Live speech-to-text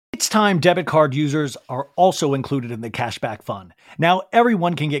It's time debit card users are also included in the cashback fun. Now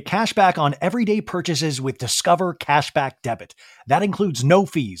everyone can get cashback on everyday purchases with Discover Cashback Debit. That includes no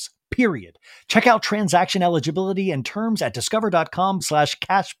fees, period. Check out transaction eligibility and terms at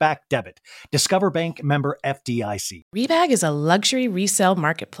discover.com/cashbackdebit. Discover Bank, member FDIC. Rebag is a luxury resale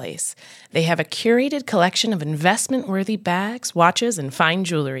marketplace. They have a curated collection of investment-worthy bags, watches, and fine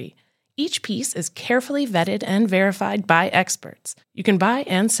jewelry. Each piece is carefully vetted and verified by experts. You can buy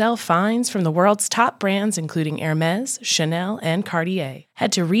and sell finds from the world's top brands, including Hermès, Chanel, and Cartier.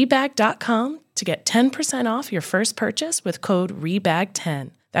 Head to Rebag.com to get 10% off your first purchase with code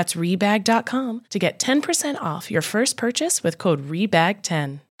REBAG10. That's Rebag.com to get 10% off your first purchase with code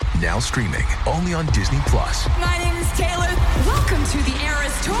REBAG10. Now streaming only on Disney+. My name is Taylor. Welcome to the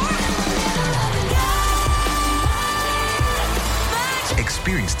Eras Tour.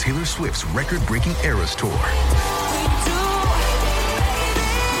 Experience Taylor Swift's record-breaking Eras Tour.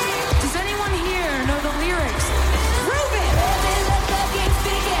 Does anyone here know the lyrics? Prove it!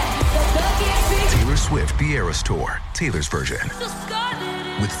 Taylor Swift The Eras Tour, Taylor's version.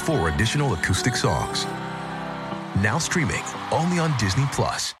 With 4 additional acoustic songs. Now streaming only on Disney+.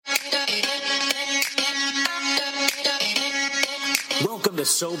 Welcome to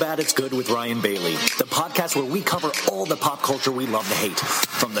So Bad It's Good with Ryan Bailey, the podcast where we cover all the pop culture we love to hate,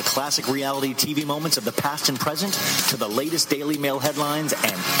 from the classic reality TV moments of the past and present to the latest Daily Mail headlines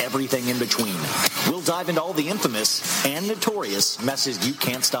and everything in between. We'll dive into all the infamous and notorious messes you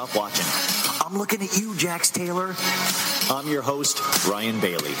can't stop watching. I'm looking at you, Jax Taylor. I'm your host, Ryan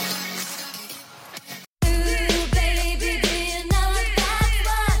Bailey.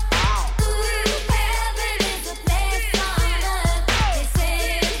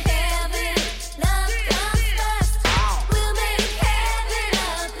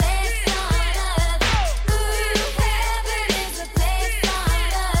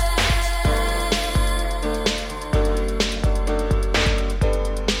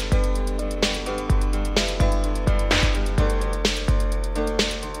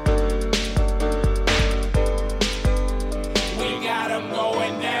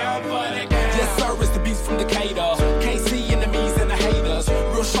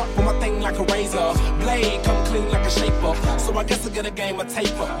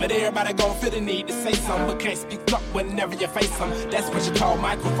 But everybody gon' feel the need to say something, but can't speak up whenever you face them. That's what you call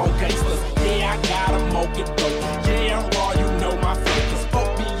microphone gangsters. Yeah, I got 'em moke it dope. Yeah, I'm raw, you know my focus. Folk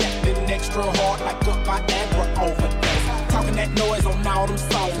be acting extra hard like a Viagra overdose. Talking that noise on all them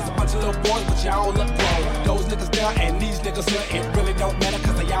songs. A bunch of little boys, but y'all look grown. Those niggas there and these niggas here, it really don't matter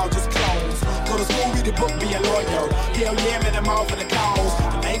cause they all just clones. Go to school, read the book, be a lawyer. Hell yeah, man, I'm all for the cause.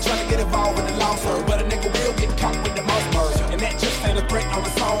 And they ain't tryna get involved with the lawsuit, but a nigga will get caught with the most merge. And that just ain't a threat on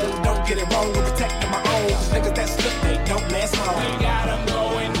its own. Don't get it wrong, we're protecting my own. Cause niggas that slip, they don't last long. We got them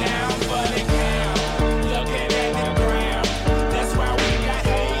going down for the count. Looking at the ground. That's why we got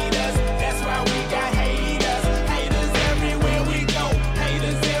haters. That's why we got haters. Haters everywhere we go.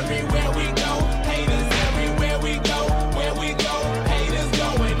 Haters everywhere we go. Haters everywhere we go. Where we go. Haters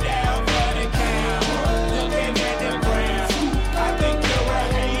going down for the count. Looking at the ground. I think you're a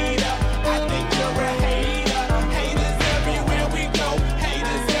hater. I think you're a hater. Haters everywhere we go.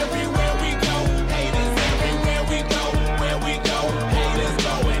 Haters everywhere we go. Haters everywhere we go. Where we go. Haters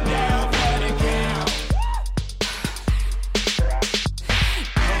going down for the count.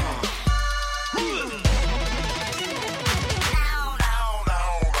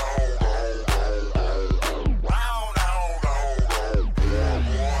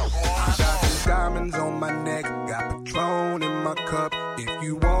 Got these diamonds on my neck, got Patron in my cup. If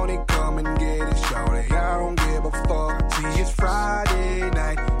you want it, come and get it, shorty. I don't give a fuck. See, it's Friday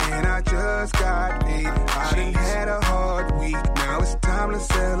night, and I just got paid. I done had a hard week, now it's time to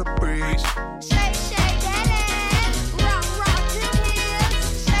celebrate. Shake, shake that ass, rock, rock the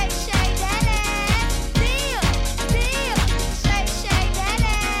hips. Shake, shake that ass, feel, feel. Shake, shake that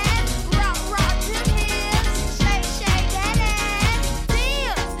ass, rock, rock the hips. Shake, shake that ass,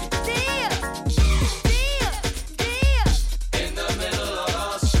 feel, feel, feel, feel. In the middle of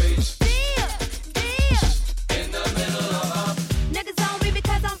our street. Feel, feel. In the middle of our Niggas on me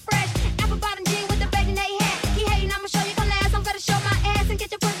because I'm fresh. Apple bottom jean with the bacon they hat. He hating, I'ma show you come last. I'm gonna show my ass and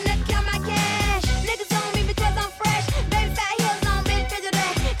get your pussy to kill my cat.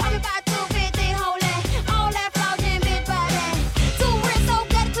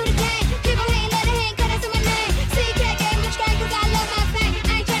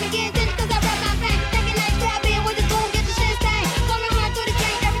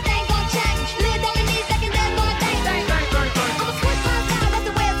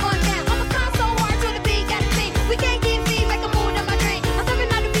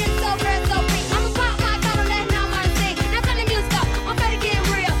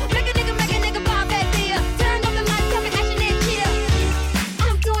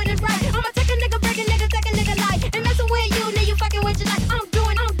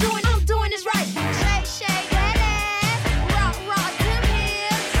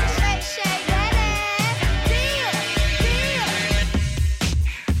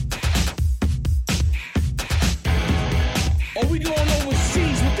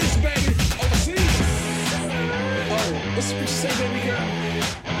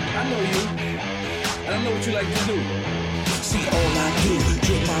 like to do? See, all I do,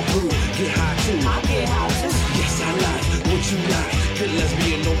 drink my brew, get high too. I get high too. Yes, I like what you like. Good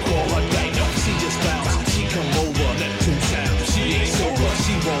lesbian, don't call her dyke. She just bounce, she come over, Neptune sound. She ain't sober,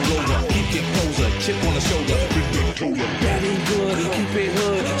 she won't roll up. Keep your poser, chip on the shoulder. That ain't good, keep it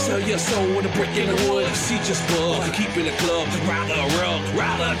hood. Sell your soul with a brick in the wood. She just bug, keep in the club. Ride the rug,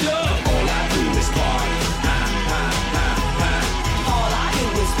 ride the dub. All I do is party. Ha, ha, ha, ha. All I do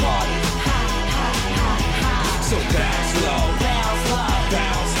is party. Ha, ha, ha, ha. So bounce low, bounce low,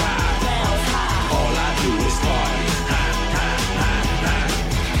 bounce high, bounce high. All I do is party. Ha, ha, ha, ha.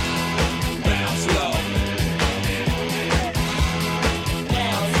 Bounce low,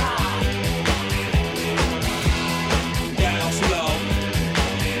 bounce high, bounce low,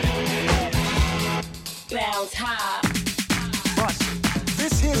 bounce high.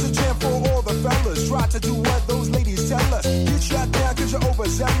 This here's a jam for all the fellas. Try to do what those ladies tell us. Get shot down cause you're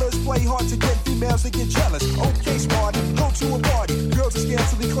overzealous. Play hard to get females to get jealous. Okay, smarty, go to a party. Girls are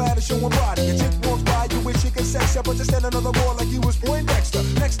scantily clad and showing body. A chick walks by, you wish you could sex her, but you're standing on the wall like you was Poindexter.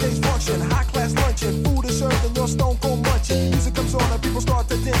 Next day's function, high class luncheon. Food is served and you're stone cold munching. Music comes on and people start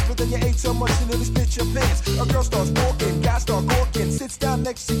to dance, but then you ate so much you nearly spit your pants. A girl starts walking, guys start gawking. Sits down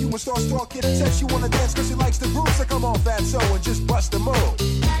next to you and starts talking. Says she wanna dance cause she likes the groove, so come on fatso and just bust the move.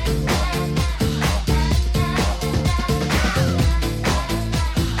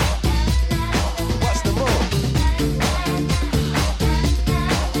 Bust the move.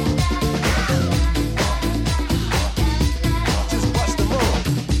 Just bust the move.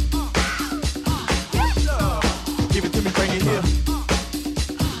 Give it to me, bring it here.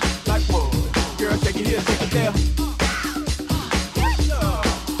 Like what? Girl, shake it here, shake it there.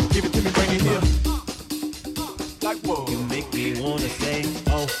 Give it to me, bring it here. Like what? You make me wanna say,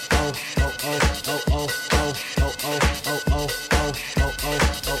 oh, oh, oh, oh, oh, oh, oh, oh, oh, oh, oh, oh, oh,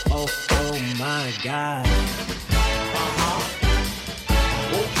 oh, oh, oh, my God.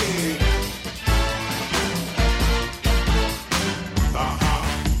 Okay.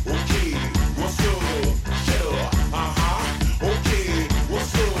 Okay. What's up? Yeah. Okay.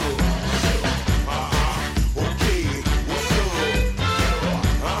 What's up? Yeah. Okay. What's up? Yeah. Okay. What's up?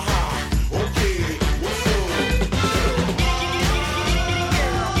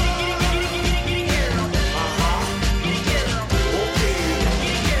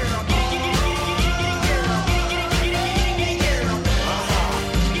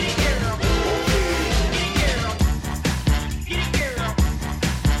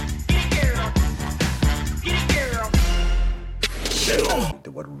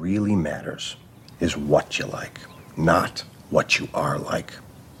 That what really matters is what you like, not what you are like.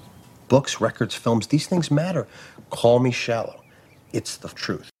 Books, records, films, these things matter. Call me shallow. It's the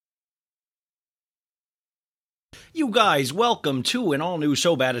truth. You guys, welcome to an all-new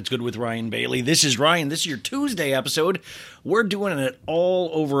So Bad It's Good with Ryan Bailey. This is Ryan. This is your Tuesday episode. We're doing it all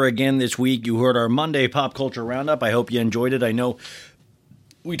over again this week. You heard our Monday Pop Culture Roundup. I hope you enjoyed it. I know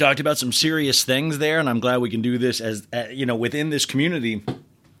we talked about some serious things there, and I'm glad we can do this as within this community.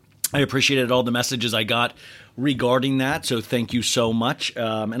 I appreciated all the messages I got regarding that, so thank you so much.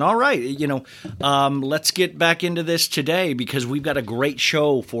 And all right, let's get back into this today because we've got a great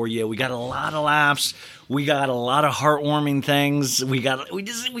show for you. We got a lot of laughs. We got a lot of heartwarming things. We got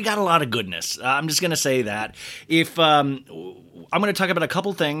a lot of goodness. I'm just gonna say that. If I'm going to talk about a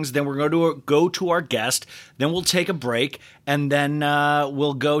couple things, then we're going to go to our guest, then we'll take a break, and then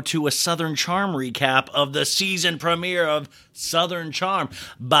we'll go to a Southern Charm recap of the season premiere of Southern Charm.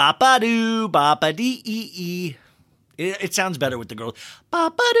 Bop-a-doo, bop-a-dee-ee-ee. It sounds better with the girl.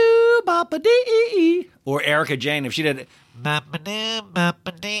 Bop-a-doo, bop-a-dee-ee-ee. Or Erica Jane, if she did it. Bop-a-doo,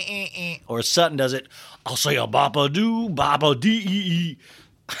 bop-a-dee-ee-ee. Or Sutton does it. I'll say a bop-a-doo, bop-a-dee-ee-ee.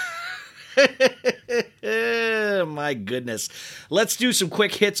 My goodness. Let's do some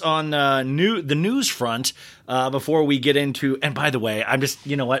quick hits on the news front before we get into, and by the way,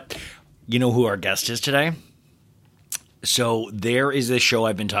 you know what? You know who our guest is today? So there is this show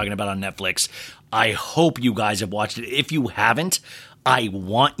I've been talking about on Netflix. I hope you guys have watched it. If you haven't, I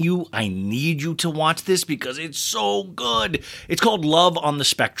need you to watch this because it's so good. It's called Love on the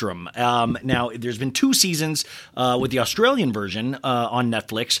Spectrum. Now, there's been 2 seasons with the Australian version on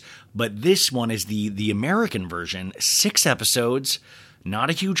Netflix, but this one is the American version. 6 episodes,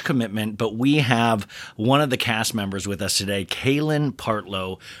 not a huge commitment, but we have one of the cast members with us today, Kaelynn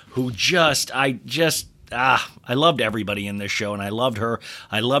Partlow, who I loved everybody in this show, and I loved her.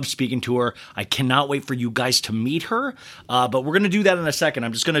 I loved speaking to her. I cannot wait for you guys to meet her, but we're going to do that in a second.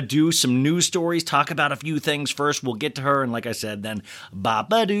 I'm just going to do some news stories, talk about a few things first. We'll get to her, and like I said, then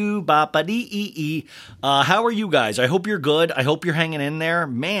bop-a-doo, bop-a-dee-ee-ee. How are you guys? I hope you're good. I hope you're hanging in there.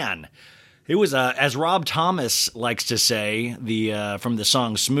 Man, It was, as Rob Thomas likes to say, from the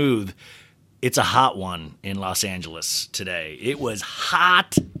song Smooth, it's a hot one in Los Angeles today. It was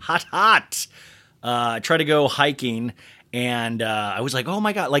hot, hot, hot. I tried to go hiking, and I was like, oh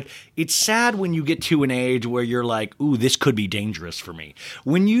my God. Like, it's sad when you get to an age where you're like, ooh, this could be dangerous for me.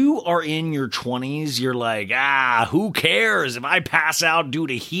 When you are in your 20s, you're like, who cares if I pass out due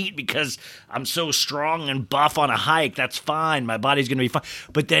to heat because I'm so strong and buff on a hike? That's fine. My body's going to be fine.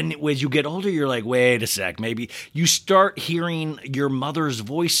 But then as you get older, you're like, wait a sec. Maybe you start hearing your mother's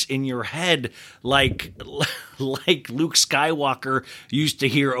voice in your head like Luke Skywalker used to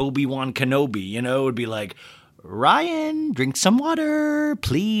hear Obi-Wan Kenobi. You know, it would be like, Ryan, drink some water,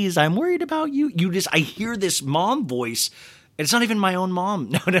 please. I'm worried about you. I hear this mom voice. It's not even my own mom.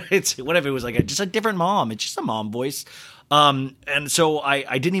 No, it's whatever. It was like just a different mom. It's just a mom voice. And so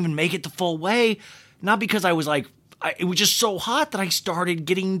I didn't even make it the full way. Not because I was like, it was just so hot that I started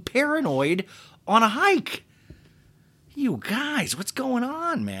getting paranoid on a hike. You guys, what's going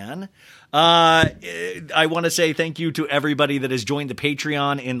on, man? I want to say thank you to everybody that has joined the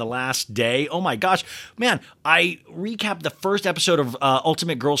Patreon in the last day. Oh my gosh, man, I recapped the first episode of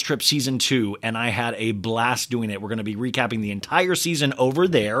Ultimate Girls Trip Season 2, and I had a blast doing it. We're going to be recapping the entire season over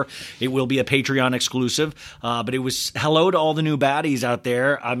there. It will be a Patreon exclusive, but it was hello to all the new baddies out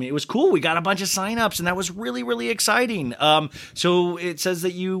there. I mean, it was cool. We got a bunch of signups, and that was really, really exciting. So it says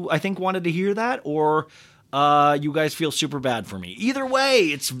that you, I think, wanted to hear that, or you guys feel super bad for me. Either way,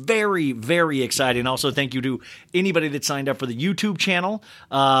 it's very, very exciting. Also, thank you to anybody that signed up for the YouTube channel.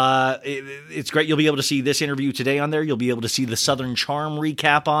 It's great. You'll be able to see this interview today on there. You'll be able to see the Southern Charm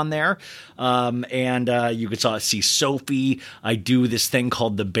recap on there. And you can see Sophie. I do this thing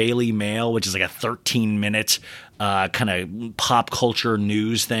called the Bailey Mail, which is like a 13-minute kind of pop culture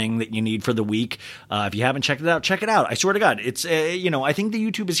news thing that you need for the week. If you haven't checked it out, check it out. I swear to God, it's I think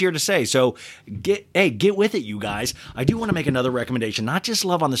the YouTube is here to stay. So get with it, you guys. I do want to make another recommendation, not just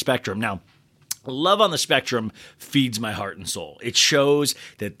Love on the Spectrum. Now, Love on the Spectrum feeds my heart and soul. It shows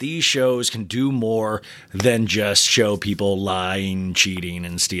that these shows can do more than just show people lying, cheating,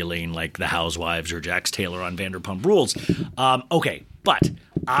 and stealing like The Housewives or Jax Taylor on Vanderpump Rules. Okay, but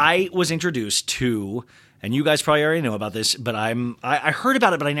I was introduced to, and you guys probably already know about this, but I heard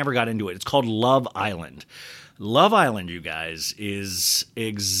about it, but I never got into it. It's called Love Island. Love Island, you guys, is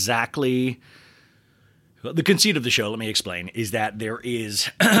exactly the conceit of the show. Let me explain. Is that there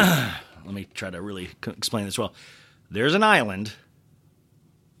is let me try to really explain this well. There's an island,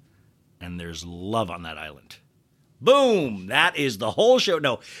 and there's love on that island. Boom! That is the whole show.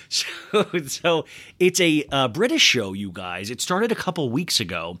 No, so it's a British show, you guys. It started a couple weeks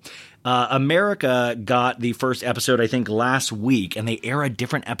ago. America got the first episode, I think, last week, and they air a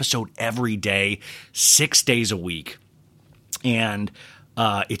different episode every day, 6 days a week. And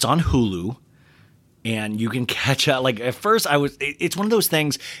it's on Hulu. And you can catch up. Like, at first, it's one of those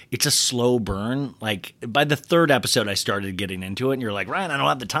things, it's a slow burn. Like, by the third episode, I started getting into it, and you're like, Ryan, I don't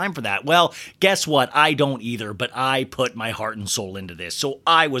have the time for that. Well, guess what? I don't either, but I put my heart and soul into this. So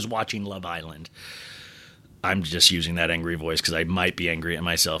I was watching Love Island. I'm just using that angry voice because I might be angry at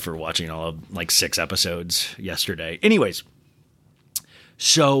myself for watching all of, like, 6 episodes yesterday. Anyways.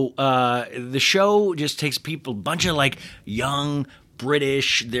 So the show just takes people, a bunch of, like, young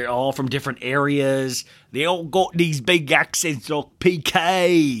British, they're all from different areas. They all got these big accents like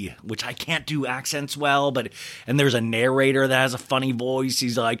PK, which I can't do accents well, and there's a narrator that has a funny voice.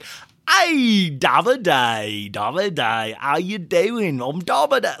 He's like, "Hey, Davide, how you doing? I'm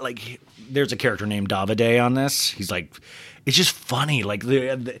Davide." Like, there's a character named Davide on this. He's like, it's just funny. Like,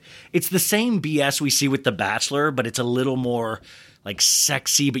 it's the same BS we see with The Bachelor, but it's a little more like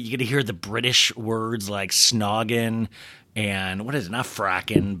sexy, but you get to hear the British words like snogging. And what is it? Not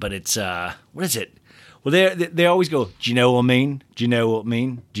fracking, but it's, what is it? Well, they always go, do you know what I mean? Do you know what I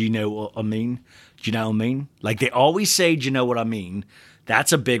mean? Do you know what I mean? Do you know what I mean? Like, they always say, do you know what I mean?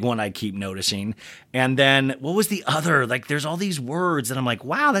 That's a big one I keep noticing. And then, what was the other? Like, there's all these words, and I'm like,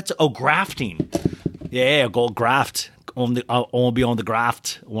 wow, grafting. Yeah, go graft. I want to be on the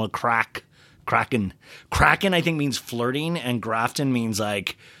graft. I want to crack. Cracking. Cracking, I think, means flirting, and grafting means,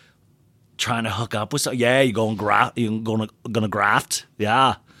 like, trying to hook up with something. Yeah, you're gonna graft.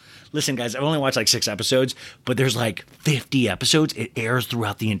 Yeah. Listen, guys, I've only watched like 6 episodes, but there's like 50 episodes. It airs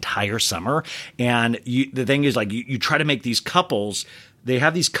throughout the entire summer. And the thing is, like, you try to make these couples. They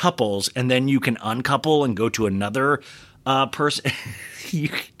have these couples, and then you can uncouple and go to another person. You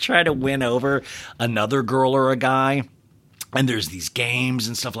try to win over another girl or a guy. And there's these games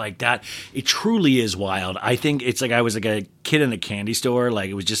and stuff like that. It truly is wild. I think it's like I was like a kid in a candy store. Like,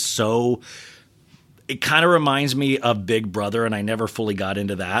 it was just so – it kind of reminds me of Big Brother, and I never fully got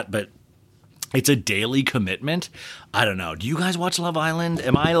into that. But it's a daily commitment. I don't know. Do you guys watch Love Island?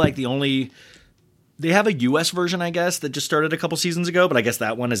 Am I like the only... They have a US version, I guess, that just started a couple seasons ago, but I guess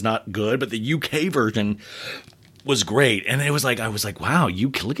that one is not good. But the UK version was great. And it was like, I was like, wow,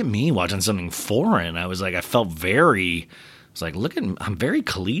 you look at me watching something foreign. I was like, I felt very... It's like, look at, I'm very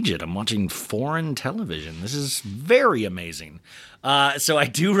collegiate. I'm watching foreign television. This is very amazing. So I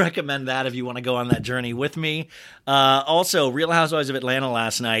do recommend that if you want to go on that journey with me. Also, Real Housewives of Atlanta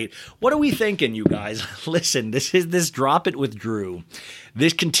last night. What are we thinking, you guys? Listen, this Drop It with Drew.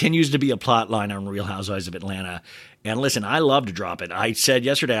 This continues to be a plot line on Real Housewives of Atlanta. And listen, I love to drop it. I said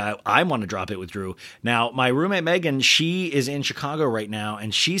yesterday I want to drop it with Drew. Now, my roommate Megan, she is in Chicago right now,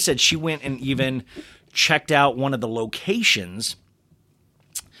 and she said she went and even checked out one of the locations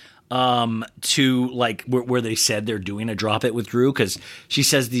to like where they said they're doing a Drop It with Drew, because she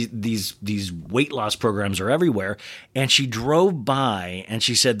says these weight loss programs are everywhere, and she drove by and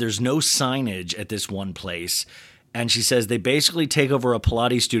she said there's no signage at this one place, and she says they basically take over a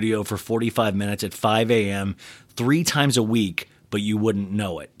Pilates studio for 45 minutes at 5 a.m. 3 times a week, but you wouldn't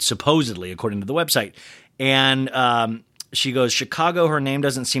know it, supposedly, according to the website. And she goes, Chicago, her name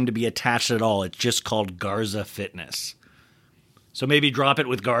doesn't seem to be attached at all. It's just called Garza Fitness. So maybe Drop It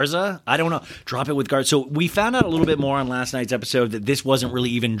with Garza? I don't know. Drop It with Garza. So we found out a little bit more on last night's episode that this wasn't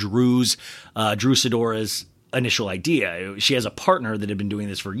really even Drew Sidora's initial idea. She has a partner that had been doing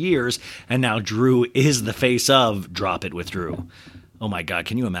this for years, and now Drew is the face of Drop It with Drew. Oh my God,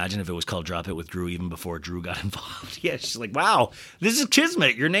 can you imagine if it was called Drop It with Drew even before Drew got involved? Yeah, she's like, wow, this is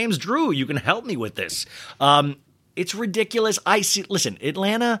Kismet. Your name's Drew. You can help me with this. It's ridiculous. Listen,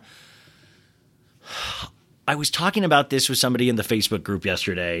 Atlanta, I was talking about this with somebody in the Facebook group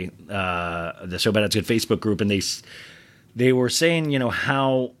yesterday, the So Bad It's Good Facebook group, and they were saying,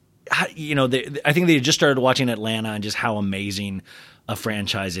 how I think they had just started watching Atlanta and just how amazing a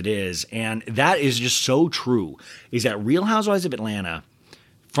franchise it is. And that is just so true, is that Real Housewives of Atlanta,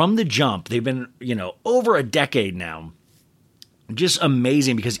 from the jump, they've been, over a decade now, just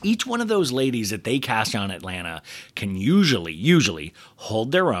amazing, because each one of those ladies that they cast on Atlanta can usually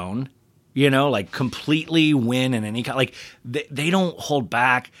hold their own, like completely win in any kind. Like they don't hold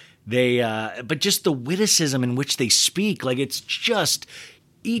back. But just the witticism in which they speak, like it's just,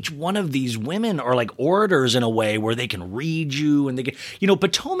 each one of these women are like orators in a way where they can read you, and they can,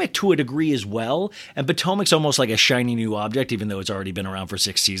 Potomac to a degree as well. And Potomac's almost like a shiny new object, even though it's already been around for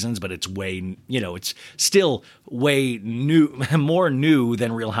 6 seasons, but it's way, it's still way new, more new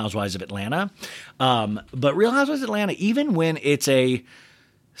than Real Housewives of Atlanta. But Real Housewives of Atlanta, even when it's a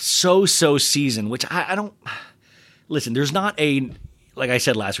so-so season, which I don't, listen, there's not like I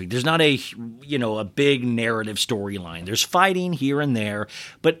said last week, there's not a big narrative storyline. There's fighting here and there,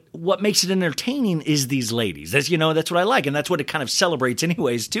 but what makes it entertaining is these ladies. That's what I like, and that's what it kind of celebrates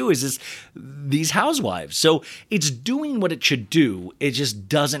anyways too, is these housewives. So it's doing what it should do. It just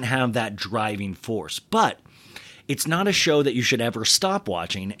doesn't have that driving force. But it's not a show that you should ever stop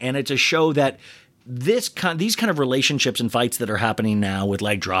watching, and it's a show that these kind of relationships and fights that are happening now with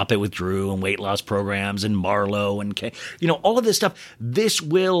like Drop It with Drew and weight loss programs and Marlo and all of this stuff, this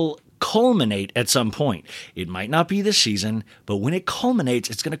will culminate at some point. It might not be this season, but when it culminates,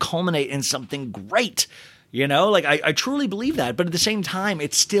 it's going to culminate in something great. I truly believe that. But at the same time,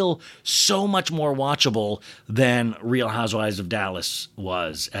 it's still so much more watchable than Real Housewives of Dallas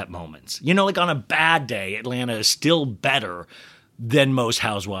was at moments. Like on a bad day, Atlanta is still better than most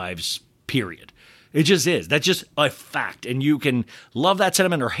housewives, period. It just is. That's just a fact. And you can love that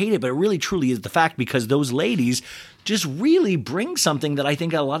sentiment or hate it, but it really truly is the fact, because those ladies just really bring something that I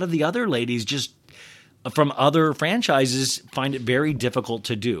think a lot of the other ladies just from other franchises find it very difficult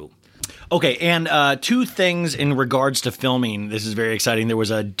to do. Okay, and 2 things in regards to filming. This is very exciting. There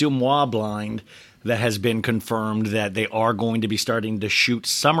was a Dumois blind that has been confirmed that they are going to be starting to shoot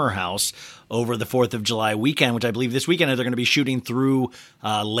Summer House over the 4th of July weekend, which I believe this weekend they're going to be shooting through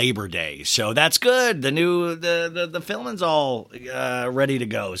Labor Day. So that's good. The filming's all ready to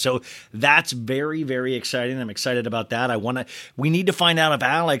go. So that's very, very exciting. I'm excited about that. We need to find out if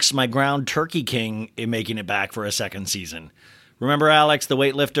Alex, my ground turkey king, is making it back for a second season. Remember Alex, the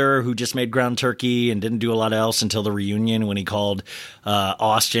weightlifter who just made ground turkey and didn't do a lot else until the reunion when he called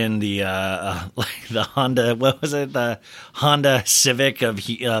Austin the Honda, what was it? The Honda Civic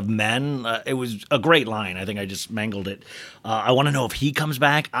of men. It was a great line. I think I just mangled it. I want to know if he comes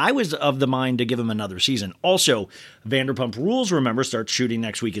back. I was of the mind to give him another season. Also, Vanderpump Rules, remember, starts shooting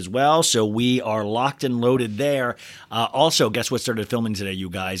next week as well. So we are locked and loaded there. Also, guess what started filming today,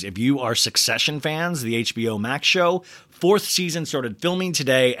 you guys? If you are Succession fans, the HBO Max show, 4th season started filming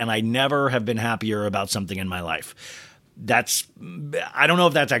today, and I never have been happier about something in my life. I don't know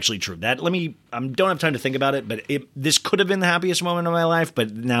if that's actually true. I don't have time to think about it, but this could have been the happiest moment of my life.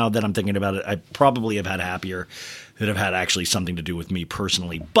 But now that I'm thinking about it, I probably have had happier that have had actually something to do with me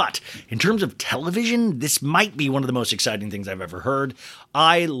personally. But in terms of television, this might be one of the most exciting things I've ever heard.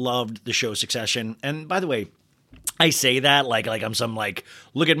 I loved the show Succession. And by the way, I say that like I'm some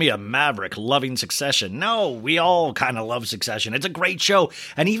look at me, a maverick loving Succession. No, we all kind of love Succession. It's a great show.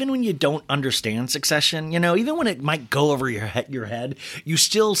 And even when you don't understand Succession, even when it might go over your head, you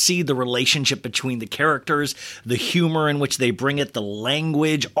still see the relationship between the characters, the humor in which they bring it, the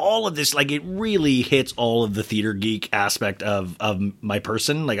language, all of this. It really hits all of the theater geek aspect of my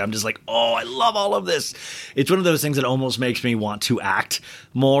person. I'm just oh, I love all of this. It's one of those things that almost makes me want to act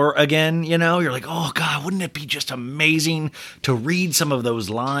more again. You're like, oh God, wouldn't it be just amazing to read some of those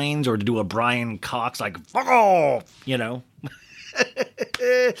lines or to do a Brian Cox fuck off,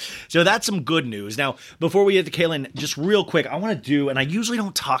 So that's some good news. Now, before we get to Kaelynn, just real quick, I want to do, and I usually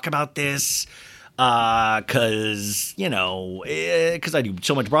don't talk about this because I do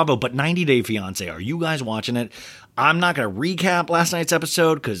so much Bravo, but 90 Day Fiancé, are you guys watching it? I'm not going to recap last night's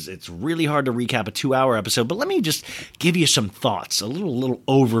episode because it's really hard to recap a 2-hour episode, but let me just give you some thoughts, a little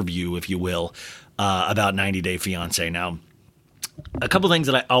overview, if you will, about 90 Day Fiancé. Now, a couple things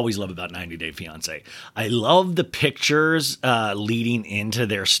that I always love about 90 Day Fiancé. I love the pictures leading into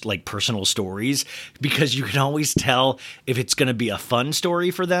their personal stories, because you can always tell if it's going to be a fun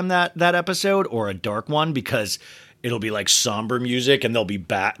story for them that episode or a dark one, because it'll be somber music and they'll be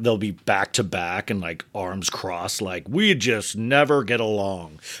back to back and arms crossed, we just never get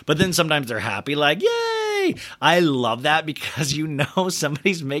along. But then sometimes they're happy, yay! I love that, because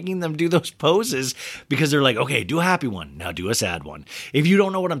somebody's making them do those poses, because they're okay, do a happy one, now do a sad one. If you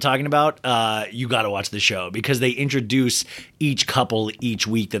don't know what I'm talking about, you got to watch the show, because they introduce each couple each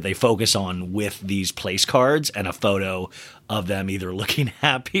week that they focus on with these place cards and a photo of them either looking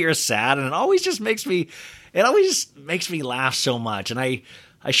happy or sad, and it always just makes me laugh so much. And I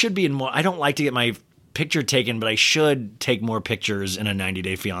should be in more. I don't like to get my picture taken, but I should take more pictures in a 90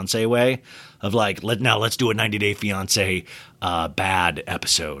 Day Fiancé way of let's do a 90 Day Fiancé bad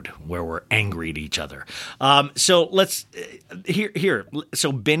episode where we're angry at each other. So let's here.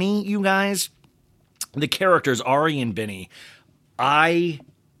 So Benny, you guys, the characters Ari and Benny, I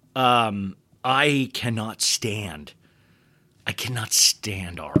cannot stand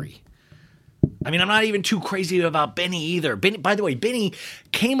Ari. I mean, I'm not even too crazy about Benny either. By the way, Benny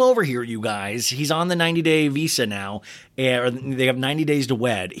came over here, you guys. He's on the 90-day visa now. Or they have 90 days to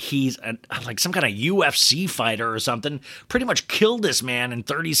wed. He's some kind of UFC fighter or something. Pretty much killed this man in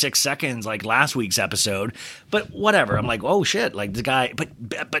 36 seconds like last week's episode. But whatever. I'm oh shit, the guy. But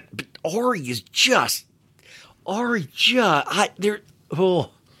Ari is just... Ari,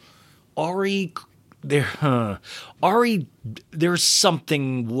 there's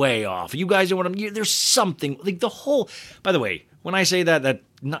something way off. You guys know what there's something the whole, by the way, when I say that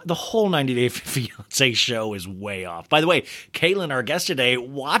the whole 90 Day Fiancé show is way off. By the way, Kaelynn, our guest today,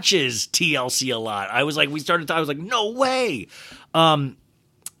 watches TLC a lot. I was no way.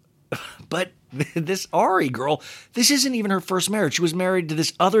 But this Ari girl, this isn't even her first marriage. She was married to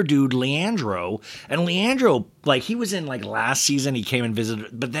this other dude, Leandro. And Leandro, he was in last season, he came and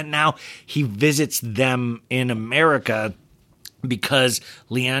visited, but then now he visits them in America because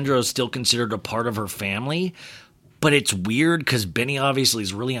Leandro is still considered a part of her family. But it's weird because Benny obviously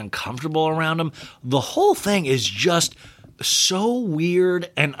is really uncomfortable around him. The whole thing is just so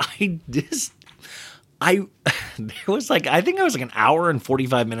weird. And I was I think I was an hour and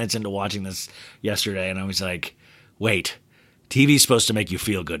 45 minutes into watching this yesterday, and I was wait, TV's supposed to make you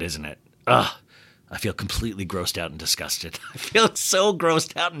feel good, isn't it? Ugh. I feel completely grossed out and disgusted. I feel so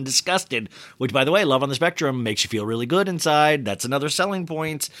grossed out and disgusted, which, by the way, Love on the Spectrum makes you feel really good inside. That's another selling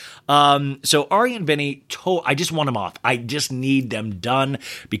point. So Ari and Benny, I just want them off. I just need them done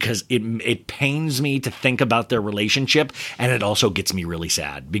because it pains me to think about their relationship, and it also gets me really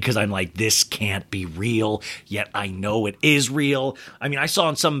sad because I'm this can't be real, yet I know it is real. I mean, I saw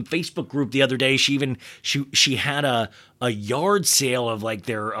in some Facebook group the other day, she had a yard sale of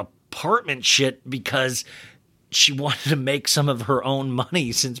their apartment shit because she wanted to make some of her own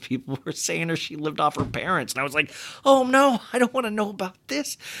money since people were saying she lived off her parents. And I was oh no, I don't want to know about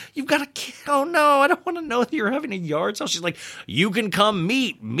this. You've got a kid. Oh no, I don't want to know that you're having a yard sale. She's you can come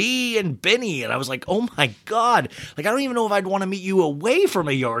meet me and Benny. And I was oh my God. I don't even know if I'd want to meet you away from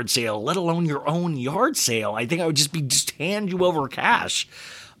a yard sale, let alone your own yard sale. I think I would just hand you over cash.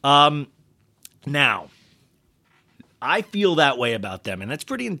 Now, I feel that way about them, and it's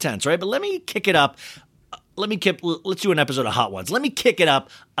pretty intense, right? But let me kick it up let's do an episode of Hot Ones. Let me kick it up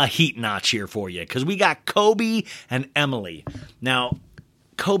a heat notch here for you, because we got Kobe and Emily. Now,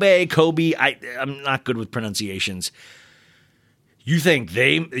 Kobe, I'm not good with pronunciations. You think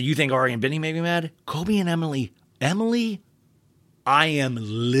Ari and Benny made me mad? Kobe and Emily, I am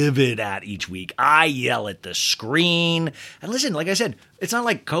livid at each week. I yell at the screen. And listen, like I said, it's not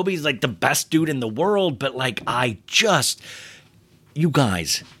like Kobe's like the best dude in the world, but like you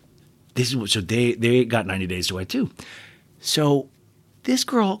guys, so they got 90 days to wed too. So this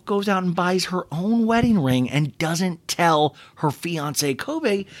girl goes out and buys her own wedding ring and doesn't tell her fiancé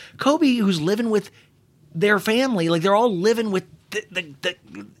Kobe, who's living with their family. Like, they're all living with the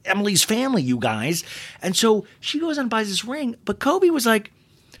Emily's family, you guys. And so she goes out and buys this ring, but Kobe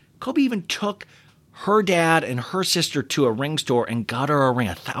even took her dad and her sister to a ring store and got her a ring,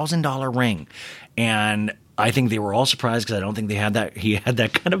 $1,000 ring. And I think they were all surprised, because I don't think he had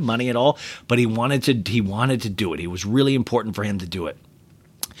that kind of money at all, but he wanted to do it. It was really important for him to do it.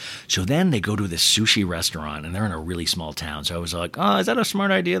 So then they go to this sushi restaurant, and they're in a really small town. So I was like, oh, is that a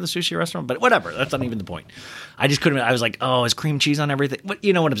smart idea, the sushi restaurant? But whatever, that's not even the point. I was like, oh, is cream cheese on everything? But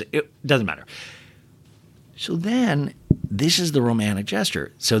you know what I'm saying? It doesn't matter. So then this is the romantic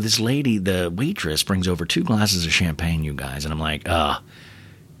gesture. So this lady, the waitress, brings over 2 glasses of champagne, you guys. And I'm like,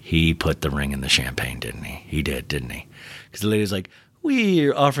 he put the ring in the champagne, didn't he? He did, didn't he? Because the lady's like,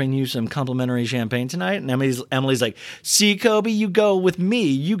 we're offering you some complimentary champagne tonight. And Emily's like, see, Kobe, you go with me,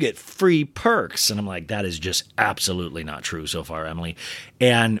 you get free perks. And I'm like, that is just absolutely not true so far, Emily.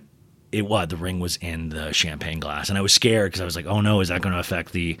 And the ring was in the champagne glass. And I was scared, because I was like, oh no, is that going to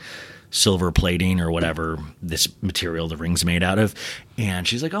affect the silver plating or whatever this material the ring's made out of? And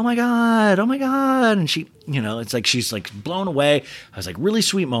she's like, oh my God. And she, it's like, she's like blown away. I was like, really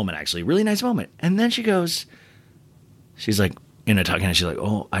sweet moment, actually, really nice moment. And then she's like, talking, and she's like,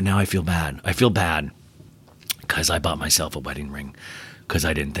 oh, now I feel bad. I feel bad because I bought myself a wedding ring because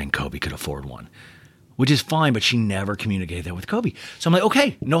I didn't think Kobe could afford one, which is fine, but she never communicated that with Kobe. So I'm like,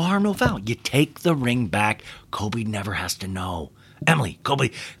 okay, no harm, no foul. You take the ring back. Kobe never has to know.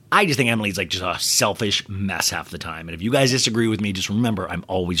 Kobe, I just think Emily's like just a selfish mess half the time. And if you guys disagree with me, just remember, I'm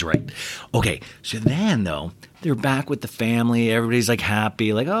always right. Okay, so then, though, they're back with the family. Everybody's like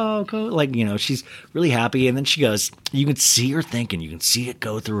happy, like, oh, like, she's really happy. And then she goes, you can see her thinking, you can see it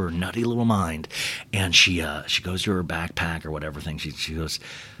go through her nutty little mind. And she goes to her backpack or whatever thing. She goes,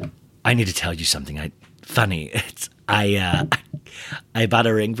 I need to tell you something. I bought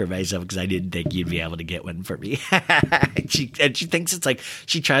a ring for myself because I didn't think you'd be able to get one for me. she thinks it's like,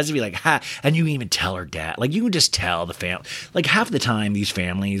 she tries to be like, ha, and you can even tell her dad. Like, you can just tell the family. Like, half the time, these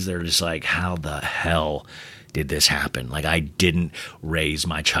families, they're just like, how the hell did this happen? Like, I didn't raise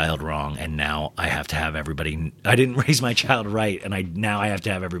my child wrong, and now I have to have everybody. I didn't raise my child right, and now I have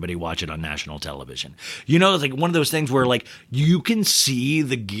to have everybody watch it on national television. It's like one of those things where, like, you can see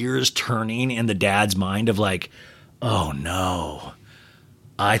the gears turning in the dad's mind of like, oh no,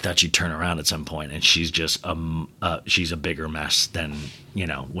 I thought she'd turn around at some point, and she's just she's a bigger mess than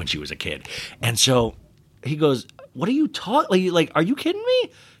when she was a kid. And so he goes, what are you talking? Like, are you kidding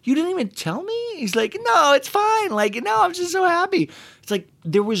me? You didn't even tell me? He's like, no, it's fine. Like, no, I'm just so happy. It's like,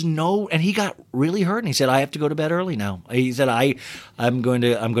 there was no, and he got really hurt, and he said, I have to go to bed early now. He said, I'm going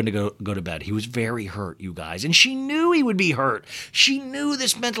to go to bed. He was very hurt, you guys. And she knew he would be hurt. She knew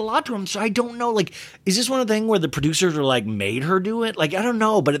this meant a lot to him. So I don't know, like, is this one of the things where the producers are like, made her do it? Like, I don't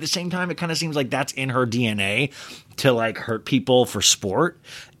know. But at the same time, it kind of seems like that's in her DNA to like hurt people for sport.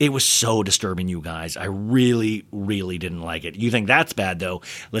 It was so disturbing, you guys. I really, really didn't like it. You think that's bad, though?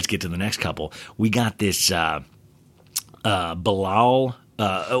 Let's get to the next couple. We got this Bilal.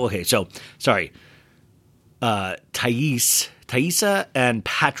 Okay, so sorry. Thaisa and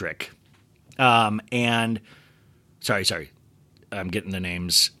Patrick. And sorry. I'm getting the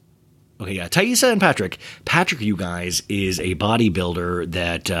names. Okay, yeah, Thaisa and Patrick. Patrick, you guys, is a bodybuilder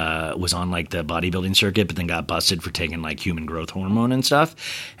that was on like the bodybuilding circuit, but then got busted for taking like human growth hormone and stuff.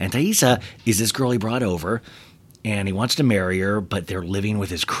 And Thaisa is this girl he brought over, and he wants to marry her, but they're living with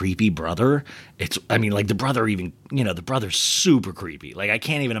his creepy brother. The brother even, the brother's super creepy. Like, I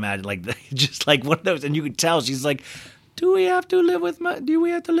can't even imagine, like, just like one of those. And you could tell she's like, do we have to live with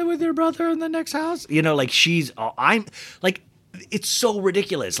your brother in the next house? I'm like, it's so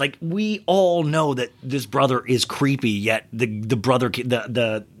ridiculous. Like, we all know that this brother is creepy, yet the brother,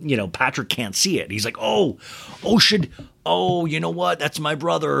 Patrick can't see it. He's like, you know what? That's my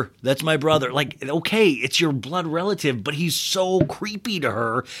brother. Like, okay, it's your blood relative, but he's so creepy to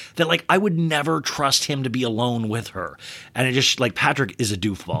her that, like, I would never trust him to be alone with her. And it just, like, Patrick is a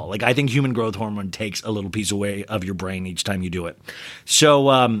doofball. Like, I think human growth hormone takes a little piece away of your brain each time you do it.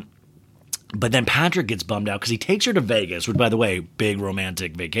 So, But then Patrick gets bummed out because he takes her to Vegas, which, by the way, big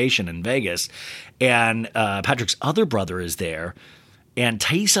romantic vacation in Vegas. And Patrick's other brother is there. And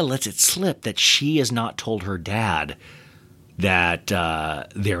Taissa lets it slip that she has not told her dad that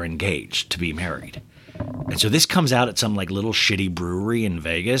they're engaged to be married. And so this comes out at some like little shitty brewery in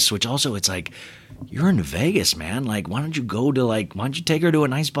Vegas, which also it's like, you're in Vegas, man. Like, why don't you take her to a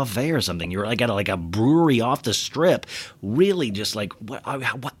nice buffet or something? You're like at a brewery off the strip. Really just like,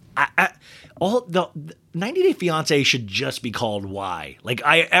 all the 90 Day Fiancé should just be called Why. Like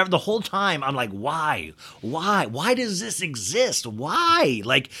the whole time I'm like, why does this exist? Why?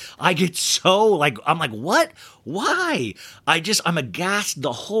 Like I get so like, I'm like, what? Why? I'm aghast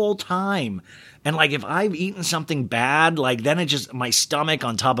the whole time. And like if I've eaten something bad, like then it just my stomach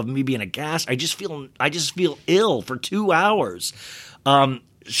on top of me being aghast, I just feel ill for 2 hours.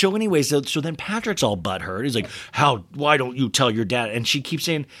 So anyways, so then Patrick's all butthurt. He's like, why don't you tell your dad? And she keeps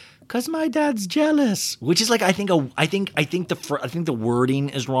saying, because my dad's jealous, which is like I think the wording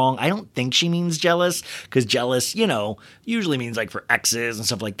is wrong. I don't think she means jealous, because jealous, usually means like for exes and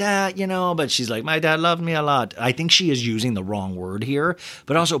stuff like that, But she's like, my dad loved me a lot. I think she is using the wrong word here.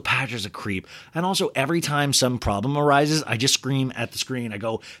 But also, Patrick's a creep, and also every time some problem arises, I just scream at the screen. I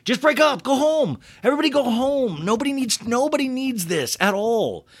go, just break up, go home, everybody go home. Nobody needs this at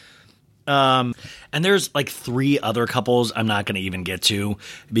all. And there's like 3 other couples I'm not going to even get to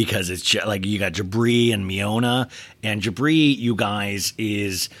because it's like you got Jabri and Miona. And Jabri, you guys,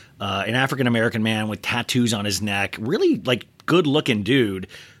 is an African-American man with tattoos on his neck. Really like good looking dude,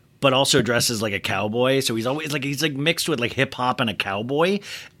 but also dresses like a cowboy. So he's like mixed with like hip hop and a cowboy.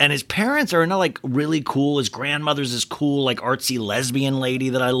 And his parents are not like really cool. His grandmother's this cool, like artsy lesbian lady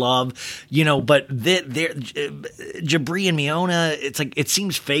that I love, but they're Jabri and Miona, it's like, it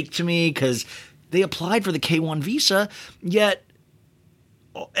seems fake to me because they applied for the K-1 visa, yet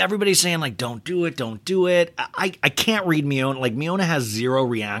everybody's saying like, don't do it. I can't read Miona. Like Miona has zero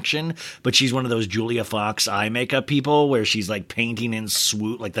reaction, but she's one of those Julia Fox eye makeup people where she's like painting in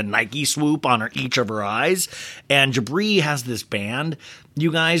swoop, like the Nike swoop on each of her eyes. And Jabri has this band,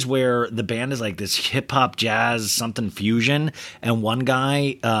 you guys, where the band is like this hip hop jazz something fusion. And one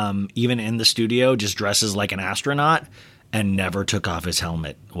guy, even in the studio, just dresses like an astronaut and never took off his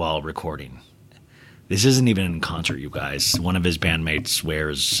helmet while recording. This isn't even in concert, you guys. One of his bandmates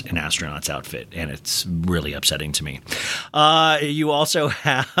wears an astronaut's outfit, and it's really upsetting to me. You also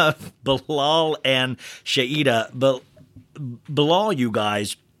have Bilal and Shaida. Bilal, you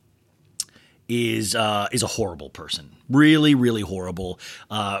guys, is a horrible person. Really, really horrible.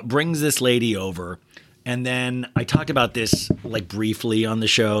 Brings this lady over. And then I talked about this like briefly on the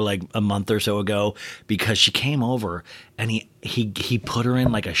show like a month or so ago because she came over and he put her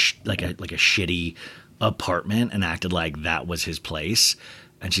in like a shitty apartment and acted like that was his place.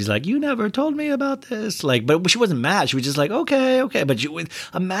 And she's like, you never told me about this. Like, but she wasn't mad. She was just like, okay. But you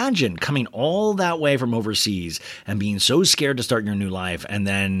imagine coming all that way from overseas and being so scared to start your new life. And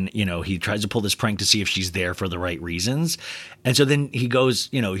then, he tries to pull this prank to see if she's there for the right reasons. And so then he goes,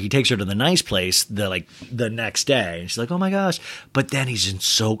 he takes her to the nice place the next day. And she's like, oh my gosh. But then he's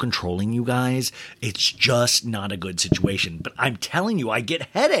so controlling, you guys. It's just not a good situation. But I'm telling you, I get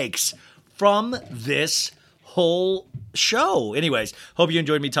headaches from this whole show. Anyways, hope you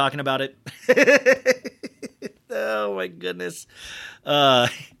enjoyed me talking about it. Oh my goodness.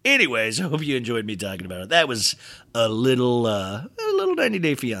 Anyways, hope you enjoyed me talking about it. That was a little 90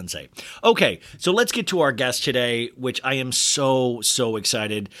 Day Fiancé. Okay, so let's get to our guest today, which I am so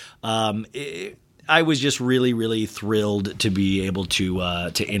excited. I was just really, really thrilled to be able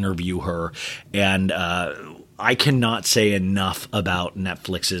to interview her, and I cannot say enough about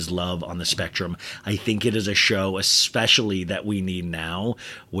Netflix's Love on the Spectrum. I think it is a show, especially that we need now,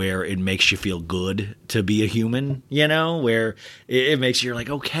 where it makes you feel good to be a human, where it makes you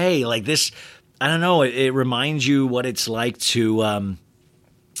like, okay, like this, I don't know, it reminds you what it's like to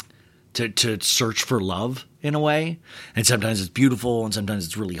search for love in a way. And sometimes it's beautiful and sometimes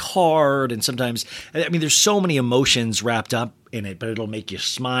it's really hard. And sometimes, I mean, there's so many emotions wrapped up in it, but it'll make you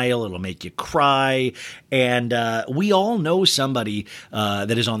smile. It'll make you cry. And we all know somebody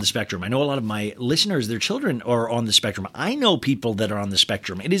that is on the spectrum. I know a lot of my listeners, their children are on the spectrum. I know people that are on the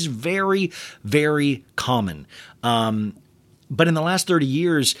spectrum. It is very, very common. But in the last 30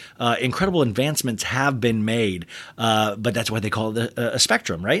 years, incredible advancements have been made. But that's why they call it a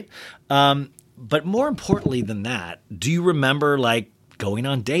spectrum, right? But more importantly than that, do you remember like going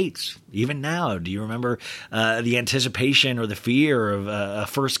on dates? Even now, do you remember the anticipation or the fear of a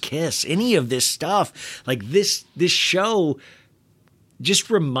first kiss? Any of this stuff? Like this show just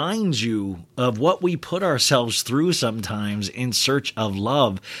reminds you of what we put ourselves through sometimes in search of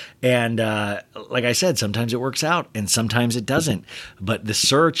love. And like I said, sometimes it works out and sometimes it doesn't. But the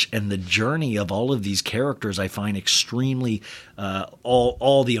search and the journey of all of these characters, I find extremely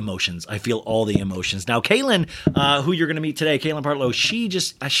all the emotions. I feel all the emotions. Now, Kaelynn, who you're going to meet today, Kaelynn Partlow, she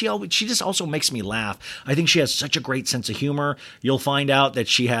just also makes me laugh. I think she has such a great sense of humor. You'll find out that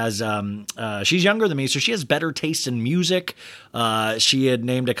she has she's younger than me, so she has better taste in music. She had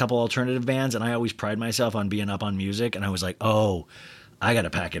named a couple alternative bands, and I always pride myself on being up on music. And I was like, oh, I got to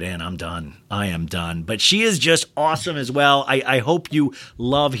pack it in. I'm done. I am done. But she is just awesome as well. I hope you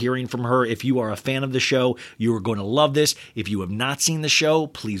love hearing from her. If you are a fan of the show, you are going to love this. If you have not seen the show,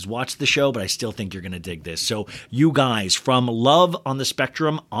 please watch the show, but I still think you're going to dig this. So you guys, from Love on the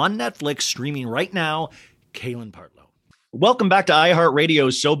Spectrum on Netflix, streaming right now, Kaelynn Partlow. Welcome back to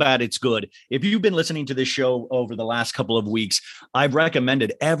iHeartRadio's So Bad It's Good. If you've been listening to this show over the last couple of weeks, I've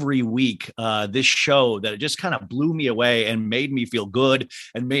recommended every week this show that just kind of blew me away and made me feel good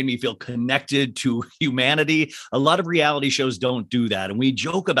and made me feel connected to humanity. A lot of reality shows don't do that. And we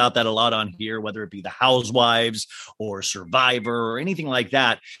joke about that a lot on here, whether it be The Housewives or Survivor or anything like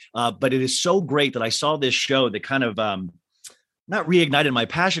that. But it is so great that I saw this show that kind of not reignited my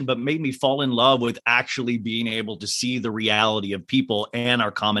passion, but made me fall in love with actually being able to see the reality of people and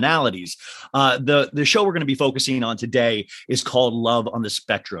our commonalities. The show we're going to be focusing on today is called Love on the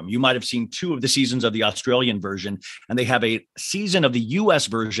Spectrum. You might have seen 2 of the seasons of the Australian version, and they have a season of the US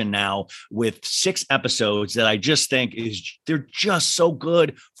version now with 6 episodes that I just think they're just so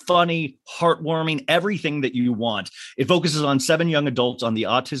good, funny, heartwarming, everything that you want. It focuses on 7 young adults on the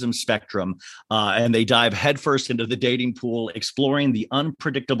autism spectrum, and they dive headfirst into the dating pool, exploring the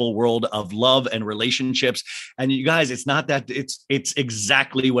unpredictable world of love and relationships. And you guys, it's not that it's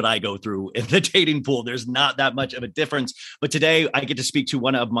exactly what I go through in the dating pool. There's not that much of a difference. But today I get to speak to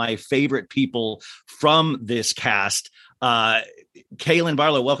one of my favorite people from this cast. Kaelynn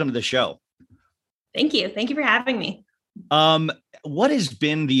Partlow, welcome to the show. Thank you. Thank you for having me. What has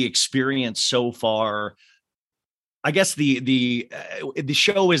been the experience so far? I guess the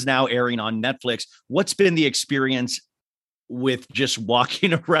show is now airing on Netflix. What's been the experience with just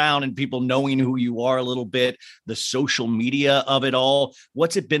walking around and people knowing who you are a little bit, the social media of it all?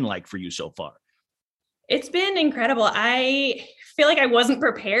 What's it been like for you so far? It's been incredible. I feel like I wasn't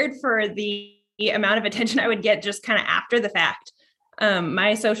prepared for the amount of attention I would get just kind of after the fact.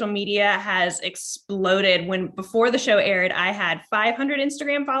 My social media has exploded. Before the show aired, I had 500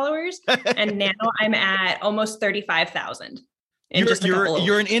 Instagram followers, and now I'm at almost 35,000.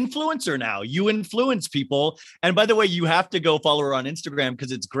 You're an influencer now. You influence people. And by the way, you have to go follow her on Instagram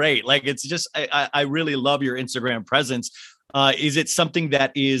because it's great. Like, it's just, I really love your Instagram presence. Is it something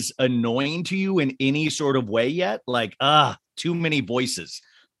that is annoying to you in any sort of way yet? Like, too many voices.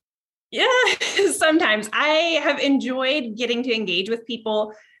 Yeah, sometimes. I have enjoyed getting to engage with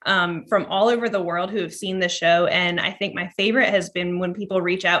people from all over the world who have seen the show. And I think my favorite has been when people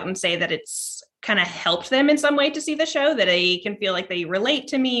reach out and say that it's kind of helped them in some way to see the show, that they can feel like they relate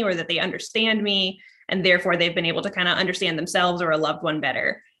to me or that they understand me, and therefore they've been able to kind of understand themselves or a loved one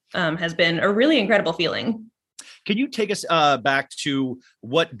better. Has been a really incredible feeling. Can you take us back to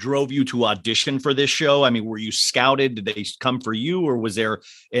what drove you to audition for this show? I mean, were you scouted? Did they come for you, or was there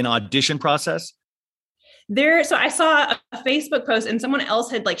an audition process? So I saw a Facebook post and someone else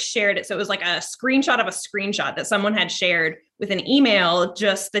had shared it. So it was like a screenshot of a screenshot that someone had shared with an email,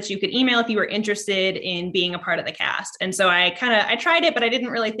 just that you could email if you were interested in being a part of the cast. And so I tried it, but I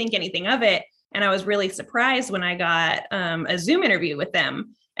didn't really think anything of it. And I was really surprised when I got a Zoom interview with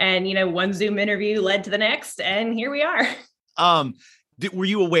them. And, one Zoom interview led to the next, and here we are. Were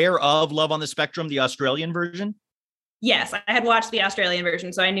you aware of Love on the Spectrum, the Australian version? Yes, I had watched the Australian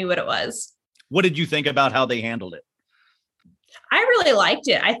version, so I knew what it was. What did you think about how they handled it? I really liked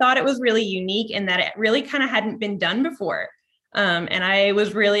it. I thought it was really unique in that it really kind of hadn't been done before. And I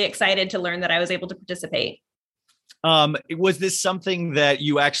was really excited to learn that I was able to participate. Was this something that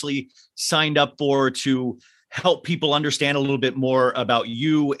you actually signed up for to help people understand a little bit more about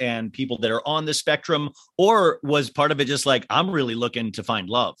you and people that are on the spectrum? Or was part of it just like, I'm really looking to find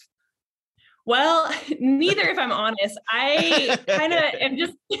love? Well, neither, if I'm honest. I kind of am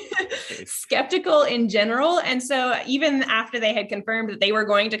just skeptical in general. And so even after they had confirmed that they were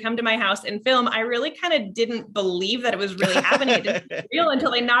going to come to my house and film, I really kind of didn't believe that it was really happening. It didn't feel real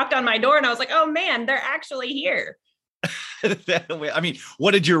until they knocked on my door and I was like, oh man, they're actually here. I mean,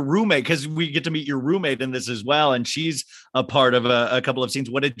 what did your roommate, because we get to meet your roommate in this as well, and she's a part of a couple of scenes.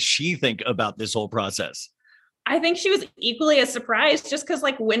 What did she think about this whole process? I think she was equally as surprised, just because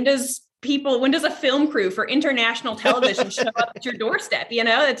like when does a film crew for international television show up at your doorstep? You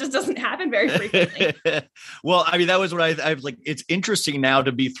know, it just doesn't happen very frequently. Well, I mean, that was what I was like, it's interesting now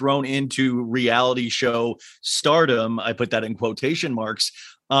to be thrown into reality show stardom. I put that in quotation marks.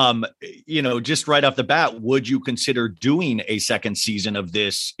 Just right off the bat, would you consider doing a second season of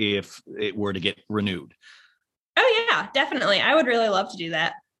this if it were to get renewed? Oh yeah, definitely. I would really love to do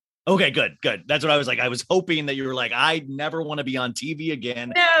that. Okay, good. That's what I was like. I was hoping that you were like, I never want to be on TV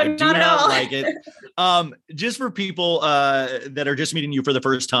again. No, I do not at all. like it. Just for people that are just meeting you for the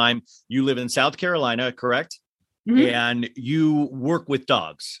first time, you live in South Carolina, correct? Mhm. And you work with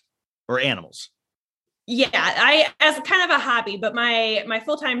dogs or animals. Yeah, I as kind of a hobby, but my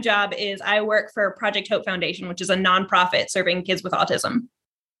full-time job is I work for Project Hope Foundation, which is a nonprofit serving kids with autism.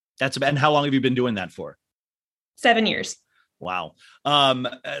 And how long have you been doing that for? 7 years. Wow.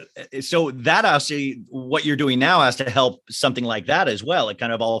 So that actually, what you're doing now has to help something like that as well. It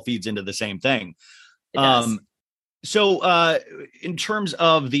kind of all feeds into the same thing. It does. So in terms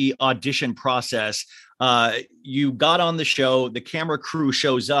of the audition process, you got on the show, the camera crew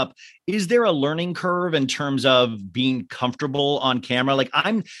shows up. Is there a learning curve in terms of being comfortable on camera? Like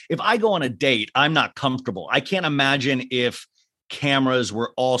if I go on a date, I'm not comfortable. I can't imagine if cameras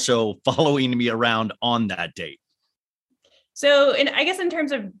were also following me around on that date. So, I guess in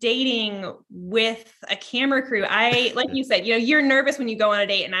terms of dating with a camera crew, like you said, you're nervous when you go on a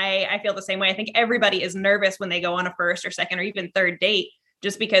date, and I feel the same way. I think everybody is nervous when they go on a first or second or even third date,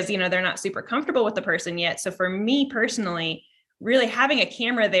 just because, they're not super comfortable with the person yet. So for me personally, really having a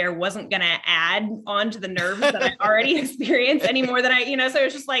camera there wasn't going to add on to the nerves that I already experienced any more than so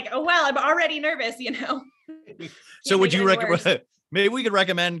it's just like, oh, well, I'm already nervous, So would you recommend? Maybe we could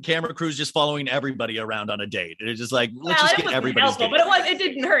recommend camera crews just following everybody around on a date. It's just like, let's just get everybody's date. But it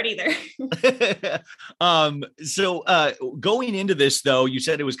didn't hurt either. So going into this, though, you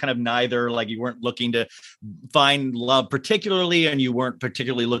said it was kind of neither, like you weren't looking to find love particularly, and you weren't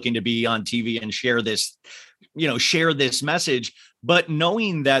particularly looking to be on TV and share this message. But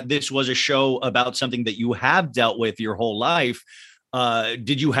knowing that this was a show about something that you have dealt with your whole life,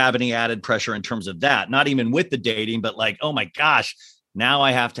 did you have any added pressure in terms of that? Not even with the dating, but like, oh my gosh, now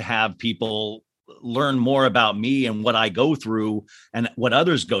I have to have people learn more about me and what I go through and what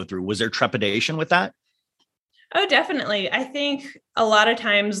others go through. Was there trepidation with that? Oh, definitely. I think a lot of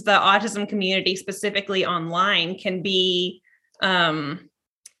times the autism community, specifically online, can be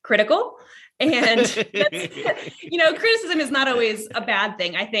critical. And, criticism is not always a bad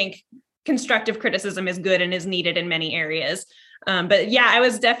thing. I think constructive criticism is good and is needed in many areas. But yeah, I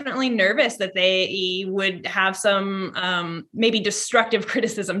was definitely nervous that they would have some maybe destructive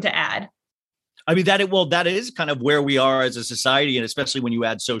criticism to add. I mean, that is kind of where we are as a society. And especially when you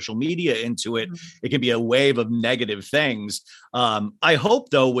add social media into it, it can be a wave of negative things. I hope,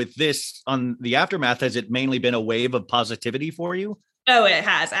 though, with this on the aftermath, has it mainly been a wave of positivity for you? Oh, it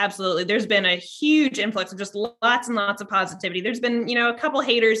has. Absolutely. There's been a huge influx of just lots and lots of positivity. There's been, a couple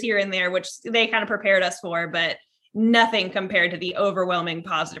haters here and there, which they kind of prepared us for, but nothing compared to the overwhelming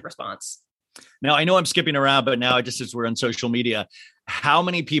positive response. Now, I know I'm skipping around, but now just as we're on social media, how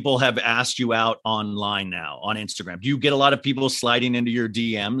many people have asked you out online now on Instagram? Do you get a lot of people sliding into your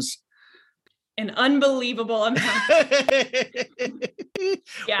DMs? An unbelievable amount.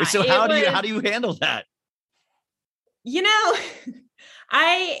 Yeah. So how do you handle that?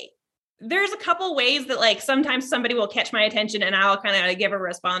 There's a couple ways that like sometimes somebody will catch my attention and I'll kind of give a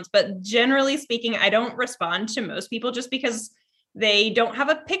response, but generally speaking, I don't respond to most people just because they don't have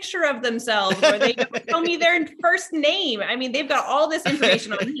a picture of themselves or they don't tell me their first name. I mean, they've got all this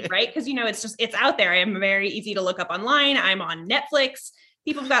information on me, right? Because, it's out there. I'm very easy to look up online. I'm on Netflix.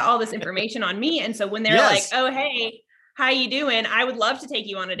 People have got all this information on me. And so when they're like, oh, hey, how you doing? I would love to take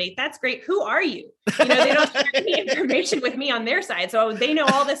you on a date. That's great. Who are you? They don't share any information with me on their side. So they know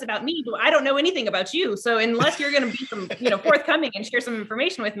all this about me, but I don't know anything about you. So unless you're going to be some, forthcoming and share some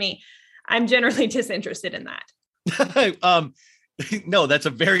information with me, I'm generally disinterested in that. No, that's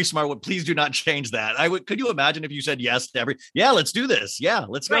a very smart one. Please do not change that. Could you imagine if you said yes to let's do this. Yeah,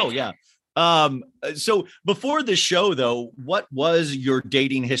 let's go. Right. Yeah. So before the show, though, what was your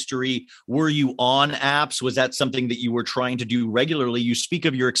dating history? Were you on apps? Was that something that you were trying to do regularly? You speak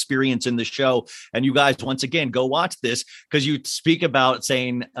of your experience in the show, and you guys, once again, go watch this because you speak about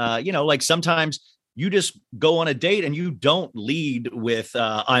saying, like sometimes you just go on a date and you don't lead with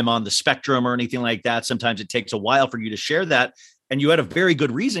I'm on the spectrum or anything like that. Sometimes it takes a while for you to share that. And you had a very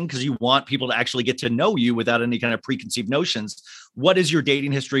good reason because you want people to actually get to know you without any kind of preconceived notions. What is your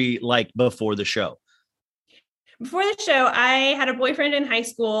dating history like before the show? Before the show, I had a boyfriend in high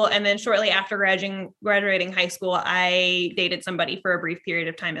school, and then shortly after graduating high school, I dated somebody for a brief period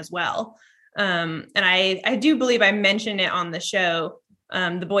of time as well. And I do believe I mentioned it on the show.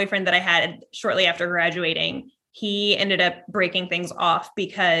 The boyfriend that I had shortly after graduating, he ended up breaking things off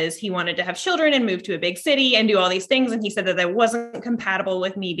because he wanted to have children and move to a big city and do all these things. And he said that wasn't compatible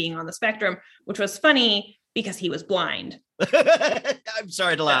with me being on the spectrum, which was funny because he was blind. I'm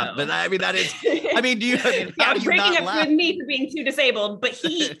sorry to laugh, but I mean, that is, I mean, how do you breaking not up laugh? with me for being too disabled, but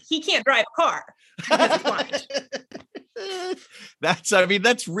he can't drive a car because he's blind.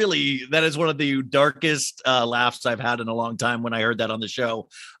 That is one of the darkest laughs I've had in a long time when I heard that on the show.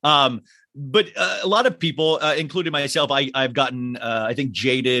 But a lot of people, including myself, I've gotten, I think,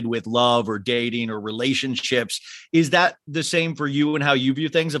 jaded with love or dating or relationships. Is that the same for you and how you view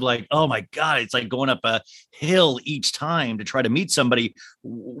things of like, oh my God, it's like going up a hill each time to try to meet somebody.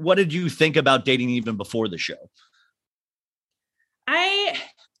 What did you think about dating even before the show? I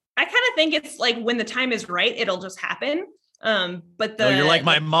kind of think it's like when the time is right, it'll just happen. But you're like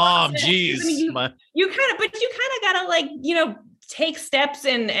my mom. Geez, I mean, you kind of gotta like, take steps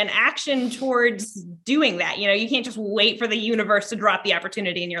and action towards doing that. You can't just wait for the universe to drop the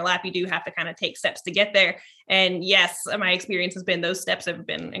opportunity in your lap. You do have to kind of take steps to get there. And yes, my experience has been those steps have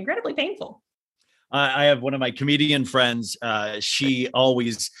been incredibly painful. I have one of my comedian friends. She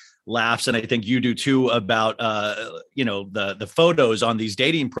always laughs, and I think you do too, about the photos on these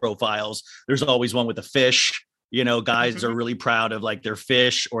dating profiles. There's always one with a fish. Guys are really proud of like their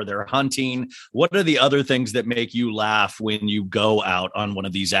fish or their hunting. What are the other things that make you laugh when you go out on one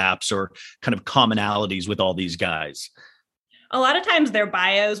of these apps, or kind of commonalities with all these guys? A lot of times their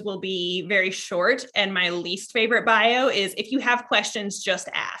bios will be very short. And my least favorite bio is, if you have questions, just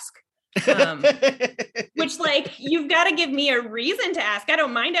ask. Which, like, you've got to give me a reason to ask. I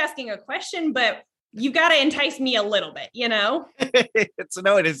don't mind asking a question, but you've got to entice me a little bit,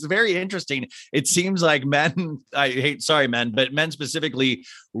 It is very interesting. It seems like men, but men specifically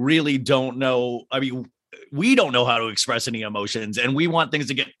really don't know. I mean, we don't know how to express any emotions, and we want things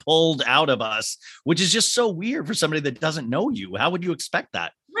to get pulled out of us, which is just so weird for somebody that doesn't know you. How would you expect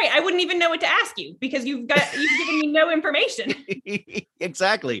that? Right. I wouldn't even know what to ask you because you've given me no information.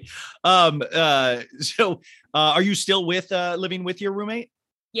 Exactly. So are you still living with your roommate?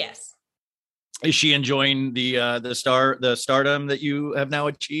 Yes. Is she enjoying the stardom that you have now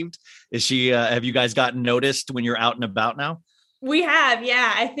achieved? Is she, have you guys gotten noticed when you're out and about now? We have,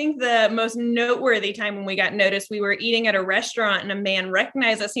 yeah. I think the most noteworthy time when we got noticed, we were eating at a restaurant and a man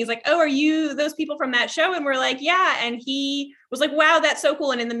recognized us. He's like, "Oh, are you those people from that show?" And we're like, "Yeah." And he was like, "Wow, that's so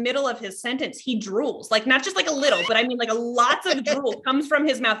cool." And in the middle of his sentence, he drools, like not just like a little, but I mean like a lots of drool comes from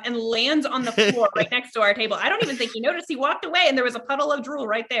his mouth and lands on the floor right next to our table. I don't even think he noticed. He walked away and there was a puddle of drool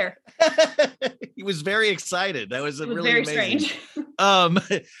right there. He was very excited. That was really very amazing.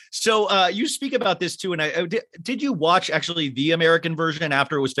 Strange. So you speak about this too. And did you watch actually the American version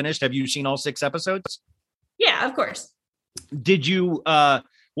after it was finished? Have you seen all 6 episodes? Yeah, of course. Did you,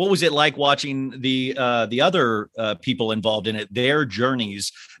 what was it like watching the other people involved in it, their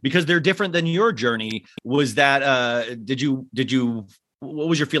journeys, because they're different than your journey? Was that, did you, what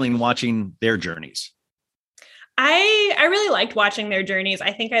was your feeling watching their journeys? I really liked watching their journeys.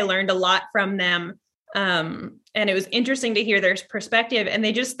 I think I learned a lot from them. And it was interesting to hear their perspective, and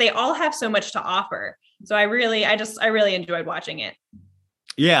they all have so much to offer. So I really enjoyed watching it.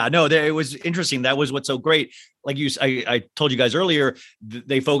 Yeah, no, it was interesting. That was what's so great. Like I told you guys earlier,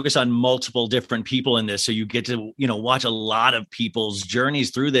 they focus on multiple different people in this. So you get to, watch a lot of people's journeys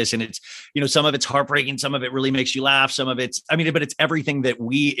through this. And it's, some of it's heartbreaking. Some of it really makes you laugh. Some of it's, but it's everything that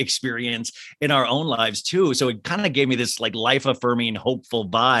we experience in our own lives too. So it kind of gave me this like life affirming, hopeful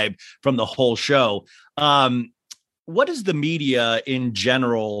vibe from the whole show. What is the media in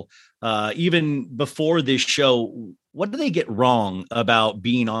general, even before this show, what do they get wrong about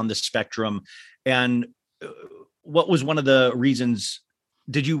being on the spectrum? And what was one of the reasons?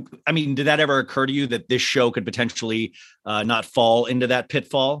 Did that ever occur to you that this show could potentially not fall into that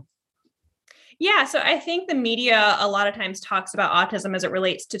pitfall? Yeah. So I think the media a lot of times talks about autism as it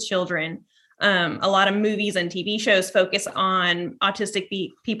relates to children. A lot of movies and TV shows focus on autistic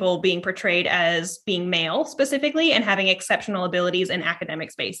people being portrayed as being male specifically and having exceptional abilities in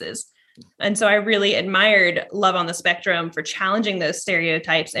academic spaces. And so I really admired Love on the Spectrum for challenging those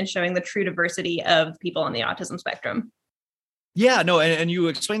stereotypes and showing the true diversity of people on the autism spectrum. Yeah, no. And you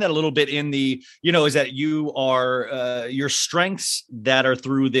explained that a little bit in the, is that you are your strengths that are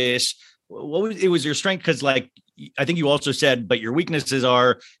through this. It was your strength? Because like, I think you also said, but your weaknesses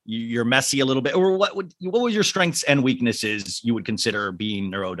are you're messy a little bit, or what was your strengths and weaknesses you would consider being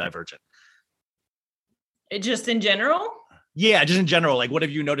neurodivergent? Just in general? Yeah, just in general. Like, what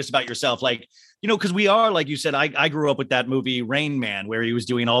have you noticed about yourself? Like, because we are, like you said, I grew up with that movie Rain Man, where he was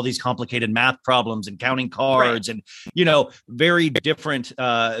doing all these complicated math problems and counting cards, and very different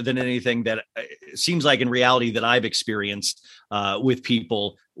than anything that seems like in reality that I've experienced with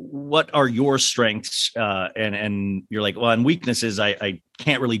people. What are your strengths? And you're like, well, and weaknesses, I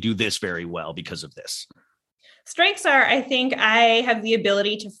can't really do this very well because of this. Strengths are, I think I have the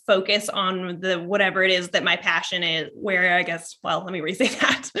ability to focus on whatever it is that my passion is, where I guess, well, let me re-say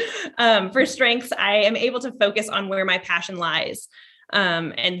that. For strengths, I am able to focus on where my passion lies,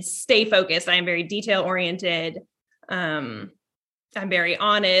 and stay focused. I am very detail oriented. I'm very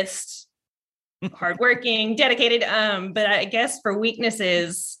honest, hardworking, dedicated. But I guess for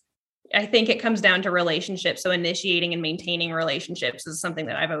weaknesses, I think it comes down to relationships. So initiating and maintaining relationships is something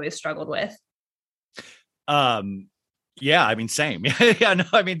that I've always struggled with. Yeah, I mean, same. Yeah, no,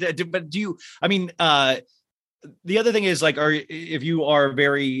 I mean, but do you, I mean, the other thing is like, if you are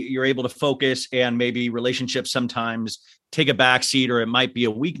you're able to focus, and maybe relationships sometimes take a backseat, or it might be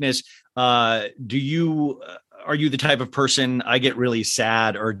a weakness. Are you the type of person, I get really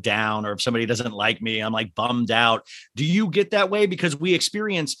sad or down, or if somebody doesn't like me, I'm like bummed out. Do you get that way? Because we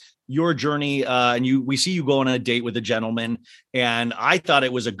experience your journey, and we see you go on a date with a gentleman, and I thought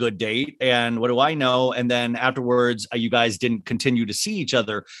it was a good date, and what do I know? And then afterwards, you guys didn't continue to see each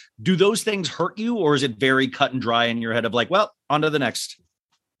other. Do those things hurt you, or is it very cut and dry in your head of like, well, on to the next?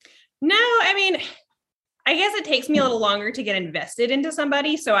 No, I mean, I guess it takes me a little longer to get invested into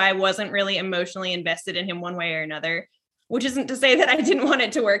somebody. So I wasn't really emotionally invested in him one way or another, which isn't to say that I didn't want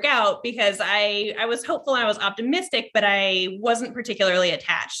it to work out, because I was hopeful and I was optimistic, but I wasn't particularly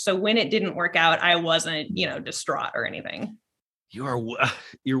attached. So when it didn't work out, I wasn't, distraught or anything.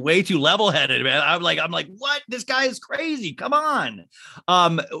 You're way too level-headed, man. I'm like, what? This guy is crazy. Come on.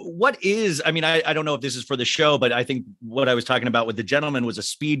 What is, I mean, I don't know if this is for the show, but I think what I was talking about with the gentleman was a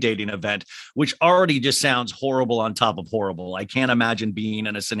speed dating event, which already just sounds horrible on top of horrible. I can't imagine being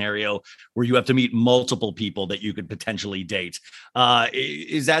in a scenario where you have to meet multiple people that you could potentially date.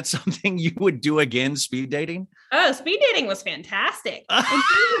 Is that something you would do again, speed dating? Oh, speed dating was fantastic. In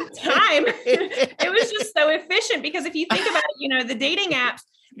terms of time, it was just so efficient, because if you think about it, the dating apps,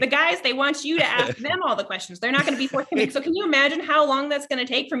 the guys, they want you to ask them all the questions. They're not going to be forthcoming. So can you imagine how long that's going to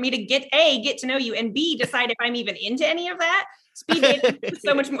take for me to get to know you, and B, decide if I'm even into any of that? Speed dating is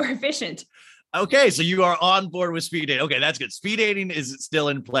so much more efficient. Okay, so you are on board with speed dating. Okay, that's good. Speed dating is still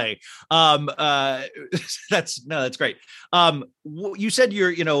in play. That's great. You said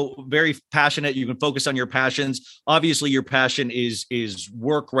you're, very passionate. You can focus on your passions. Obviously, your passion is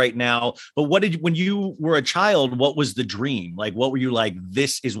work right now. But when you were a child, what was the dream? Like, what were you like?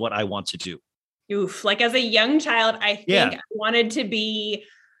 This is what I want to do. Oof! Like as a young child, I think I wanted to be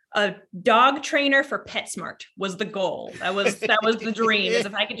a dog trainer for PetSmart was the goal. That was the dream, is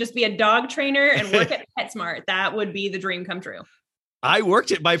if I could just be a dog trainer and work at PetSmart, that would be the dream come true. I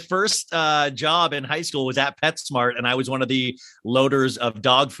worked at my first job in high school was at PetSmart, and I was one of the loaders of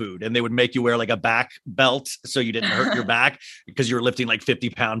dog food, and they would make you wear like a back belt so you didn't hurt your back, because you were lifting like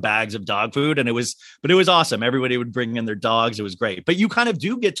 50-pound bags of dog food. And it was awesome. Everybody would bring in their dogs. It was great. But you kind of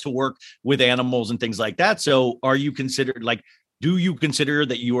do get to work with animals and things like that. So do you consider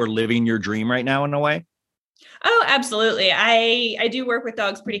that you are living your dream right now in a way? Oh, absolutely. I do work with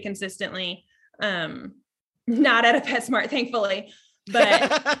dogs pretty consistently. Not at a PetSmart, thankfully,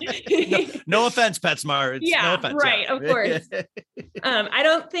 but no offense, PetSmart. Yeah, no offense, right. Of course. I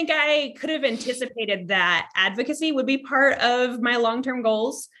don't think I could have anticipated that advocacy would be part of my long-term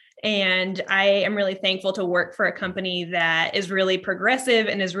goals. And I am really thankful to work for a company that is really progressive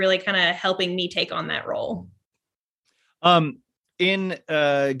and is really kind of helping me take on that role. In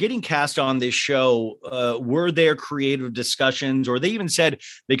getting cast on this show, were there creative discussions, or they even said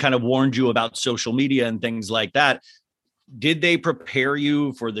they kind of warned you about social media and things like that? Did they prepare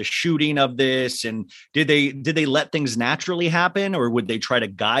you for the shooting of this? And did they let things naturally happen, or would they try to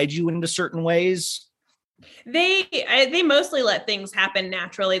guide you into certain ways? They mostly let things happen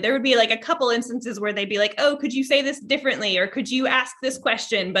naturally. There would be like a couple instances where they'd be like, oh, could you say this differently? Or could you ask this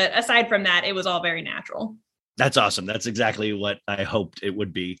question? But aside from that, it was all very natural. That's awesome. That's exactly what I hoped it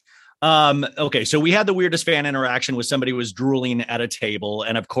would be. Okay, so we had the weirdest fan interaction with somebody who was drooling at a table.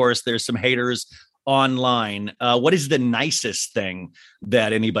 And of course, there's some haters online. What is the nicest thing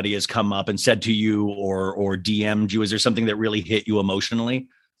that anybody has come up and said to you or DM'd you? Is there something that really hit you emotionally?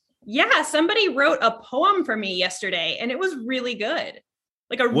 Yeah, somebody wrote a poem for me yesterday, and it was really good.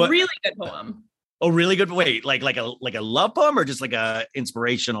 Like really good poem. Oh, really good. Wait, like a love poem, or just like a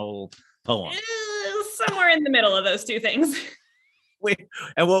inspirational poem? Somewhere in the middle of those two things. Wait,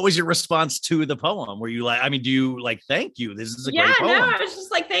 and what was your response to the poem? Were you like, I mean, do you like, thank you? This is a great poem. No, I was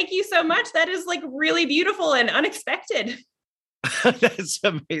just like, thank you so much. That is like really beautiful and unexpected. That's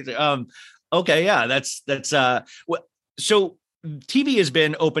amazing. Okay. Yeah. So TV has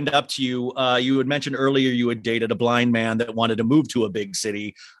been opened up to you. You had mentioned earlier you had dated a blind man that wanted to move to a big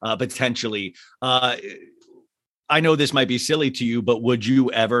city, potentially. I know this might be silly to you, but would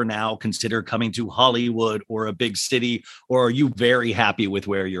you ever now consider coming to Hollywood or a big city, or are you very happy with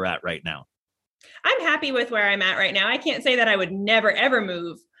where you're at right now? I'm happy with where I'm at right now. I can't say that I would never, ever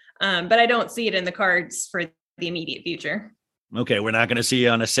move, but I don't see it in the cards for the immediate future. Okay, we're not going to see you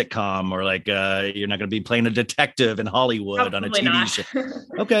on a sitcom, or like you're not going to be playing a detective in Hollywood on a TV show.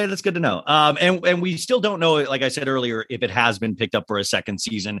 Okay, that's good to know. And we still don't know, like I said earlier, if it has been picked up for a second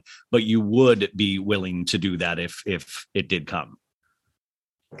season, but you would be willing to do that if it did come.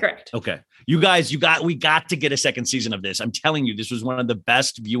 Correct. Okay. You guys, we got to get a second season of this. I'm telling you, this was one of the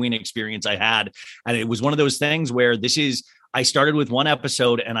best viewing experience I had. And it was one of those things where I started with one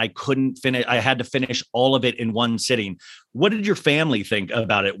episode and I couldn't finish. I had to finish all of it in one sitting. What did your family think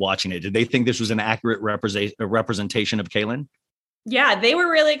about it watching it? Did they think this was an accurate representation of Kaelynn? Yeah, they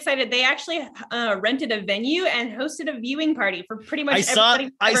were really excited. They actually rented a venue and hosted a viewing party for pretty much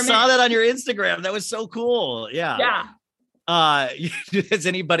everybody. I saw that on your Instagram. That was so cool. Yeah. Yeah. Has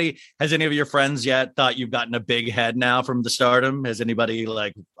any of your friends yet thought you've gotten a big head now from the stardom? Has anybody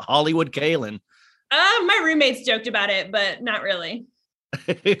like Hollywood Kaelynn? My roommates joked about it, but not really.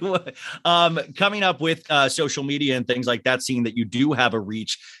 Coming up with social media and things like that, seeing that you do have a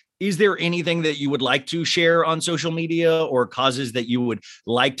reach, is there anything that you would like to share on social media or causes that you would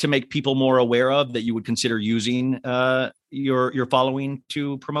like to make people more aware of that you would consider using your following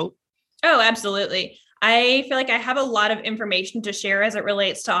to promote? Oh, absolutely. I feel like I have a lot of information to share as it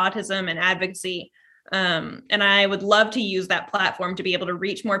relates to autism and advocacy. And I would love to use that platform to be able to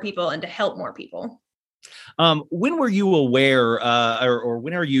reach more people and to help more people. When were you aware, or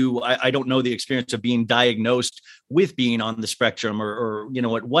when are you, I don't know the experience of being diagnosed with being on the spectrum, or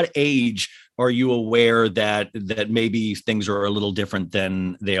at what age are you aware that maybe things are a little different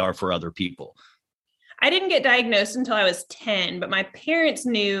than they are for other people? I didn't get diagnosed until I was 10, but my parents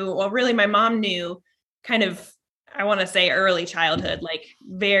knew, well, really my mom knew kind of, I want to say early childhood, like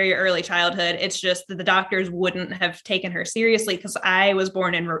very early childhood. It's just that the doctors wouldn't have taken her seriously because I was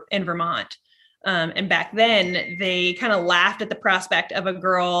born in Vermont. And back then they kind of laughed at the prospect of a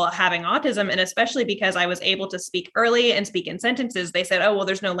girl having autism. And especially because I was able to speak early and speak in sentences, they said, oh, well,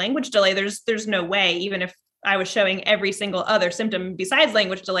 there's no language delay. There's no way. Even if I was showing every single other symptom besides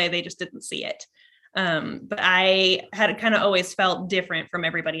language delay, they just didn't see it. But I had kind of always felt different from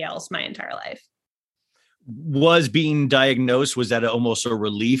everybody else my entire life. Was being diagnosed, was that almost a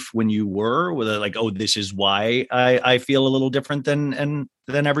relief when you were like, oh, this is why I feel a little different than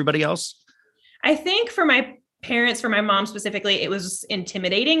everybody else? I think for my parents, for my mom specifically, it was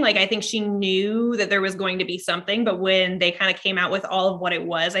intimidating. Like, I think she knew that there was going to be something, but when they kind of came out with all of what it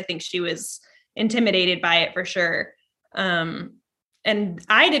was, I think she was intimidated by it for sure. And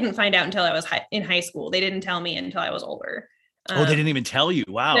I didn't find out until I was in high school. They didn't tell me until I was older. They didn't even tell you.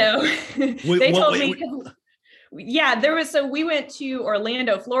 Wow. No, they told me. Yeah, so we went to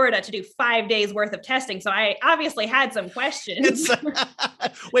Orlando, Florida to do 5 days worth of testing. So I obviously had some questions.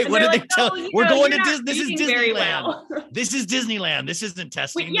 Wait, what did they tell you? We're going to Disney. This is Disneyland. Well. This is Disneyland. This isn't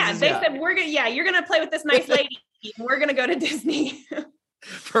testing. Said, you're going to play with this nice lady. We're going to go to Disney.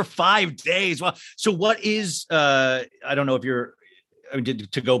 For 5 days. Well, so what is, I don't know if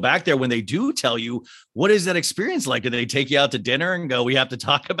to go back there when they do tell you, what is that experience like? Do they take you out to dinner and go, we have to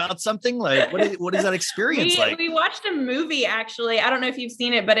talk about something? Like, what is that experience like? We watched a movie, actually. I don't know if you've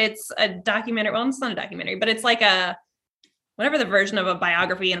seen it, but it's a documentary. Well, it's not a documentary, but it's like whatever the version of a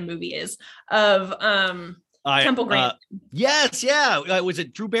biography in a movie is of Temple Grandin. Yes. Yeah. Was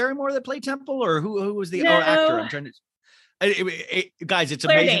it Drew Barrymore that played Temple, or who was the actor? I'm trying to... guys, it's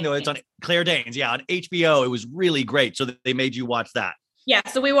Claire amazing Danes. Though. It's on Claire Danes. Yeah. On HBO. It was really great. So they made you watch that. Yeah.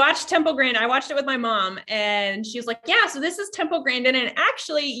 So we watched Temple Grandin. I watched it with my mom and she was like, yeah, so this is Temple Grandin. And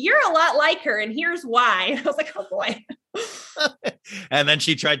actually you're a lot like her. And here's why. I was like, oh boy. And then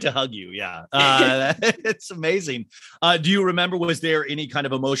she tried to hug you. Yeah. It's amazing. Do you remember, was there any kind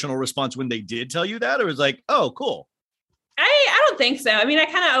of emotional response when they did tell you that? Or was like, oh, cool. I don't think so. I mean, I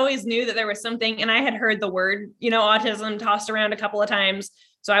kind of always knew that there was something, and I had heard the word, autism tossed around a couple of times.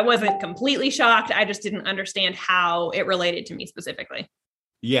 So I wasn't completely shocked. I just didn't understand how it related to me specifically.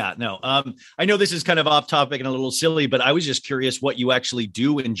 Yeah, no. I know this is kind of off topic and a little silly, but I was just curious what you actually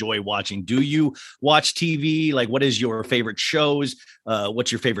do enjoy watching. Do you watch TV? Like, what is your favorite shows?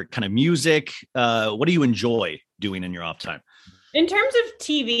 What's your favorite kind of music? What do you enjoy doing in your off time? In terms of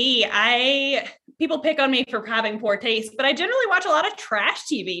TV, people pick on me for having poor taste, but I generally watch a lot of trash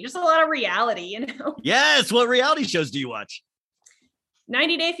TV, just a lot of reality, you know. Yes. What reality shows do you watch?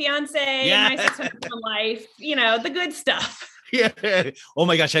 90 Day Fiancé, Yeah. My 600 Pound Life, you know, the good stuff. Yeah. Oh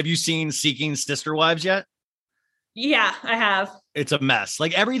my gosh. Have you seen Seeking Sister Wives yet? Yeah, I have. It's a mess.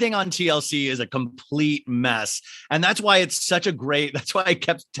 Like everything on TLC is a complete mess. And that's why that's why I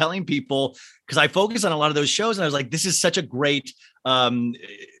kept telling people, because I focus on a lot of those shows and I was like, this is such a great,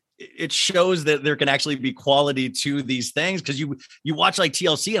 it shows that there can actually be quality to these things. Cause you watch like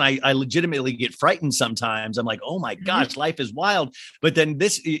TLC and I legitimately get frightened sometimes. I'm like, oh my gosh, life is wild. But then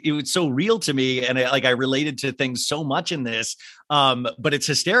it was so real to me. And I related to things so much in this. But it's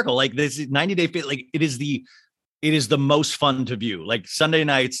hysterical. Like this 90 Day Fit, like it is the most fun to view. Like Sunday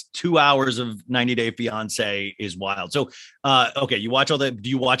nights, 2 hours of 90 Day Fiancé is wild. So, okay. Do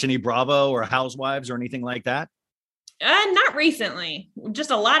you watch any Bravo or Housewives or anything like that? Not recently. Just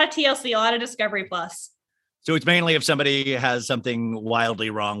a lot of TLC, a lot of Discovery Plus. So it's mainly if somebody has something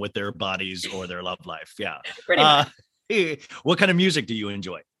wildly wrong with their bodies or their love life. Yeah. Pretty much. What kind of music do you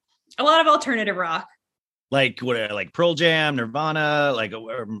enjoy? A lot of alternative rock. Like what? Like Pearl Jam, Nirvana, like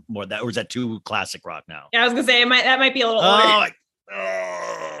or more that, or is that too classic rock now? Yeah, I was gonna say that might be a little older.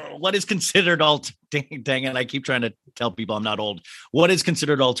 What is considered dang it! I keep trying to tell people I'm not old. What is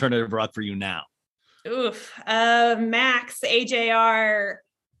considered alternative rock for you now? Oof. Max, AJR.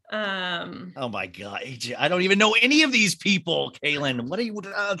 Oh my God, AJ! I don't even know any of these people. Kaelynn, what are you?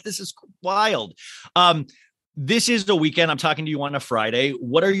 This is wild. This is the weekend. I'm talking to you on a Friday.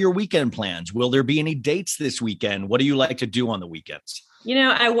 What are your weekend plans? Will there be any dates this weekend? What do you like to do on the weekends? You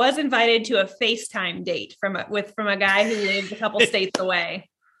know, I was invited to a FaceTime date from a guy who lives a couple states away.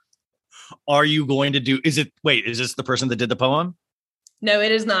 Are you going to is this the person that did the poem? No,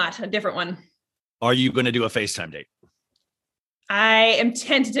 it is not. A different one. Are you going to do a FaceTime date? I am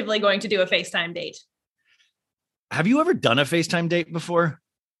tentatively going to do a FaceTime date. Have you ever done a FaceTime date before?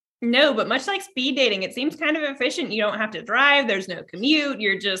 No, but much like speed dating, it seems kind of efficient. You don't have to drive. There's no commute.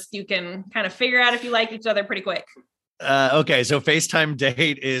 You can kind of figure out if you like each other pretty quick. Okay, so FaceTime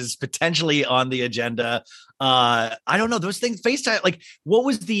date is potentially on the agenda. I don't know those things. FaceTime, like, what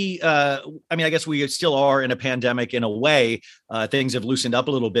was I guess we still are in a pandemic in a way. Things have loosened up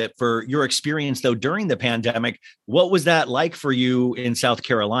a little bit. For your experience, though, during the pandemic, what was that like for you in South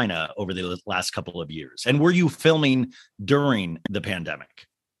Carolina over the last couple of years? And were you filming during the pandemic?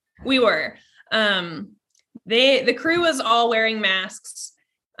 We were. The crew was all wearing masks.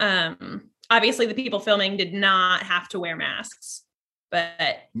 Obviously, the people filming did not have to wear masks.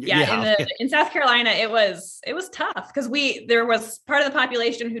 But in South Carolina, it was tough because there was part of the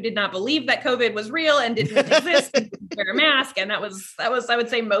population who did not believe that COVID was real and didn't exist and didn't wear a mask, and that was I would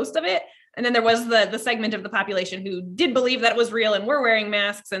say most of it. And then there was the segment of the population who did believe that it was real and were wearing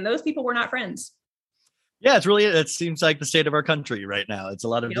masks, and those people were not friends. Yeah, it seems like the state of our country right now. It's a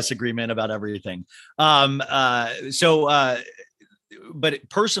lot of disagreement about everything. But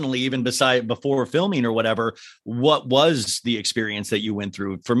personally, even before filming or whatever, what was the experience that you went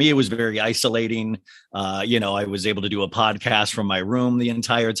through? For me, it was very isolating. I was able to do a podcast from my room the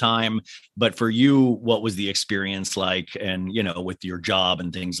entire time. But for you, what was the experience like? And, with your job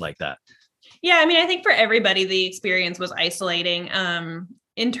and things like that? Yeah, I mean, I think for everybody, the experience was isolating.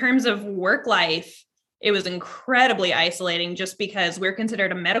 In terms of work life, it was incredibly isolating just because we're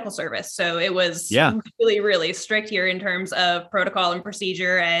considered a medical service. So it was really, really strict here in terms of protocol and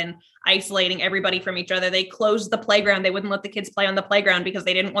procedure and isolating everybody from each other. They closed the playground. They wouldn't let the kids play on the playground because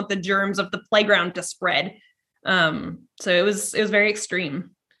they didn't want the germs of the playground to spread. So it was very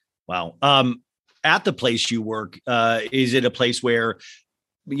extreme. Wow. At the place you work, is it a place where,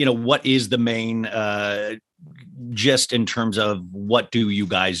 what is the main, just in terms of what do you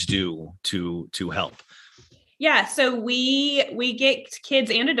guys do to help? Yeah, so we get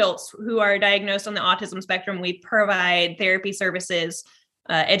kids and adults who are diagnosed on the autism spectrum. We provide therapy services,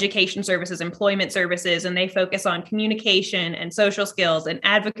 education services, employment services, and they focus on communication and social skills and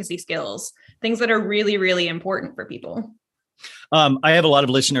advocacy skills, things that are really, really important for people. I have a lot of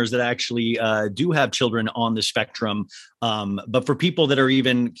listeners that actually do have children on the spectrum. But for people that are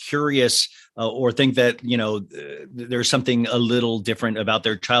even curious or think that, there's something a little different about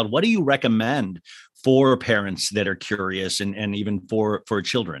their child, what do you recommend for parents that are curious and even for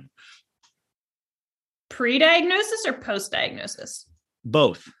children? Pre-diagnosis or post-diagnosis?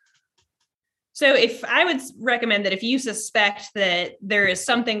 Both. So if I would recommend that if you suspect that there is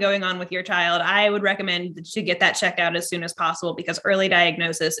something going on with your child, I would recommend to get that checked out as soon as possible, because early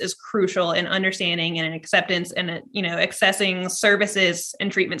diagnosis is crucial in understanding and in acceptance and, accessing services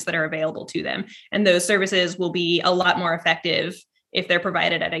and treatments that are available to them. And those services will be a lot more effective if they're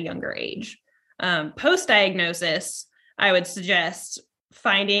provided at a younger age. Post-diagnosis, I would suggest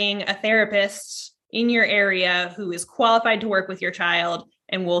finding a therapist in your area who is qualified to work with your child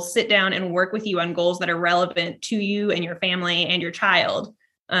and will sit down and work with you on goals that are relevant to you and your family and your child,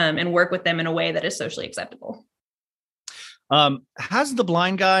 and work with them in a way that is socially acceptable. Has the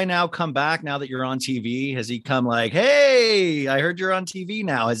blind guy now come back now that you're on TV? Has he come like, hey, I heard you're on TV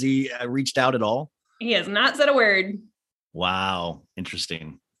now? Has he reached out at all? He has not said a word. Wow.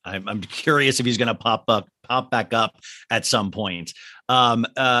 Interesting. I'm curious if he's going to pop back up at some point. On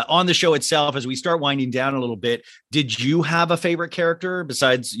the show itself, as we start winding down a little bit, did you have a favorite character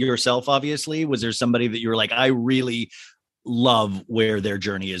besides yourself? Obviously, was there somebody that you were like, I really love where their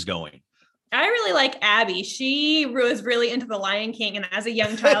journey is going? I really like Abby. She was really into The Lion King. And as a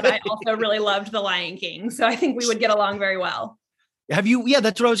young child, I also really loved The Lion King. So I think we would get along very well. Have you? Yeah,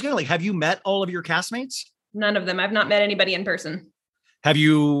 that's what I was going to like. Have you met all of your castmates? None of them. I've not met anybody in person. Have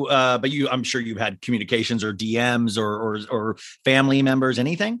you, I'm sure you've had communications or DMs or family members,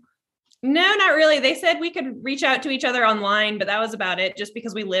 anything? No, not really. They said we could reach out to each other online, but that was about it, just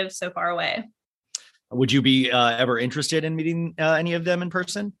because we live so far away. Would you be ever interested in meeting any of them in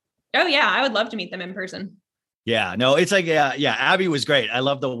person? Oh yeah, I would love to meet them in person. Yeah, no, it's like, yeah. Abby was great. I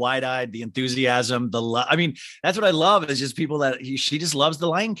love the wide-eyed, the enthusiasm, I mean, that's what I love is just people that she just loves the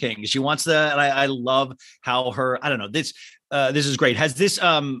Lion King. She wants and I love how I don't know, this is great. Has this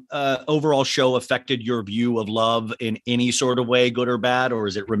overall show affected your view of love in any sort of way, good or bad, or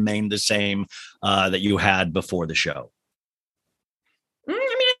has it remained the same that you had before the show? I mean,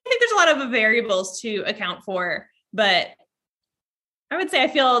 I think there's a lot of variables to account for, but I would say I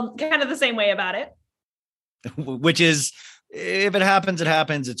feel kind of the same way about it. Which is, if it happens, it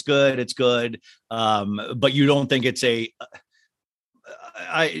happens. It's good. It's good. But you don't think it's do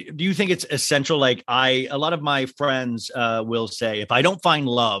you think it's essential? Like a lot of my friends will say, if I don't find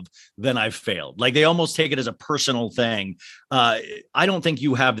love, then I've failed. Like they almost take it as a personal thing. I don't think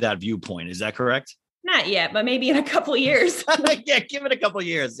you have that viewpoint. Is that correct? Not yet, but maybe in a couple of years. Yeah, give it a couple of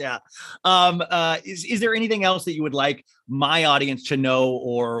years. Yeah. Is there anything else that you would like my audience to know,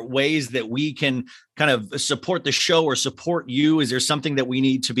 or ways that we can kind of support the show or support you? Is there something that we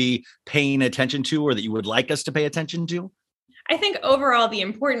need to be paying attention to, or that you would like us to pay attention to? I think overall, the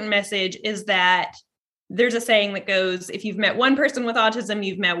important message is that there's a saying that goes, if you've met one person with autism,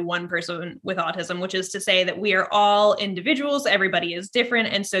 you've met one person with autism, which is to say that we are all individuals. Everybody is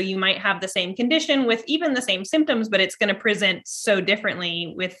different. And so you might have the same condition with even the same symptoms, but it's going to present so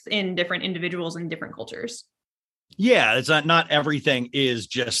differently within different individuals and different cultures. Yeah, it's not everything is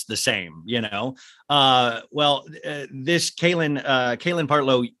just the same, This Kaelynn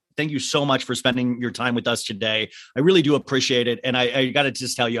Partlow, thank you so much for spending your time with us today. I really do appreciate it. And I got to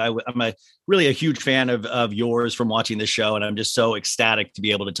just tell you, I'm really a huge fan of yours from watching this show. And I'm just so ecstatic to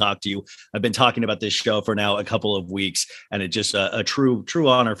be able to talk to you. I've been talking about this show for now a couple of weeks, and it's just a true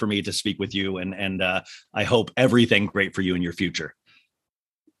honor for me to speak with you. And I hope everything great for you in your future.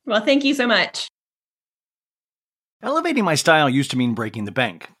 Well, thank you so much. Elevating my style used to mean breaking the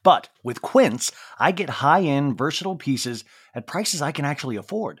bank, but with Quince, I get high-end, versatile pieces at prices I can actually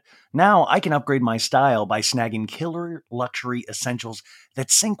afford. Now I can upgrade my style by snagging killer luxury essentials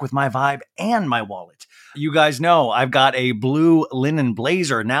that sync with my vibe and my wallet. You guys know I've got a blue linen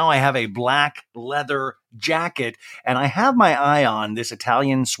blazer. Now I have a black leather jacket, and I have my eye on this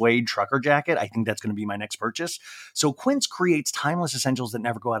Italian suede trucker jacket. I think that's going to be my next purchase. So Quince creates timeless essentials that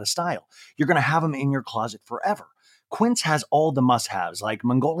never go out of style. You're going to have them in your closet forever. Quince has all the must-haves like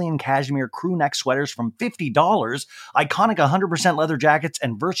Mongolian cashmere crew neck sweaters from $50, iconic 100% leather jackets,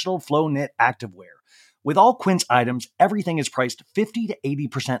 and versatile flow knit activewear. With all Quince items, everything is priced 50 to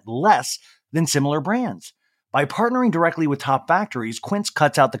 80% less than similar brands. By partnering directly with top factories, Quince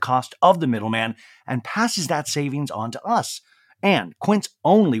cuts out the cost of the middleman and passes that savings on to us. And Quince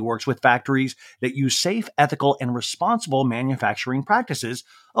only works with factories that use safe, ethical, and responsible manufacturing practices,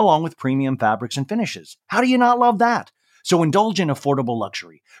 along with premium fabrics and finishes. How do you not love that? So indulge in affordable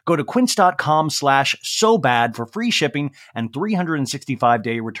luxury. Go to quince.com/sobad for free shipping and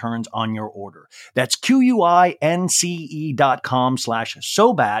 365-day returns on your order. That's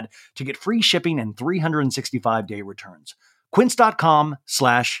QUINCE.com/sobad to get free shipping and 365-day returns.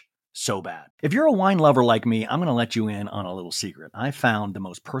 Quince.com/sobad. If you're a wine lover like me, I'm going to let you in on a little secret. I found the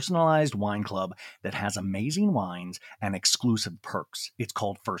most personalized wine club that has amazing wines and exclusive perks. It's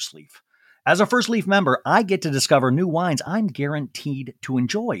called First Leaf. As a First Leaf member, I get to discover new wines I'm guaranteed to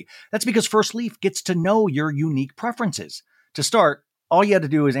enjoy. That's because First Leaf gets to know your unique preferences. To start, all you have to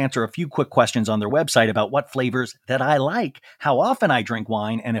do is answer a few quick questions on their website about what flavors that I like, how often I drink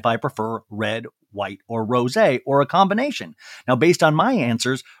wine, and if I prefer red, white, or rosé, or a combination. Now, based on my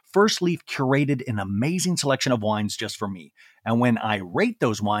answers, First Leaf curated an amazing selection of wines just for me. And when I rate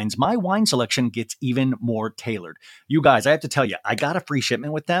those wines, my wine selection gets even more tailored. You guys, I have to tell you, I got a free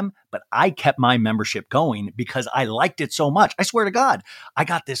shipment with them, but I kept my membership going because I liked it so much. I swear to God, I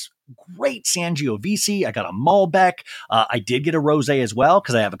got this great Sangiovese. I got a Malbec. I did get a rosé as well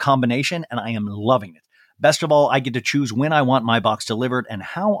because I have a combination and I am loving it. Best of all, I get to choose when I want my box delivered and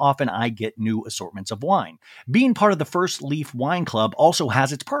how often I get new assortments of wine. Being part of the First Leaf Wine Club also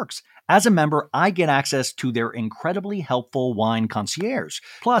has its perks. As a member, I get access to their incredibly helpful wine concierge.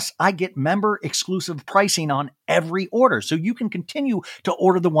 Plus, I get member exclusive pricing on every order, so you can continue to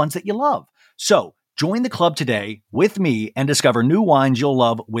order the ones that you love. So, join the club today with me and discover new wines you'll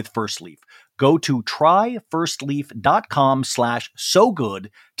love with First Leaf. Go to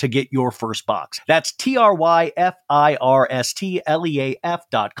tryfirstleaf.com/so-good to get your first box. That's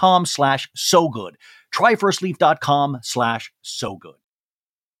tryfirstleaf.com/so-good. Tryfirstleaf.com/so-good.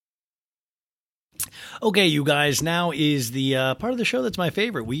 Okay, you guys, now is the part of the show that's my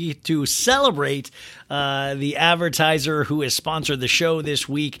favorite. We get to celebrate the advertiser who has sponsored the show this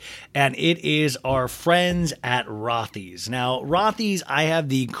week, and it is our friends at Rothy's. Now, Rothy's, I have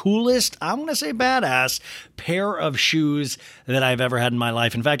the coolest, I'm going to say badass, pair of shoes that I've ever had in my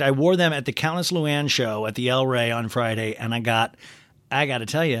life. In fact, I wore them at the Countess Luann show at the RHOA on Friday, and I got to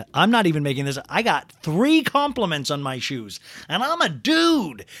tell you, I'm not even making this. I got 3 compliments on my shoes, and I'm a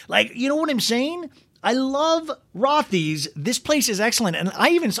dude. Like, you know what I'm saying? I love Rothy's. This place is excellent, and I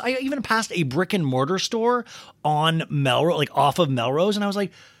even passed a brick and mortar store on Melrose, like off of Melrose, and I was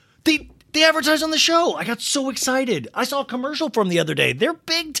like, they advertise on the show. I got so excited. I saw a commercial from the other day. They're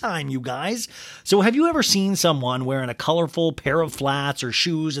big time, you guys. So have you ever seen someone wearing a colorful pair of flats or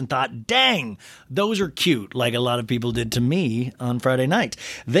shoes and thought, dang, those are cute, like a lot of people did to me on Friday night?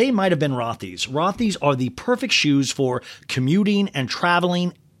 They might have been Rothy's. Rothy's are the perfect shoes for commuting and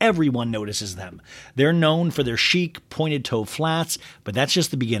traveling. Everyone notices them. They're known for their chic, pointed-toe flats, but that's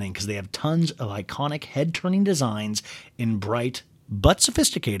just the beginning because they have tons of iconic head-turning designs in bright but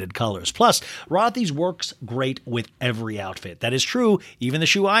sophisticated colors. Plus, Rothy's works great with every outfit. That is true. Even the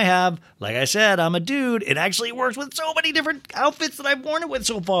shoe I have, like I said, I'm a dude. It actually works with so many different outfits that I've worn it with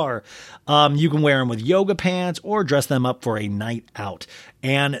so far. You can wear them with yoga pants or dress them up for a night out.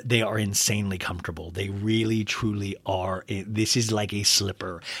 And they are insanely comfortable. They really, truly are. This is like a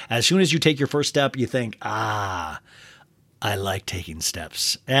slipper. As soon as you take your first step, you think, I like taking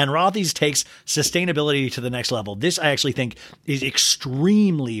steps. And Rothy's takes sustainability to the next level. This, I actually think, is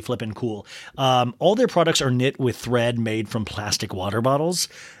extremely flippin' cool. All their products are knit with thread made from plastic water bottles.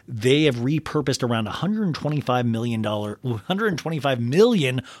 They have repurposed around 125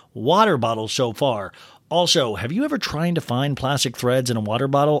 million water bottles so far. Also, have you ever tried to find plastic threads in a water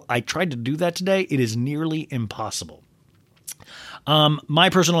bottle? I tried to do that today. It is nearly impossible.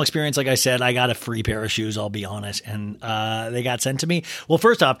 My personal experience, like I said, I got a free pair of shoes, I'll be honest, and they got sent to me. Well,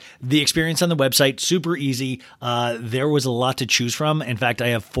 first off, the experience on the website, super easy. There was a lot to choose from. In fact, I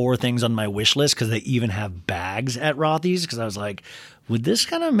have 4 things on my wish list because they even have bags at Rothy's because I was like, would this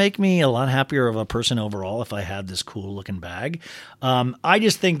kind of make me a lot happier of a person overall if I had this cool looking bag? I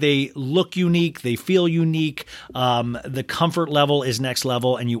just think they look unique. They feel unique. The comfort level is next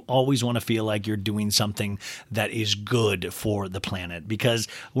level, and you always want to feel like you're doing something that is good for the planet because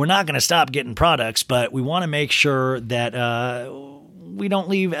we're not going to stop getting products, but we want to make sure that we don't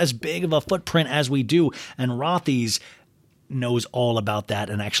leave as big of a footprint as we do. And Rothy's knows all about that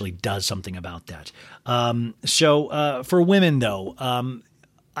and actually does something about that. So for women, though,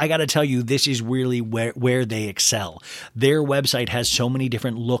 I got to tell you, this is really where they excel. Their website has so many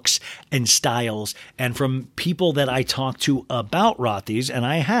different looks and styles. And from people that I talk to about Rothy's, and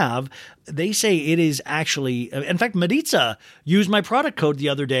I have, they say it is actually, in fact, Maritza used my product code the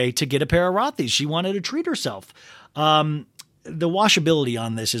other day to get a pair of Rothy's. She wanted to treat herself. The washability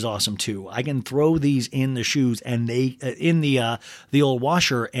on this is awesome too. I can throw these in the shoes and they in the old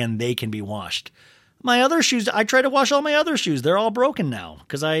washer and they can be washed. My other shoes, I try to wash all my other shoes. They're all broken now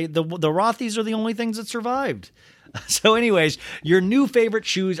because the Rothy's are the only things that survived. So anyways, your new favorite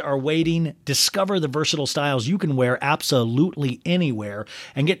shoes are waiting. Discover the versatile styles you can wear absolutely anywhere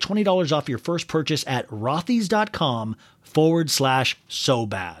and get $20 off your first purchase at rothys.com/so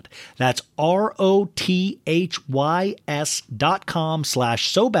bad. That's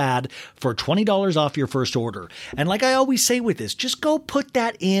ROTHYS.com/so bad for $20 off your first order. And like I always say with this, just go put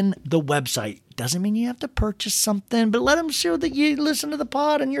that in the website. Doesn't mean you have to purchase something, but let them show that you listen to the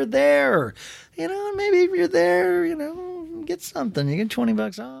pod and you're there. Maybe if you're there, get something. You get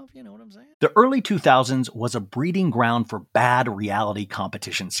 $20 off. You know what I'm saying? The early 2000s was a breeding ground for bad reality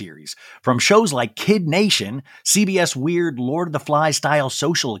competition series. From shows like Kid Nation, CBS' weird Lord of the Flies style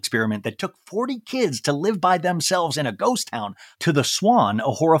social experiment that took 40 kids to live by themselves in a ghost town, to The Swan,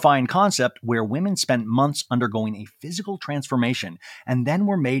 a horrifying concept where women spent months undergoing a physical transformation and then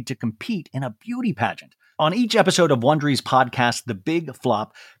were made to compete in a beauty pageant. On each episode of Wondery's podcast, The Big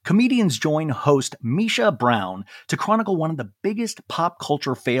Flop, comedians join host Misha Brown to chronicle one of the biggest pop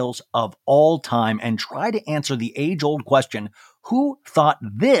culture fails of all time and try to answer the age-old question, who thought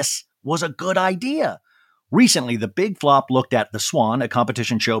this was a good idea? Recently, The Big Flop looked at The Swan, a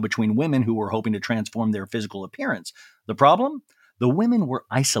competition show between women who were hoping to transform their physical appearance. The problem? The women were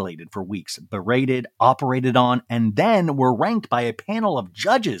isolated for weeks, berated, operated on, and then were ranked by a panel of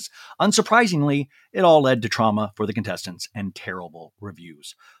judges. Unsurprisingly, it all led to trauma for the contestants and terrible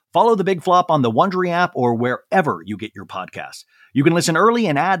reviews. Follow The Big Flop on the Wondery app or wherever you get your podcasts. You can listen early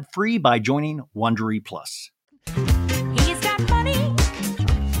and ad-free by joining Wondery Plus. He's got money.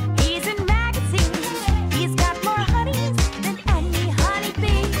 He's in magazines. He's got more honeys than any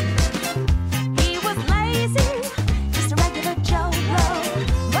honeybee. He was lazy, just a regular Joe Blow.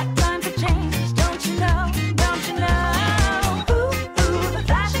 But times have changed, don't you know? Don't you know? Ooh, the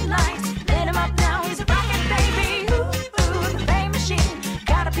flashing lights lit him up now. He's a rocket baby. Ooh, the fame machine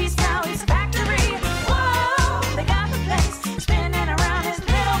got a piece now. He's a factory. Whoa, they got the place spinning around his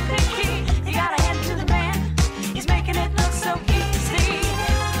little pinky. You gotta hand it to the man. He's making it look so easy.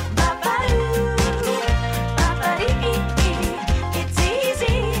 Ba-ba-doo, ba-ba-dee-dee. It's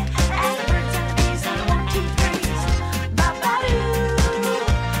easy as the birds and the bees on the 1, 2, 3s. Ba-ba-doo,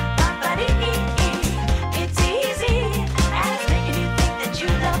 ba-ba-dee-dee. It's easy as making you think that you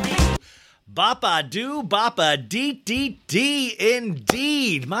love me. Bapa do, bapa dee dee dee,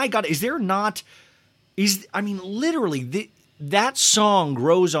 indeed. My God, is there not? Literally, that song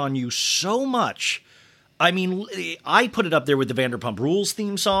grows on you so much. I put it up there with the Vanderpump Rules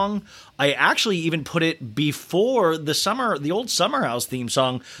theme song. I actually even put it before the old Summer House theme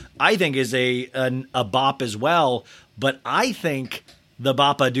song. I think is a bop as well. But I think the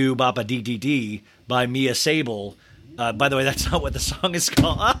Bapa Do Bapa Dee Dee Dee by Mia Sable. By the way, that's not what the song is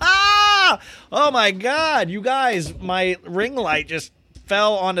called. Oh my God, you guys! My ring light just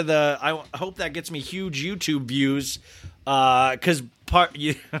fell onto the. I hope that gets me huge YouTube views. Because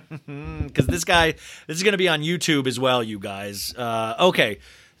this is going to be on YouTube as well, you guys. Okay,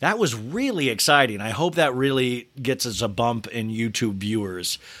 that was really exciting. I hope that really gets us a bump in YouTube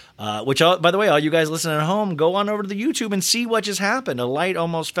viewers. Which, by the way, all you guys listening at home, go on over to the YouTube and see what just happened. A light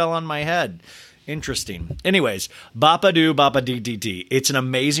almost fell on my head. Interesting. Anyways, Bapa Do Bapa Dee Dee Dee. It's an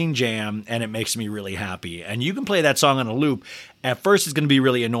amazing jam, and it makes me really happy. And you can play that song on a loop. At first, it's going to be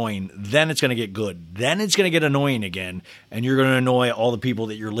really annoying. Then it's going to get good. Then it's going to get annoying again, and you're going to annoy all the people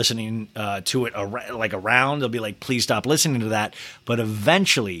that you're listening to it around. They'll be like, please stop listening to that. But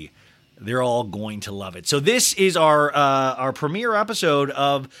eventually, they're all going to love it. So this is our premiere episode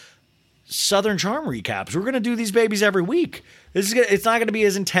of Southern Charm recaps. We're going to do these babies every week. It's not going to be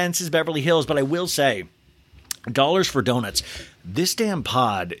as intense as Beverly Hills, but I will say, dollars for donuts. This damn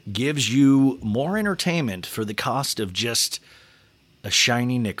pod gives you more entertainment for the cost of just a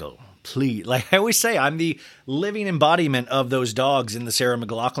shiny nickel. Please, like I always say, I'm the living embodiment of those dogs in the Sarah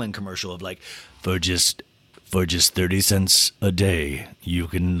McLachlan commercial of like, for just 30 cents a day, you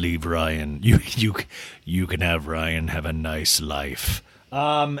can leave Ryan. You can have Ryan have a nice life.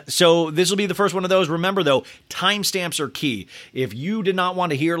 So this will be the first one of those. Remember though, timestamps are key. If you did not want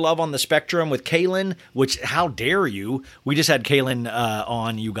to hear Love on the Spectrum with Kaelynn, which how dare you? We just had Kaelynn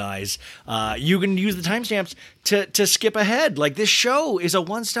on, you guys. You can use the timestamps to skip ahead. Like this show is a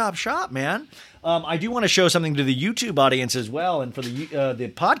one-stop shop, man. I do want to show something to the YouTube audience as well, and for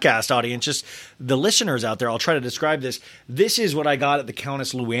the podcast audience, just the listeners out there. I'll try to describe this. This is what I got at the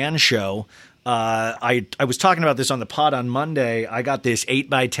Countess Luann show. I was talking about this on the pod on Monday. I got this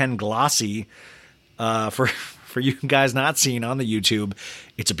 8x10 glossy for you guys not seeing on the YouTube.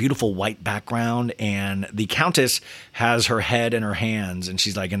 It's a beautiful white background, and the Countess has her head in her hands, and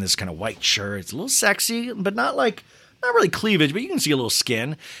she's like in this kind of white shirt. It's a little sexy, but not not really cleavage, but you can see a little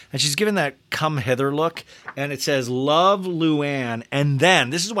skin. And she's giving that come hither look. And it says, love Luann. And then,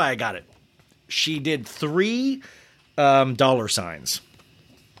 this is why I got it. She did 3 dollar signs.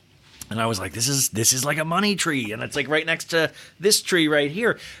 And I was like, this is like a money tree. And it's like right next to this tree right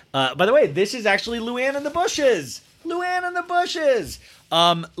here. By the way, this is actually Luann in the bushes. Luann in the bushes.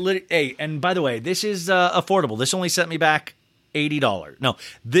 Hey, and by the way, this is affordable. This only set me back $80. No,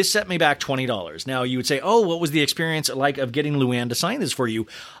 this set me back $20. Now, you would say, oh, what was the experience like of getting Luann to sign this for you?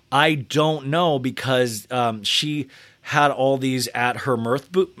 I don't know, because she had all these at her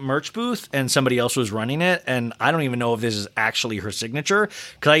merch booth and somebody else was running it. And I don't even know if this is actually her signature,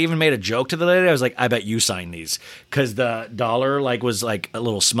 because I even made a joke to the lady. I was like, I bet you sign these, because the dollar was a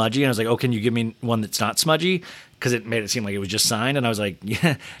little smudgy. And I was like, oh, can you give me one that's not smudgy? Because it made it seem like it was just signed. And I was like,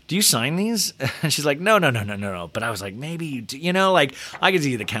 yeah, do you sign these? And she's like, no. But I was like, maybe, I could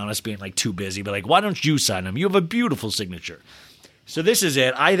see the Countess being too busy, but why don't you sign them? You have a beautiful signature. So this is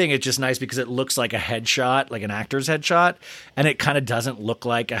it. I think it's just nice because it looks like a headshot, like an actor's headshot, and it kind of doesn't look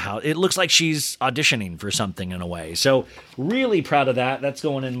like a house. It looks like she's auditioning for something in a way. So really proud of that. That's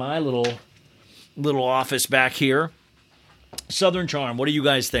going in my little office back here. Southern Charm, what do you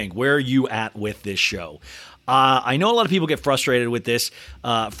guys think? Where are you at with this show? I know a lot of people get frustrated with this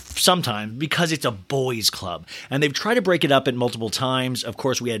sometimes because it's a boys' club. And they've tried to break it up at multiple times. Of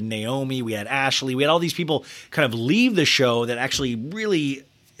course, we had Naomi, we had Ashley, we had all these people kind of leave the show that actually really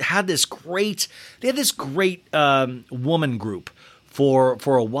had this great woman group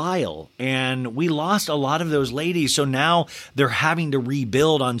for a while. And we lost a lot of those ladies. So now they're having to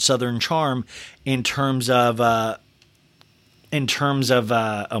rebuild on Southern Charm in terms of oh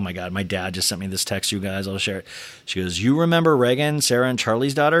my God, my dad just sent me this text, you guys. I'll share it. She goes, you remember Reagan, Sarah, and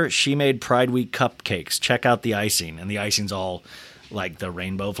Charlie's daughter? She made Pride Week cupcakes. Check out the icing. And the icing's all like the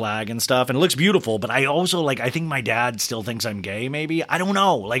rainbow flag and stuff. And it looks beautiful. But I also I think my dad still thinks I'm gay, maybe. I don't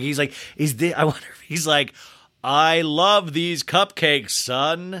know. He's like, I wonder if he's like, I love these cupcakes,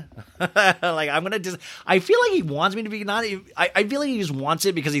 son. I'm going to I feel like he wants me to be not. I feel like he just wants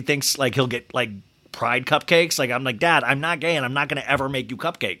it because he thinks he'll get Pride cupcakes. I'm like, Dad, I'm not gay and I'm not going to ever make you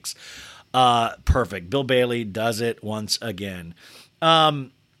cupcakes. Perfect. Bill Bailey does it once again. So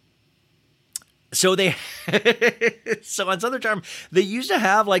on Southern Charm, they used to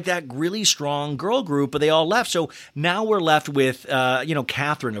have that really strong girl group, but they all left. So now we're left with,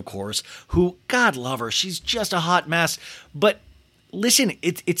 Catherine, of course, who, God love her. She's just a hot mess. But listen,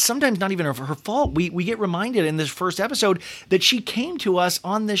 it's sometimes not even her fault. We get reminded in this first episode that she came to us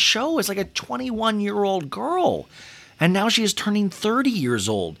on this show as a 21-year-old girl. And now she is turning 30 years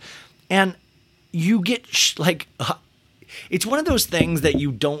old. And you get it's one of those things that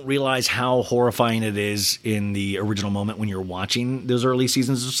you don't realize how horrifying it is in the original moment when you're watching those early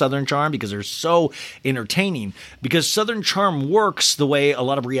seasons of Southern Charm, because they're so entertaining. Because Southern Charm works the way a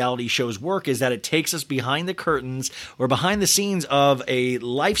lot of reality shows work, is that it takes us behind the curtains or behind the scenes of a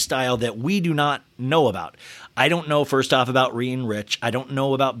lifestyle that we do not know about. I don't know, first off, about being rich. I don't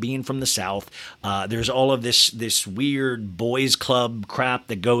know about being from the South. There's all of this weird boys club crap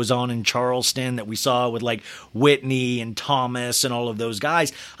that goes on in Charleston that we saw with Whitney and Thomas and all of those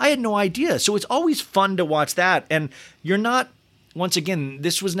guys. I had no idea. So it's always fun to watch that. And you're not, once again,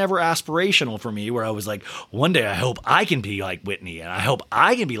 this was never aspirational for me where I was like, one day I hope I can be like Whitney and I hope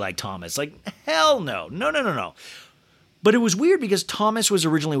I can be like Thomas. Hell no. No. But it was weird because Thomas was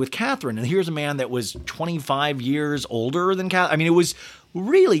originally with Catherine, and here's a man that was 25 years older than Catherine. I mean, it was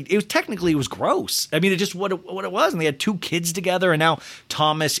gross. I mean, it just what it was. And they had 2 kids together, and now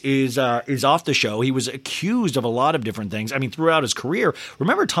Thomas is off the show. He was accused of a lot of different things. I mean, throughout his career.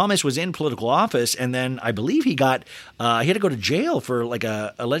 Remember, Thomas was in political office, and then I believe he had to go to jail for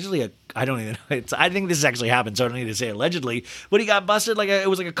allegedly I don't even know. I think this has actually happened, so I don't need to say allegedly. But he got busted it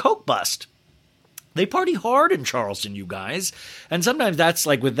was like a coke bust. They party hard in Charleston, you guys. And sometimes that's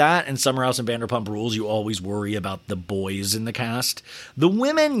with that and Summer House and Vanderpump Rules, you always worry about the boys in the cast. The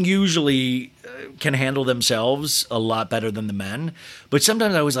women usually can handle themselves a lot better than the men. But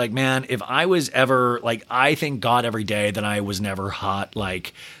sometimes I was like, man, if I was ever, I thank God every day that I was never hot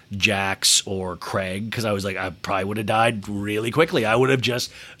like Jax or Craig, because I was like, I probably would have died really quickly. I would have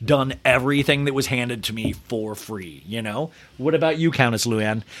just done everything that was handed to me for free, What about you, Countess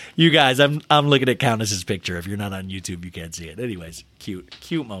Luann? You guys, I'm looking at Countess's picture. If you're not on YouTube, you can't see it. Anyways,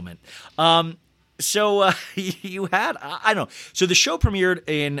 cute moment. So you had, I don't know. So the show premiered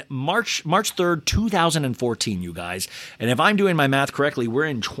in March 3rd, 2014, you guys. And if I'm doing my math correctly, we're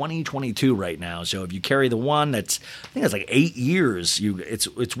in 2022 right now. So if you carry the one, I think that's like 8 years.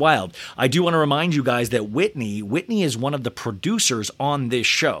 It's wild. I do want to remind you guys that Whitney is one of the producers on this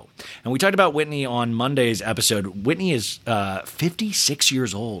show. And we talked about Whitney on Monday's episode. Whitney is 56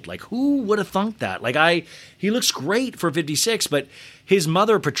 years old. Like, who would have thunk that? Like, he looks great for 56, but his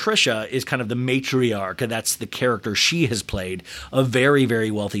mother, Patricia, is kind of the matriarch, and that's the character she has played, a very,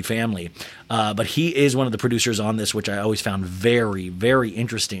 very wealthy family. But he is one of the producers on this, which I always found very, very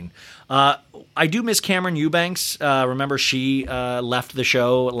interesting. I do miss Cameron Eubanks. Remember, she left the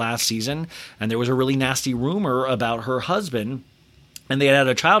show last season, and there was a really nasty rumor about her husband, and they had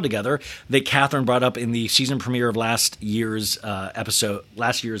a child together that Catherine brought up in the season premiere of last year's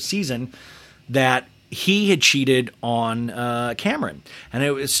season, that he had cheated on Cameron. And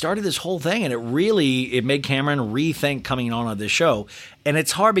it started this whole thing, and it made Cameron rethink coming on this show. And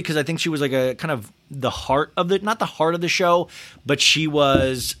it's hard because I think she was like a kind of the heart of not the heart of the show, but she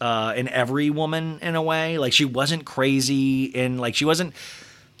was an every woman in a way. Like, she wasn't crazy, and like she wasn't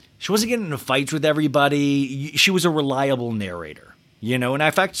getting into fights with everybody. She was a reliable narrator, you know. And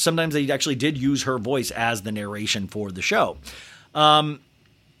in fact, sometimes they actually did use her voice as the narration for the show.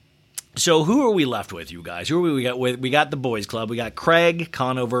 So who are we left with, you guys? Who are we got with? We got the boys club. We got Craig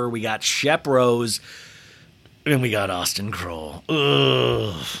Conover. We got Shep Rose. And we got Austin Kroll.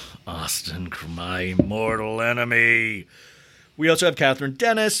 Ugh. Austin, my mortal enemy. We also have Catherine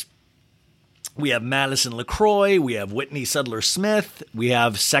Dennis. We have Madison LaCroix. We have Whitney Sudler-Smith. We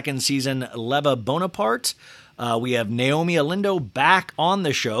have second season Leva Bonaparte. We have Naomi Alindo back on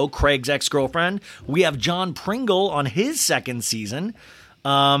the show, Craig's ex-girlfriend. We have John Pringle on his second season.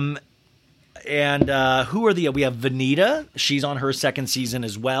 And who are we have Vanita. She's on her second season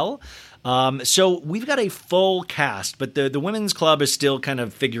as well. So we've got a full cast, but the women's club is still kind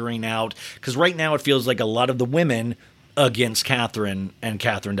of figuring out, because right now it feels like a lot of the women against Catherine, and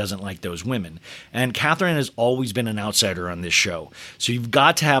Catherine doesn't like those women. And Catherine has always been an outsider on this show. So you've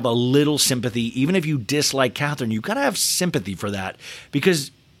got to have a little sympathy. Even if you dislike Catherine, you've got to have sympathy for that,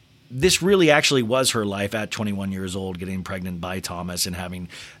 because this really actually was her life at 21 years old, getting pregnant by Thomas and having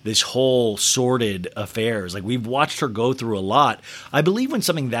this whole sordid affairs. Like, we've watched her go through a lot. I believe when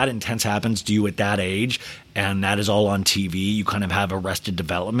something that intense happens to you at that age, and that is all on TV, you kind of have arrested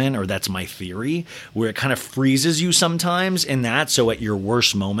development, or that's my theory, where it kind of freezes you sometimes in that. So at your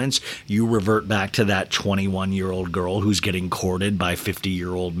worst moments, you revert back to that 21-year-old girl who's getting courted by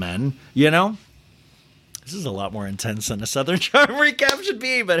 50-year-old men, you know? This is a lot more intense than a Southern Charm recap should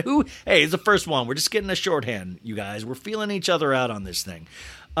be, but hey, it's the first one. We're just getting a shorthand, you guys. We're feeling each other out on this thing.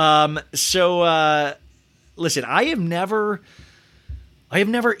 Listen, I have never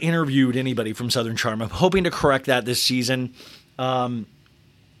interviewed anybody from Southern Charm. I'm hoping to correct that this season. I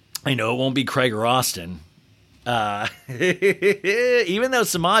know it won't be Craig or Austin. Even though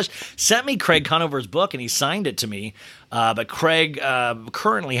Samaj sent me Craig Conover's book and he signed it to me, but Craig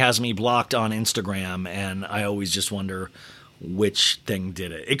currently has me blocked on Instagram, and I always just wonder which thing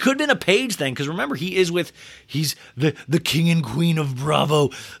did it. It could have been a Paige thing, because remember, he's the king and queen of Bravo,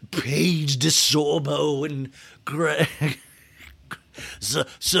 Paige DeSorbo, and Craig,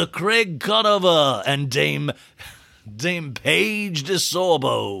 Sir Craig Conover and Dame Paige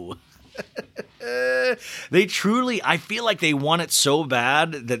DeSorbo. They truly, I feel like they want it so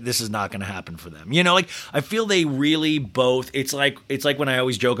bad that this is not going to happen for them. You know, like, I feel they really both, it's like when I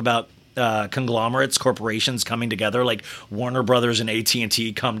always joke about conglomerates, corporations coming together, like Warner Brothers and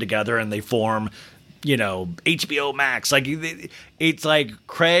AT&T come together and they form, you know, HBO Max. Like, it's like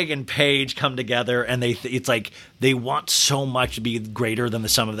Craig and Paige come together, and it's like they want so much to be greater than the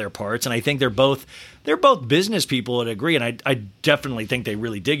sum of their parts. And I think they're both business people that agree, and I definitely think they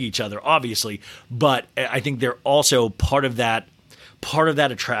really dig each other, obviously. But I think they're also part of that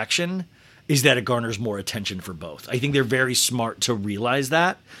attraction is that it garners more attention for both. I think they're very smart to realize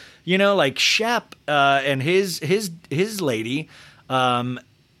that. You know, like Shep and his lady.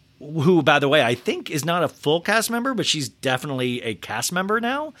 Who, by the way, I think is not a full cast member, but she's definitely a cast member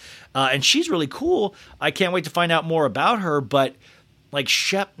now. And she's really cool. I can't wait to find out more about her, but like,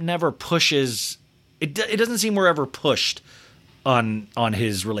 Shep never pushes. It doesn't seem we're ever pushed on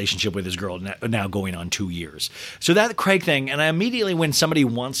his relationship with his girl, now going on 2 years. So that Craig thing, and I immediately, when somebody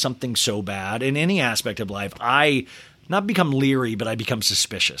wants something so bad in any aspect of life, I not become leery, but I become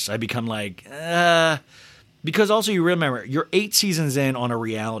suspicious. I become like, because also, you remember, you're 8 seasons in on a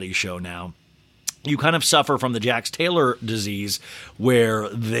reality show now. You kind of suffer from the Jax Taylor disease, where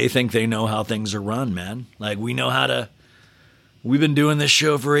they think they know how things are run, man. Like, we know how to we've been doing this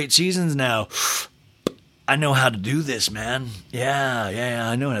show for 8 seasons now. I know how to do this, man. Yeah,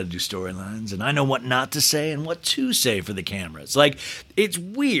 I know how to do storylines, and I know what not to say and what to say for the cameras. Like, it's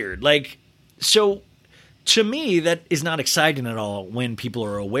weird. Like, so to me, that is not exciting at all when people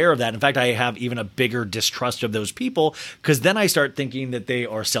are aware of that. In fact, I have even a bigger distrust of those people, because then I start thinking that they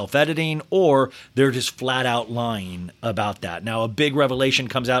are self-editing or they're just flat out lying about that. Now, a big revelation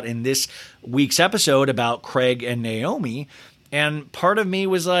comes out in this week's episode about Craig and Naomi. And part of me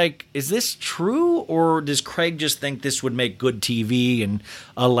was like, is this true? Or does Craig just think this would make good TV and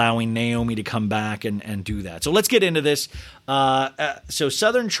allowing Naomi to come back and do that? So let's get into this. So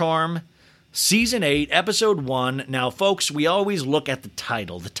Southern Charm, Season 8, Episode 1. Now, folks, we always look at the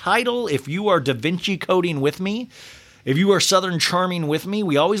title. The title, if you are Da Vinci coding with me, if you are Southern Charming with me,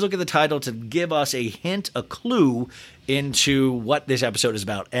 we always look at the title to give us a hint, a clue into what this episode is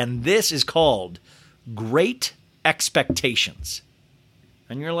about. And this is called Great Expectations.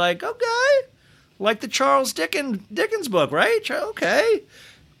 And you're like, okay, like the Charles Dickens book, right? Okay,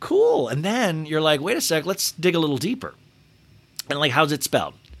 cool. And then you're like, wait a sec, let's dig a little deeper. And like, how's it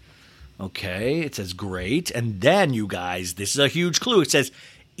spelled? Okay, it says great. And then, you guys, this is a huge clue. It says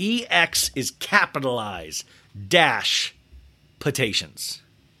EX is capitalized dash potations.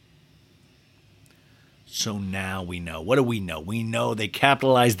 So now we know. What do we know? We know they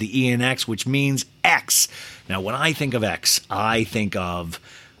capitalized the E and X, which means X. Now, when I think of X, I think of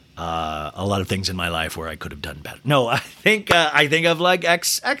a lot of things in my life where I could have done better. No, I think of like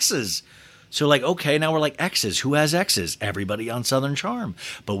X's. So like, okay, now we're like X's. Who has X's? Everybody on Southern Charm.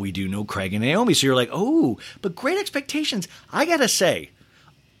 But we do know Craig and Naomi. So you're like, oh, but Great Expectations. I gotta say,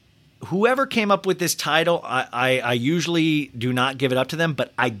 whoever came up with this title, I usually do not give it up to them,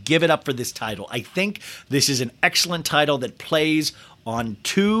 but I give it up for this title. I think this is an excellent title that plays on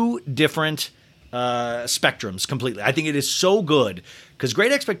 2 different spectrums completely. I think it is so good, because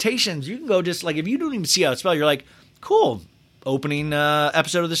Great Expectations, you can go just like, if you don't even see how it's spelled, you're like, cool. Opening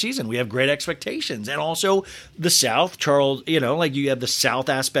episode of the season, we have Great Expectations, and also the South, Charles, like you have the South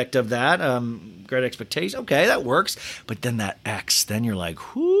aspect of that, Great Expectations, okay, that works, but then that X, then you're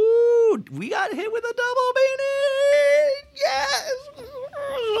like, whoo, we got hit with a double meaning, yes,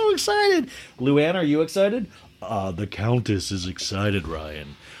 I'm so excited. Luann, are you excited? The Countess is excited,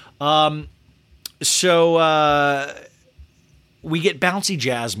 Ryan. We get bouncy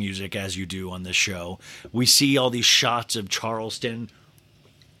jazz music, as you do on this show. We see all these shots of Charleston.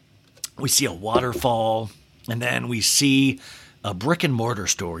 We see a waterfall. And then we see a brick and mortar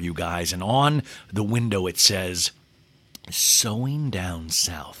store, you guys. And on the window it says, Sewing Down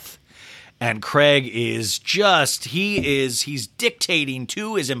South. And Craig is he's dictating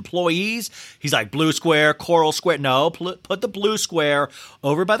to his employees. He's like, blue square, coral square. No, put the blue square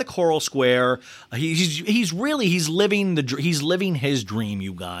over by the coral square. He's living his dream,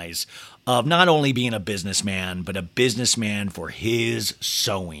 you guys, of not only being a businessman, but a businessman for his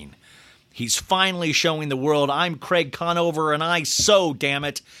sewing. He's finally showing the world, I'm Craig Conover and I sew, damn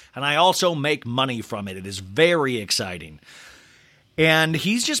it. And I also make money from it. It is very exciting. And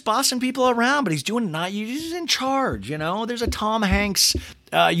he's just bossing people around, but he's he's in charge, There's a Tom Hanks,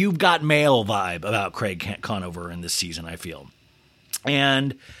 You've Got Mail vibe about Craig Conover in this season, I feel.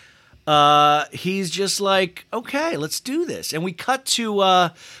 And he's just like, okay, let's do this. And we cut to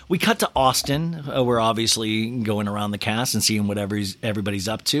Austin. We're obviously going around the cast and seeing what everybody's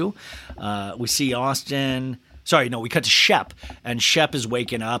up to. We see Austin. Sorry, no, we cut to Shep, and Shep is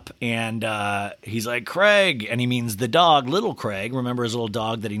waking up, and he's like, Craig, and he means the dog, Little Craig. Remember his little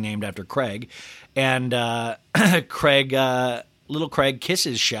dog that he named after Craig. And Little Craig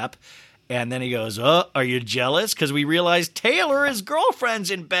kisses Shep, and then he goes, oh, are you jealous? Because we realize Taylor, his girlfriend's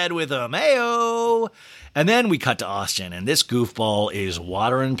in bed with him. Hey-o! And then we cut to Austin, and this goofball is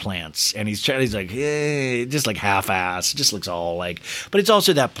watering plants, and he's like, hey, just like half-ass, just looks all like, but it's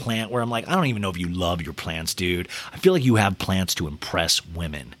also that plant where I'm like, I don't even know if you love your plants, dude. I feel like you have plants to impress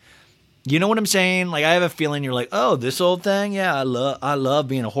women. You know what I'm saying? Like, I have a feeling you're like, oh, this old thing? Yeah, I love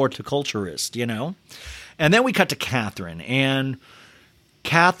being a horticulturist, And then we cut to Catherine, and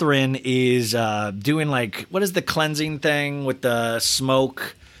Catherine is doing like, what is the cleansing thing with the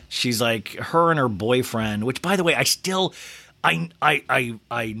smoke? She's like, her and her boyfriend, which, by the way, Cheb or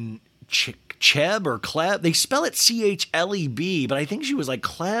Kleb, they spell it Chleb, but I think she was like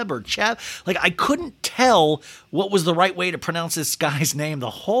Kleb or Cheb. Like, I couldn't tell what was the right way to pronounce this guy's name the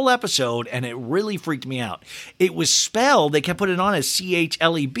whole episode, and it really freaked me out. It was spelled, they kept putting it on as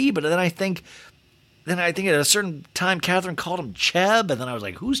Chleb, but then I think at a certain time, Catherine called him Cheb, and then I was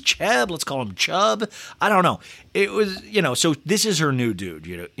like, who's Cheb? Let's call him Chub. I don't know. It was, so this is her new dude,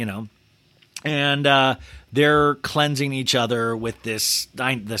 And they're cleansing each other with the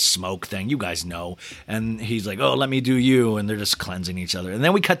smoke thing. You guys know. And he's like, oh, let me do you. And they're just cleansing each other. And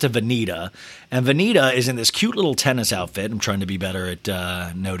then we cut to Vanita. And Vanita is in this cute little tennis outfit. I'm trying to be better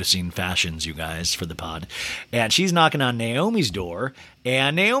at noticing fashions, you guys, for the pod. And she's knocking on Naomi's door.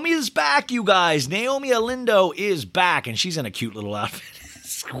 And Naomi is back, you guys. Naomi Alindo is back. And she's in a cute little outfit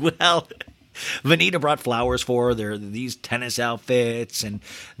as well. Vanita brought flowers for her. They're these tennis outfits, and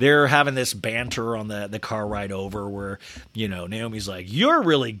they're having this banter on the car ride over where, Naomi's like, you're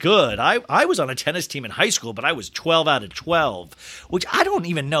really good. I was on a tennis team in high school, but I was 12 out of 12, which I don't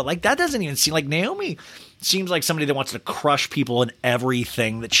even know. Like, that doesn't even seem like Naomi seems like somebody that wants to crush people in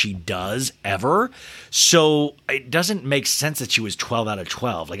everything that she does ever. So it doesn't make sense that she was 12 out of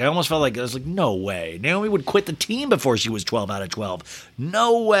 12. Like, I almost felt like, I was like, no way. Naomi would quit the team before she was 12 out of 12.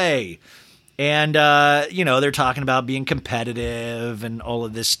 No way. And, they're talking about being competitive and all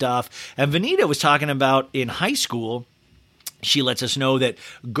of this stuff. And Vanita was talking about in high school, she lets us know that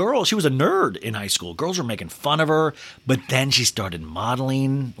she was a nerd in high school. Girls were making fun of her, but then she started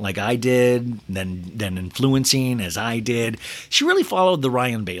modeling like I did, then influencing as I did. She really followed the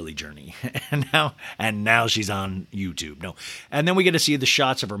Ryan Bailey journey. And now she's on YouTube. No. And then we get to see the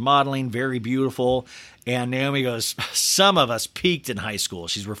shots of her modeling, very beautiful. And Naomi goes, some of us peaked in high school.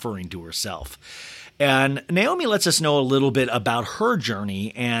 She's referring to herself. And Naomi lets us know a little bit about her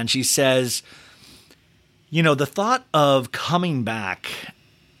journey. And she says, the thought of coming back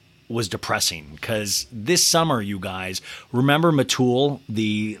was depressing because this summer, you guys, remember Matul,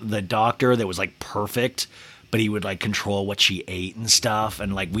 the doctor that was like perfect, but he would like control what she ate and stuff.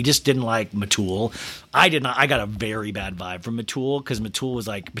 And like, we just didn't like Matul. I got a very bad vibe from Matul because Matul was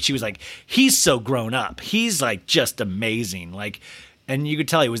like, but she was like, he's so grown up. He's like just amazing. Like, and you could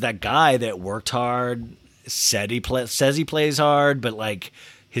tell he was that guy that worked hard, says he plays hard, but like,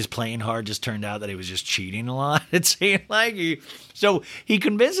 his playing hard just turned out that he was just cheating a lot. It seemed like so he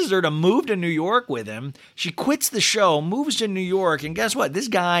convinces her to move to New York with him. She quits the show, moves to New York, and guess what? This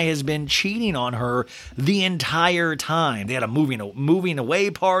guy has been cheating on her the entire time. They had a moving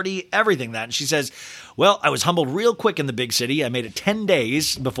away party, everything that. And she says, well, I was humbled real quick in the big city. I made it 10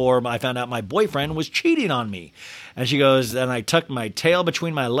 days before I found out my boyfriend was cheating on me. And she goes, then I tucked my tail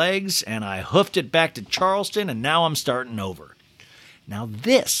between my legs and I hoofed it back to Charleston, and now I'm starting over. Now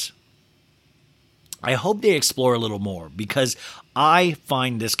this, I hope they explore a little more because I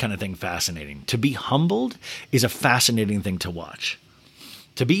find this kind of thing fascinating. To be humbled is a fascinating thing to watch.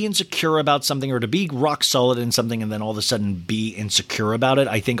 To be insecure about something or to be rock solid in something and then all of a sudden be insecure about it,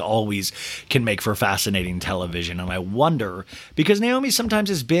 I think always can make for fascinating television. And I wonder, because Naomi sometimes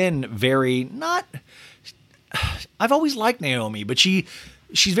has been very I've always liked Naomi, but she's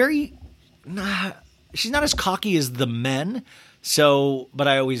very, she's not as cocky as the men. So, but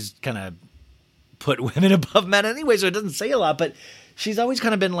I always kind of put women above men anyway, so it doesn't say a lot, but she's always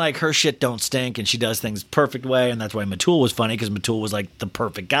kind of been like, her shit don't stink, and she does things perfect way, and that's why Matul was funny, because Matul was like the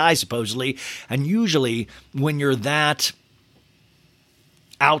perfect guy, supposedly, and usually when you're that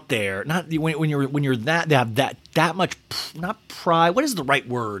out there, when you're that, they have that much, not pride, what is the right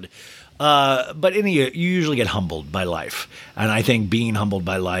word? But you usually get humbled by life. And I think being humbled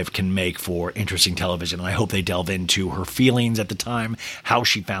by life can make for interesting television. And I hope they delve into her feelings at the time, how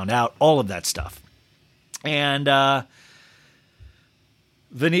she found out, all of that stuff. And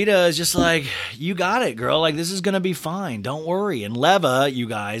Vanita is just like, you got it, girl. Like, this is going to be fine. Don't worry. And Leva, you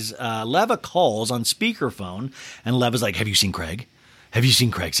guys, Leva calls on speakerphone. And Leva's like, have you seen Craig? Have you seen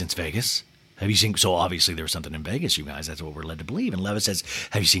Craig since Vegas? Have you seen? So obviously there was something in Vegas, you guys. That's what we're led to believe. And Leva says,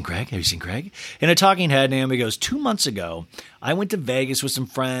 have you seen Craig? Have you seen Craig? In a talking head, Naomi goes, 2 months ago, I went to Vegas with some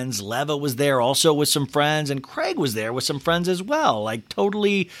friends. Leva was there also with some friends. And Craig was there with some friends as well. Like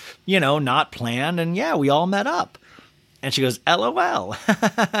totally, not planned. And yeah, we all met up. And she goes, LOL.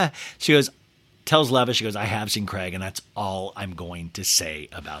 She goes, tells Leva, she goes, I have seen Craig, and that's all I'm going to say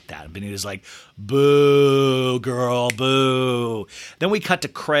about that. And Benita's like, boo, girl, boo. Then we cut to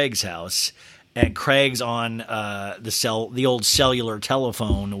Craig's house, and Craig's on the old cellular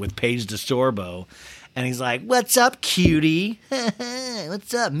telephone with Paige DeSorbo, and he's like, what's up, cutie?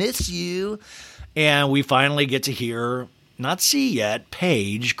 What's up, miss you? And we finally get to hear, not see yet,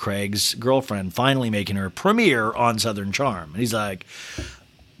 Paige, Craig's girlfriend, finally making her premiere on Southern Charm. And he's like,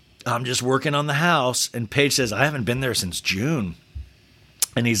 I'm just working on the house. And Paige says, I haven't been there since June.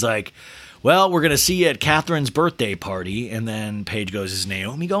 And he's like, well, we're going to see you at Catherine's birthday party. And then Paige goes, is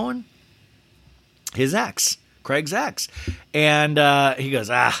Naomi going? His ex, Craig's ex. And he goes,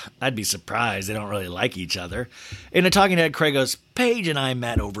 I'd be surprised. They don't really like each other. In a talking head, Craig goes, Paige and I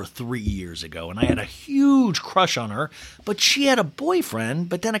met over 3 years ago, and I had a huge crush on her, but she had a boyfriend.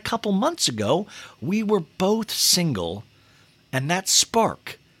 But then a couple months ago, we were both single, and that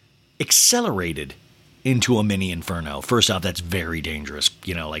spark accelerated into a mini inferno. First off, that's very dangerous.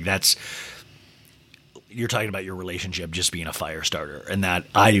 You're talking about your relationship just being a fire starter, and that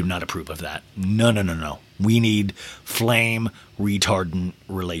I do not approve of that. No. We need flame retardant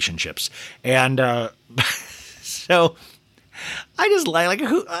relationships. And so I just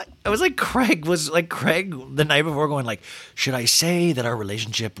I was like, Craig the night before going like, should I say that our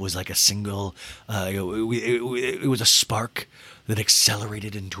relationship was like a single, it was a spark that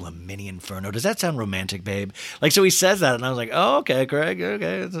accelerated into a mini inferno. Does that sound romantic, babe? So he says that, and I was like, oh, okay, Craig,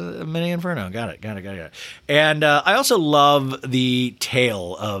 okay, it's a mini inferno. Got it. And I also love the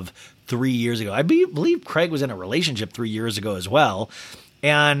tale of 3 years ago. I believe Craig was in a relationship 3 years ago as well.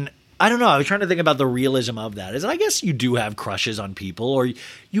 And I don't know. I was trying to think about the realism of that. I guess you do have crushes on people, or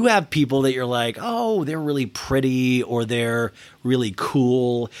you have people that you're like, oh, they're really pretty or they're really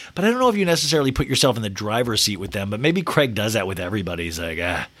cool. But I don't know if you necessarily put yourself in the driver's seat with them. But maybe Craig does that with everybody. He's like,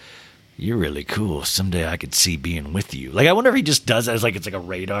 you're really cool. Someday I could see being with you. I wonder if he just does that as it's like a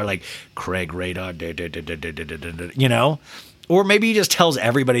radar, like Craig radar, Or maybe he just tells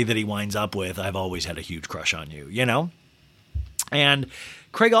everybody that he winds up with, I've always had a huge crush on you, And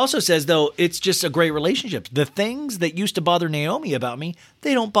Craig also says, though, it's just a great relationship. The things that used to bother Naomi about me,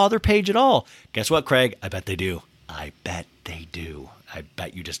 they don't bother Paige at all. Guess what, Craig? I bet they do. I bet they do. I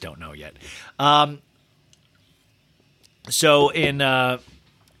bet you just don't know yet. So in, we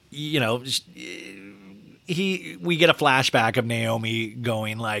get a flashback of Naomi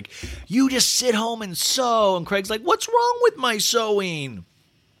going like, you just sit home and sew. And Craig's like, what's wrong with my sewing?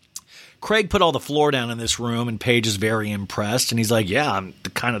 Craig put all the floor down in this room, and Paige is very impressed. And he's like, yeah, I'm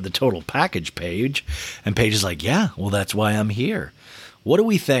kind of the total package, Paige. And Paige is like, yeah, well, that's why I'm here. What do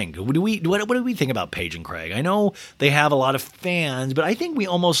we think? What do we think about Paige and Craig? I know they have a lot of fans, but I think we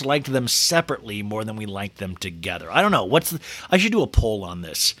almost liked them separately more than we liked them together. I don't know. I should do a poll on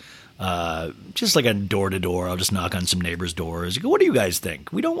this. Just like a door to door. I'll just knock on some neighbors' doors. Go, what do you guys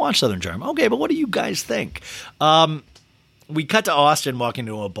think? We don't watch Southern Charm. Okay, but what do you guys think? We cut to Austin walking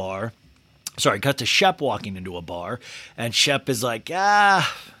into a bar. Cut to Shep walking into a bar, and Shep is like, I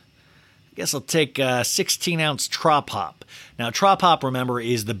guess I'll take a 16-ounce Trop Hop. Now, Trop Hop, remember,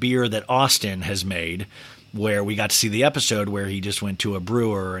 is the beer that Austin has made, where we got to see the episode where he just went to a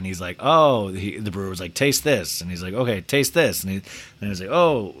brewer, and he's like, the brewer was like, taste this. And he's like, okay, taste this. And he was like,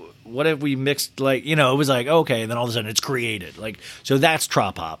 oh, what if we mixed, it was like, okay, and then all of a sudden it's created. So that's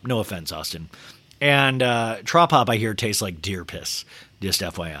Trop Hop. No offense, Austin. And Trop Hop, I hear, tastes like deer piss, just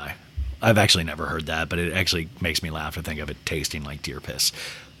FYI. I've actually never heard that, but it actually makes me laugh to think of it tasting like deer piss.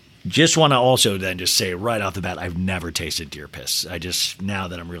 Just want to also then just say right off the bat, I've never tasted deer piss. Now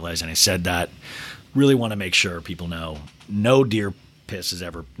that I'm realizing I said that, really want to make sure people know no deer piss is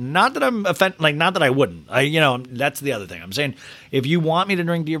ever, not that I'm offended, not that I wouldn't. That's the other thing. I'm saying if you want me to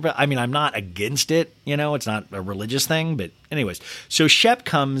drink deer piss, I'm not against it. It's not a religious thing, but anyways. So Shep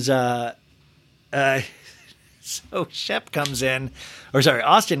comes, Austin comes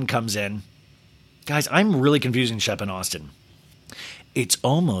in. Guys, I'm really confusing Shep and Austin. It's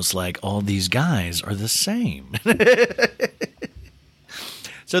almost like all these guys are the same.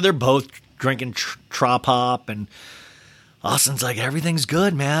 So they're both drinking Trop Hop, and Austin's like, everything's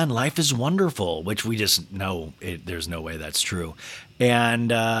good, man. Life is wonderful, which we just know there's no way that's true.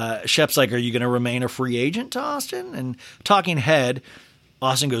 And Shep's like, are you going to remain a free agent to Austin? And talking head,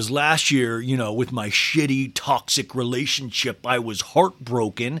 Austin goes, last year, with my shitty, toxic relationship, I was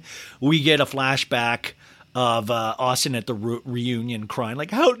heartbroken. We get a flashback of Austin at the reunion crying,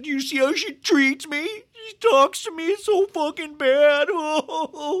 like, how do you see how she treats me? She talks to me. It's so fucking bad.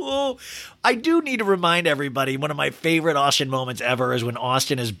 I do need to remind everybody, one of my favorite Austin moments ever is when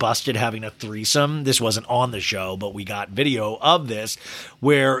Austin is busted having a threesome. This wasn't on the show, but we got video of this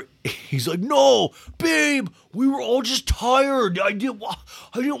where he's like, no, babe, we were all just tired. I didn't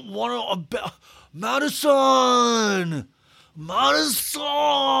want to, Madison.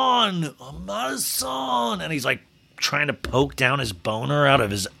 And he's like trying to poke down his boner out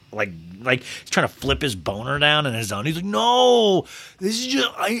of his, like he's trying to flip his boner down in his own. He's like, no, this is just,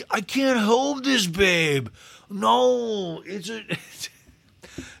 I can't hold this, babe. No, it's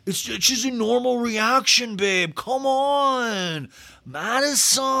just a normal reaction, babe. Come on.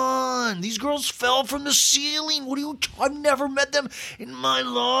 Madison, these girls fell from the ceiling. I've never met them in my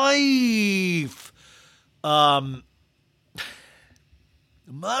life.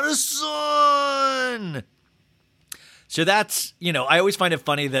 Madison. So that's, I always find it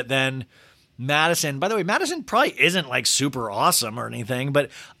funny that then Madison, by the way, Madison probably isn't like super awesome or anything, but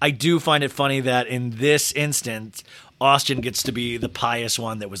I do find it funny that in this instance, Austin gets to be the pious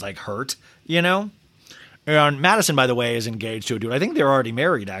one that was like hurt, And Madison, by the way, is engaged to a dude. I think they're already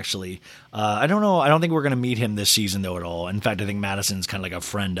married, actually. I don't know. I don't think we're going to meet him this season, though, at all. In fact, I think Madison's kind of like a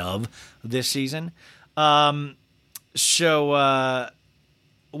friend of this season. So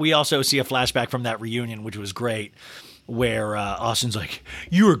we also see a flashback from that reunion, which was great, where Austin's like,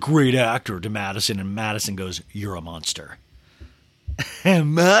 "You're a great actor," to Madison, and Madison goes, "You're a monster."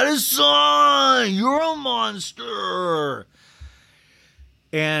 Madison, you're a monster.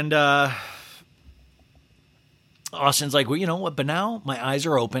 And Austin's like, well, you know what? But now my eyes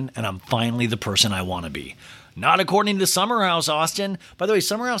are open and I'm finally the person I want to be. Not according to Summerhouse, Austin. By the way,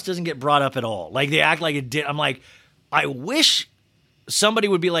 Summerhouse doesn't get brought up at all. Like, they act like it did. I'm like, I wish somebody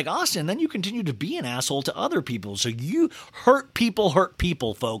would be like, Austin, then you continue to be an asshole to other people. So you hurt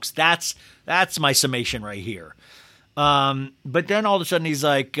people, folks. That's my summation right here. But then all of a sudden he's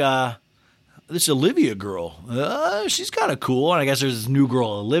like, this Olivia girl, she's kind of cool. And I guess there's this new girl,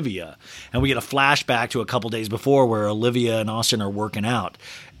 Olivia. And we get a flashback to a couple days before where Olivia and Austin are working out.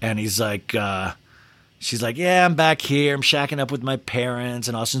 And he's like, she's like, yeah, I'm back here. I'm shacking up with my parents.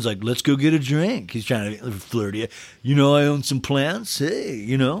 And Austin's like, let's go get a drink. He's trying to flirt you. I own some plants.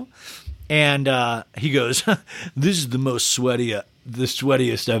 Hey, And he goes, this is the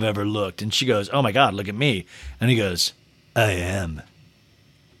sweatiest I've ever looked. And she goes, oh my God, look at me. And he goes, I am.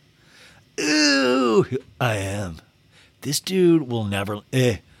 Ooh, I am. This dude will never,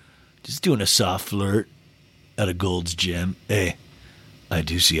 just doing a soft flirt at a Gold's Gym. I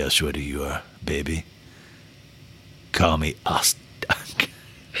do see how sweaty you are, baby. Call me Austin.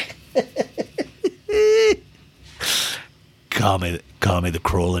 Call me the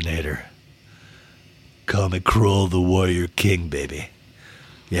Krollinator. Call me Kroll the Warrior King, baby.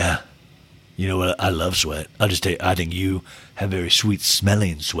 Yeah. You know what? I love sweat. I'll just tell you, I think you have very sweet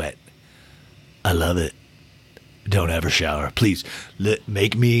smelling sweat. I love it. Don't ever shower. Please,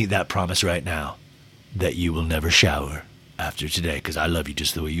 make me that promise right now that you will never shower after today, because I love you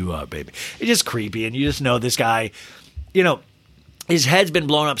just the way you are, baby. It's just creepy, and you just know this guy, his head's been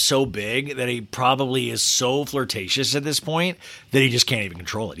blown up so big that he probably is so flirtatious at this point that he just can't even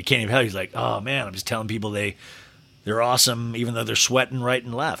control it. He can't even help. He's like, oh, man, I'm just telling people they're awesome even though they're sweating right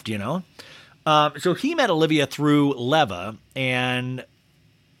and left, So he met Olivia through Leva, and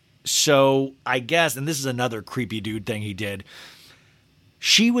so I guess, and this is another creepy dude thing he did,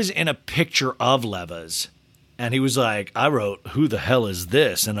 she was in a picture of Leva's, and he was like, I wrote, who the hell is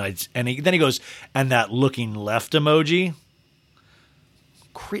this? And then he goes, and that looking left emoji.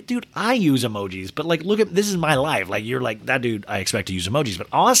 Dude, I use emojis, but like, look at, this is my life. Like, you're like, that dude, I expect to use emojis, but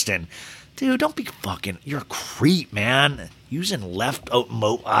Austin, dude, don't be fucking, you're a creep, man. Using left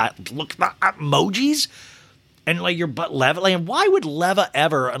emojis? And like your butt Leva, like, why would Leva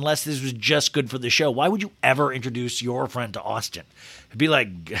ever, unless this was just good for the show, why would you ever introduce your friend to Austin? It'd be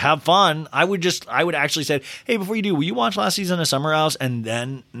like, have fun. I would actually say, hey, before you do, will you watch last season of Summer House and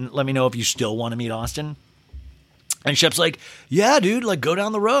then let me know if you still want to meet Austin? And Shep's like, yeah, dude, like, go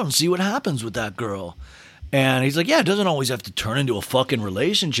down the road and see what happens with that girl. And he's like, yeah, it doesn't always have to turn into a fucking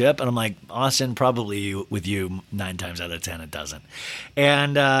relationship. And I'm like, Austin, probably with you 9 times out of 10 it doesn't.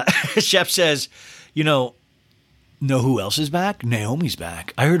 And Shep says, know who else is back? Naomi's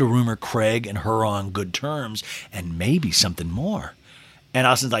back. I heard a rumor Craig and her are on good terms and maybe something more. And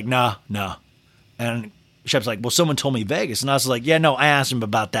Austin's like, no. And Shep's like, well, someone told me Vegas. And Austin's like, yeah, no, I asked him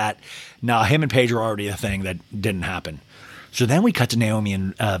about that. No, him and Paige are already a thing that didn't happen. So then we cut to Naomi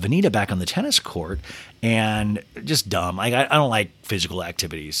and Vanita back on the tennis court, and just dumb. I don't like physical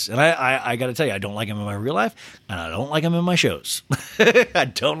activities. And I got to tell you, I don't like them in my real life, and I don't like them in my shows.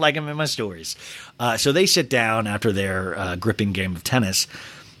 I don't like them in my stories. So they sit down after their gripping game of tennis,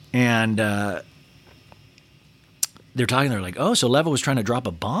 and they're talking. They're like, oh, so Leva was trying to drop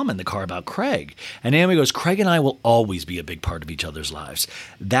a bomb in the car about Craig. And Naomi goes, Craig and I will always be a big part of each other's lives.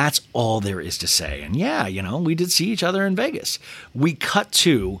 That's all there is to say. And yeah, we did see each other in Vegas. We cut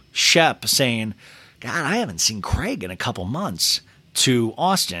to Shep saying, God, I haven't seen Craig in a couple months, to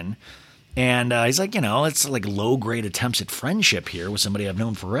Austin. And he's like, it's like low-grade attempts at friendship here with somebody I've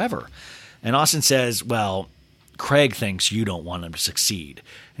known forever. And Austin says, well, Craig thinks you don't want him to succeed.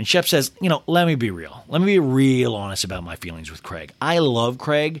 And Shep says, let me be real. Let me be real honest about my feelings with Craig. I love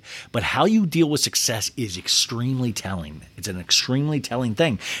Craig, but how you deal with success is extremely telling. It's an extremely telling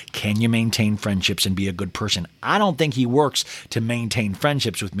thing. Can you maintain friendships and be a good person? I don't think he works to maintain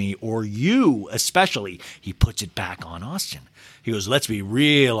friendships with me, or you especially. He puts it back on Austin. He goes, let's be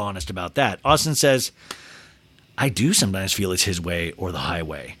real honest about that. Austin says, I do sometimes feel it's his way or the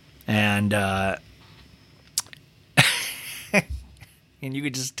highway. And and you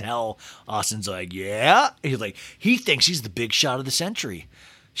could just tell Austin's like, yeah. He's like, he thinks he's the big shot of the century.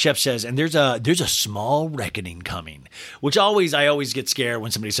 Shep says, and there's a small reckoning coming, which I always get scared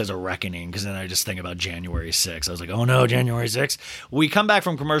when somebody says a reckoning, because then I just think about January 6th. I was like, oh no, January 6th. We come back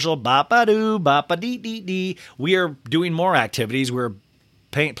from commercial, bop-a-doo, bop-a-dee-dee-dee. We are doing more activities. We're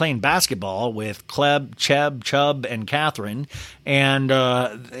playing basketball with Kleb, Chubb, and Catherine, and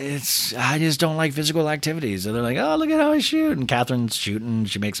I just don't like physical activities. So they're like, oh, look at how I shoot, and Catherine's shooting.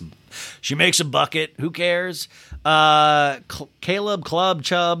 She makes a bucket. Who cares? Caleb, Club,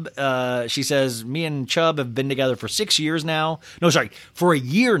 Chubb. She says, me and Chubb have been together for 6 years now. No, sorry, for a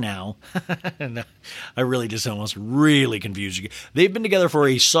year now. I really just almost really confused you. They've been together for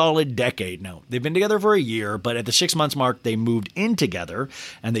a solid decade now. They've been together for a year, but at the 6 months mark, they moved in together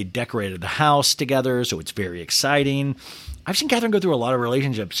and they decorated the house together. So it's very exciting. I've seen Catherine go through a lot of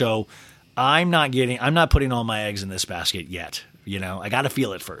relationships, so I'm not putting all my eggs in this basket yet. You know, I got to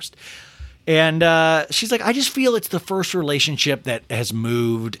feel it first. And she's like, I just feel it's the first relationship that has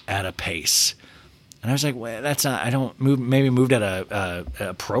moved at a pace. And I was like, well, that's not, maybe moved at a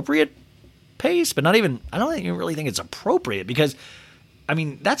appropriate pace, but not even, I don't even really think it's appropriate, because I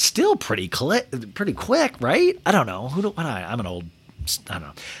mean, that's still pretty quick, right? I don't know. I'm an old, I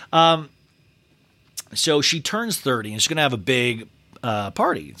don't know. So she turns 30 and she's going to have a big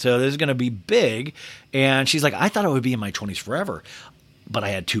party. So this is going to be big. And she's like, I thought I would be in my 20s forever, but I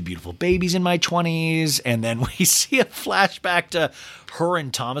had 2 beautiful babies in my 20s. And then we see a flashback to her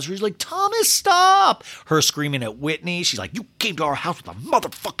and Thomas, where she's like, Thomas, stop! Her screaming at Whitney. She's like, you came to our house with a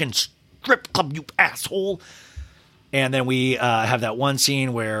motherfucking strip club, you asshole. And then we have that one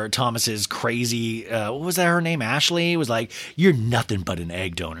scene where Thomas is crazy. What was that, her name? Ashley was like, you're nothing but an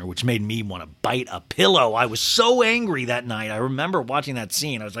egg donor, which made me want to bite a pillow. I was so angry that night. I remember watching that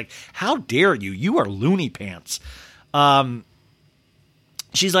scene. I was like, how dare you? You are loony pants.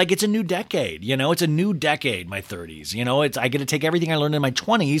 She's like, it's a new decade. You know, it's a new decade, my 30s. You know, I get to take everything I learned in my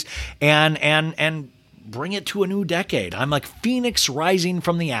 20s and bring it to a new decade. I'm like Phoenix rising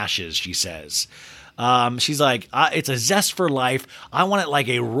from the ashes, she says. She's like, it's a zest for life. I want it like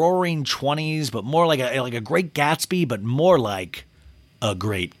a roaring 20s, but more like a Great Gatsby, but more like a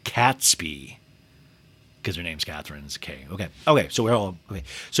Great Catsby. Because her name's Catherine. It's okay. So we're all okay.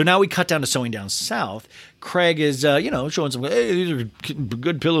 So now we cut down to Sewing Down South. Craig is, showing some, hey, these are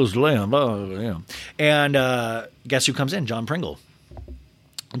good pillows to lay on. And guess who comes in? John Pringle.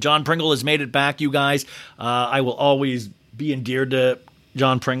 John Pringle has made it back, you guys. I will always be endeared to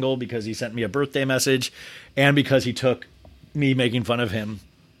John Pringle because he sent me a birthday message and because he took me making fun of him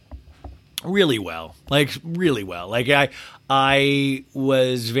really well. Like, I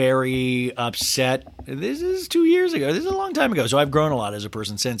was very upset. This is 2 years ago. This is a long time ago. So I've grown a lot as a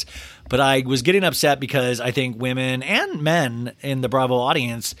person since. But I was getting upset because I think women and men in the Bravo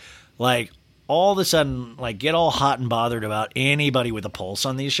audience, like, all of a sudden, like, get all hot and bothered about anybody with a pulse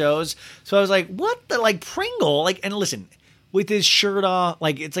on these shows. So I was like, what the, like, Pringle? Like, and listen, with his shirt off,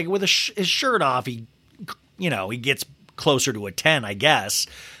 like, it's like with his shirt off, he gets closer to a 10, I guess.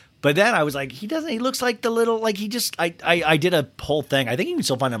 But then I was like, he looks like the little, like, I did a whole thing. I think you can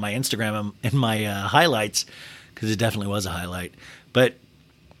still find it on my Instagram in my highlights, because it definitely was a highlight. But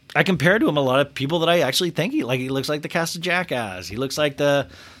I compared to him a lot of people that I actually think he looks like the cast of Jackass. He looks like the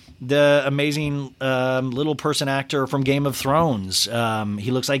amazing little person actor from Game of Thrones.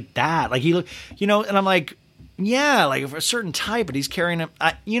 He looks like that. Like, and I'm like, yeah, like for a certain type, but he's carrying him.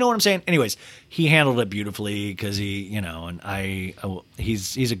 You know what I'm saying? Anyways, he handled it beautifully because he's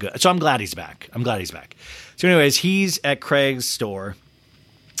a good. So I'm glad he's back. So anyways, he's at Craig's store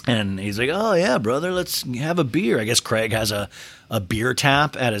and he's like, oh yeah, brother, let's have a beer. I guess Craig has a beer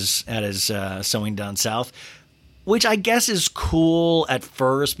tap at his Sewing Down South, which I guess is cool at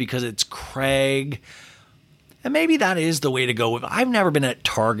first because it's Craig. And maybe that is the way to go. I've never been at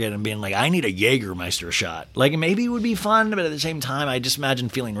Target and being like, I need a Jägermeister shot. Like, maybe it would be fun, but at the same time, I just imagine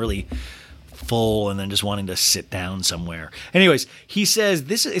feeling really full and then just wanting to sit down somewhere. Anyways, he says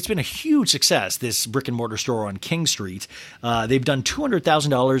it's been a huge success, this brick and mortar store on King Street. They've done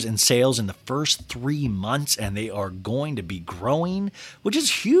 $200,000 in sales in the first 3 months, and they are going to be growing, which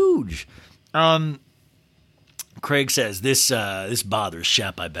is huge. Craig says this bothers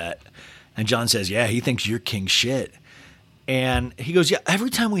Shep, I bet. And John says, yeah, he thinks you're king shit. And he goes, yeah, every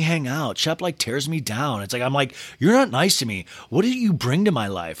time we hang out, Shep like tears me down. It's like, I'm like, you're not nice to me. What did you bring to my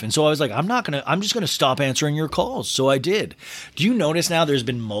life? And so I was like, I'm just going to stop answering your calls. So I did. Do you notice now there's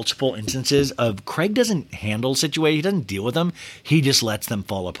been multiple instances of Craig doesn't handle situations. He doesn't deal with them. He just lets them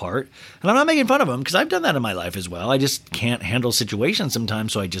fall apart. And I'm not making fun of him because I've done that in my life as well. I just can't handle situations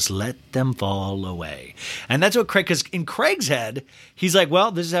sometimes. So I just let them fall away. And that's what Craig, because in Craig's head, he's like,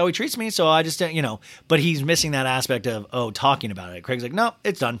 well, this is how he treats me. So I just, but he's missing that aspect of, talking about it. Craig's like, no,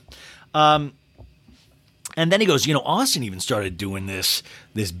 it's done. And then he goes, Austin even started doing this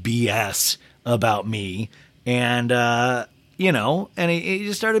BS about me. And, and he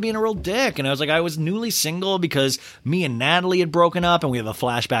just started being a real dick. And I was like, I was newly single because me and Natalie had broken up, and we have a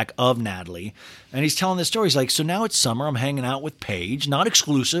flashback of Natalie. And he's telling this story. He's like, so now it's summer. I'm hanging out with Paige. Not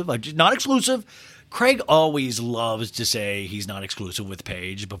exclusive. Not exclusive. Craig always loves to say he's not exclusive with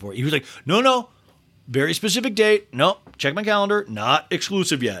Paige before. He was like, no. Very specific date. Nope. Check my calendar. Not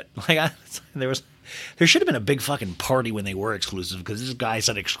exclusive yet. There should have been a big fucking party when they were exclusive because this guy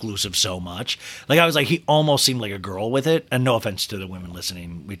said exclusive so much. I was like, he almost seemed like a girl with it. And no offense to the women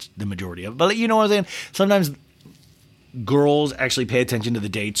listening, which the majority of, but you know what I'm saying? Sometimes girls actually pay attention to the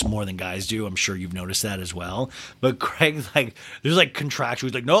dates more than guys do. I'm sure you've noticed that as well. But Craig's like, there's contractual.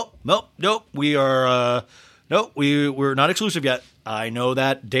 He's like, nope. We are, we're not exclusive yet. I know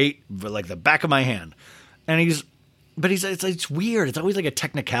that date like the back of my hand. And it's weird. It's always like a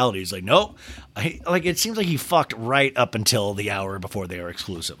technicality. He's like, nope. It seems like he fucked right up until the hour before they were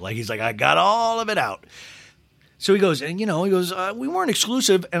exclusive. He's like, I got all of it out. So he goes, and we weren't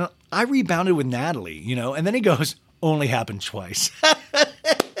exclusive. And I rebounded with Natalie, and then he goes, only happened twice. I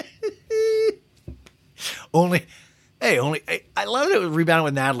love it. Rebounded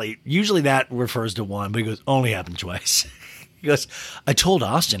with Natalie. Usually that refers to one, but he goes, only happened twice. He goes, I told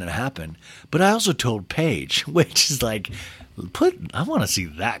Austin it happened, but I also told Paige, which is I want to see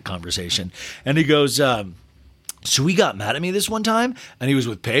that conversation. And he goes, so he got mad at me this one time, and he was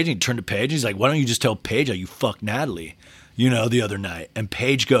with Paige, and he turned to Paige, and he's like, why don't you just tell Paige how you fucked Natalie, the other night? And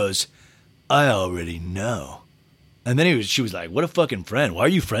Paige goes, I already know. And then she was like, what a fucking friend. Why are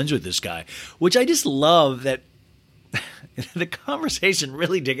you friends with this guy? Which I just love that the conversation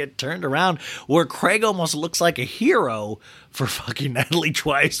really did get turned around where Craig almost looks like a hero for fucking Natalie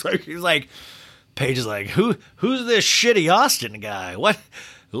twice. He's like, Paige is like, who's this shitty Austin guy? What?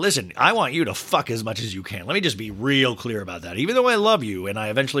 Listen, I want you to fuck as much as you can. Let me just be real clear about that. Even though I love you and I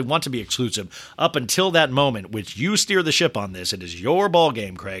eventually want to be exclusive, up until that moment, which you steer the ship on this, it is your ball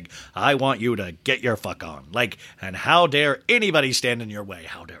game, Craig. I want you to get your fuck on. And how dare anybody stand in your way?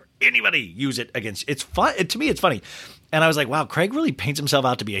 How dare anybody use it against? It's fun. To me, it's funny. And I was like, wow, Craig really paints himself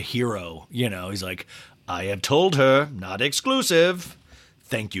out to be a hero. He's like, I have told her, not exclusive.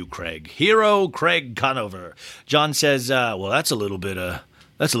 Thank you, Craig. Hero Craig Conover. John says, well, that's a little bit of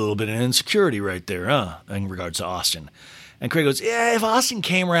insecurity right there, huh? In regards to Austin. And Craig goes, yeah, if Austin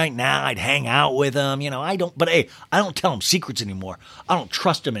came right now, I'd hang out with him. I don't tell him secrets anymore. I don't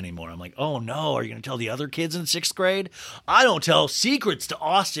trust him anymore. I'm like, oh no, are you going to tell the other kids in 6th grade? I don't tell secrets to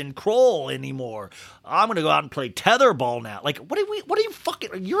Austin Kroll anymore. I'm going to go out and play tetherball now. What are you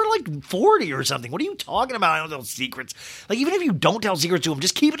fucking, you're 40 or something. What are you talking about? I don't tell secrets. Even if you don't tell secrets to him,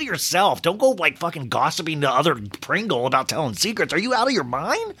 just keep it to yourself. Don't go fucking gossiping to other Pringle about telling secrets. Are you out of your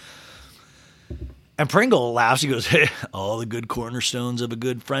mind? And Pringle laughs. He goes, hey, all the good cornerstones of a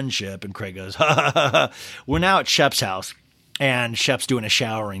good friendship. And Craig goes, ha, ha, ha, ha. We're now at Shep's house. And Shep's doing a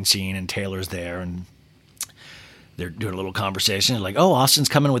showering scene. And Taylor's there. And they're doing a little conversation. They're like, oh, Austin's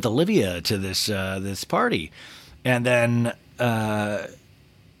coming with Olivia to this party. And then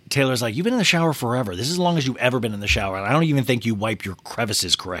Taylor's like, you've been in the shower forever. This is as long as you've ever been in the shower. And I don't even think you wipe your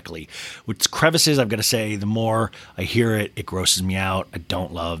crevices correctly. With crevices, I've got to say, the more I hear it, it grosses me out. I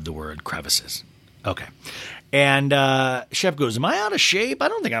don't love the word crevices. Okay. And Shep goes, am I out of shape? I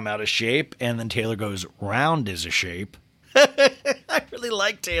don't think I'm out of shape. And then Taylor goes, round is a shape. I really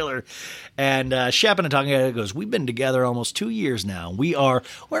like Taylor. And Shep in a talking head goes, we've been together almost 2 years now. We're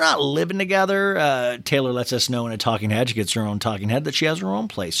not living together. Taylor lets us know in a talking head, she gets her own talking head, that she has her own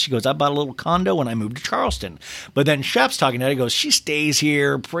place. She goes, I bought a little condo when I moved to Charleston. But then Shep's talking head, he goes, she stays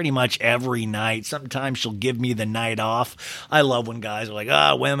here pretty much every night. Sometimes she'll give me the night off. I love when guys are like,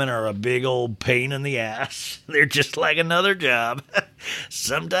 women are a big old pain in the ass. They're just like another job.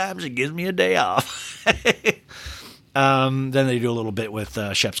 Sometimes it gives me a day off. Then they do a little bit with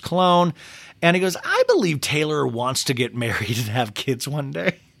Shep's cologne. And he goes, I believe Taylor wants to get married and have kids one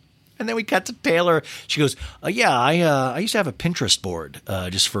day. And then we cut to Taylor. She goes, I used to have a Pinterest board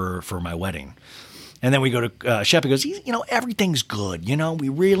just for my wedding. And then we go to Shep. He goes, everything's good. We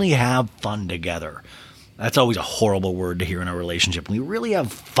really have fun together. That's always a horrible word to hear in a relationship. We really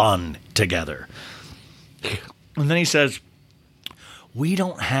have fun together. And then he says, we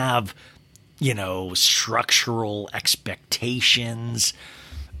don't have, structural expectations.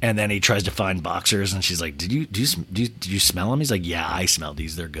 And then he tries to find boxers, and she's like, did you smell them? He's like, yeah, I smell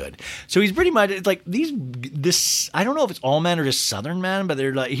these. They're good. So he's pretty much, it's like I don't know if it's all men or just Southern men, but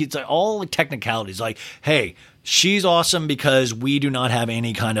they're like, he's like all like technicalities. Like, hey, she's awesome because we do not have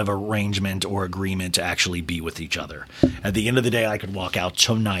any kind of arrangement or agreement to actually be with each other. At the end of the day, I could walk out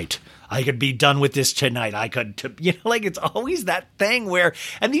tonight. I could be done with this tonight. I could, like it's always that thing where,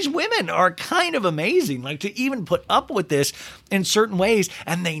 and these women are kind of amazing, like to even put up with this in certain ways.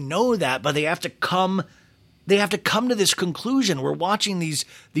 And they know that, but they have to come to this conclusion. We're watching these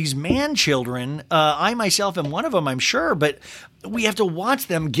man children. I myself am one of them, I'm sure, but we have to watch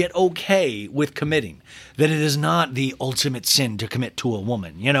them get okay with committing, that it is not the ultimate sin to commit to a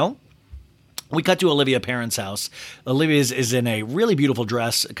woman, We cut to Olivia Parent's house. Olivia is in a really beautiful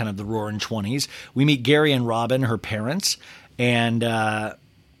dress, kind of the roaring 20s. We meet Gary and Robin, her parents, and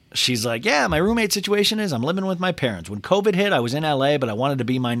she's like, yeah, my roommate situation is I'm living with my parents. When COVID hit, I was in LA, but I wanted to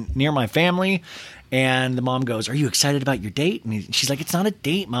be near my family. And the mom goes, are you excited about your date? And she's like, it's not a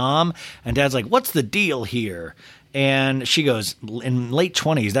date, Mom. And Dad's like, what's the deal here? And she goes, in late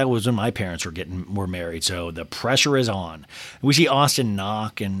 20s, that was when my parents were married, so the pressure is on. We see Austin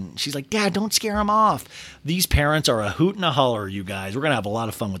knock, and she's like, Dad, don't scare him off. These parents are a hoot and a holler, you guys. We're going to have a lot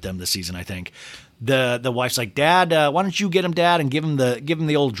of fun with them this season, I think. The wife's like, Dad, why don't you get him, Dad, and give him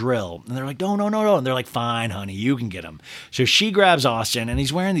the old drill? And they're like, no. And they're like, fine, honey, you can get him. So she grabs Austin, and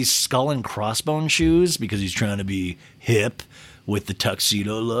he's wearing these skull and crossbone shoes because he's trying to be hip with the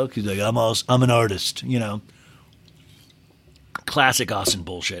tuxedo look. He's like, I'm an artist, Classic Austin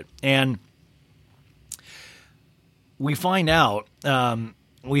bullshit. And we find out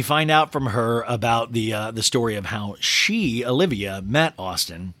from her about the story of how Olivia met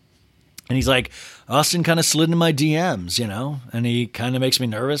Austin. And he's like, Austin kind of slid into my DMs, and he kind of makes me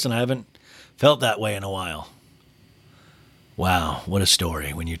nervous, and I haven't felt that way in a while. Wow, what a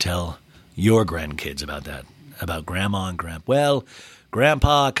story when you tell your grandkids about that, about Grandma and Grandpa. Well,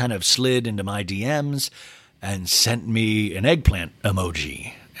 Grandpa kind of slid into my DMs and sent me an eggplant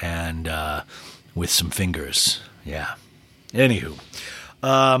emoji and with some fingers. Yeah. Anywho,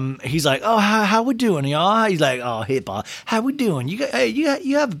 he's like, oh, how we doing, y'all? He's like, oh, hey, Pa, how we doing? You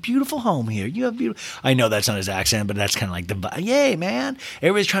have a beautiful home here. You have beautiful. I know that's not his accent, but that's kind of like the yay, man.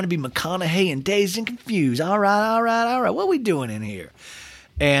 Everybody's trying to be McConaughey and Dazed and Confused. All right. What we doing in here?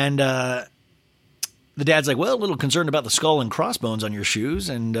 And the dad's like, well, a little concerned about the skull and crossbones on your shoes.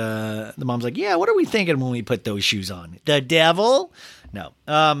 And the mom's like, yeah, what are we thinking when we put those shoes on? The devil? No.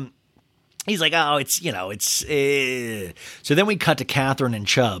 He's like, oh, it's. So then we cut to Catherine and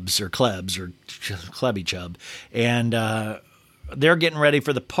Chubbs, or Klebs, or Klebby Chubb. And they're getting ready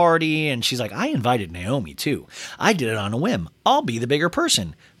for the party. And she's like, I invited Naomi, too. I did it on a whim. I'll be the bigger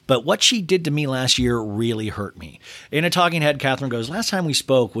person. But what she did to me last year really hurt me. In a talking head, Catherine goes, last time we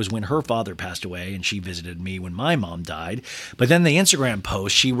spoke was when her father passed away, and she visited me when my mom died. But then the Instagram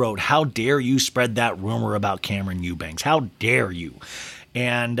post, she wrote, how dare you spread that rumor about Cameron Eubanks? How dare you?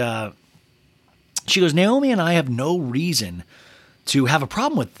 And she goes, Naomi and I have no reason to have a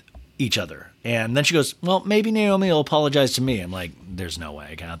problem with each other. And then she goes, well, maybe Naomi will apologize to me. I'm like, there's no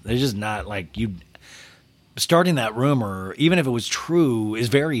way, Kath. There's just not, like, you starting that rumor, even if it was true, is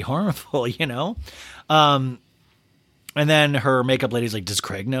very harmful, And then her makeup lady's like, does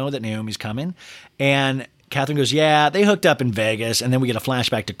Craig know that Naomi's coming? And Catherine goes, yeah, they hooked up in Vegas. And then we get a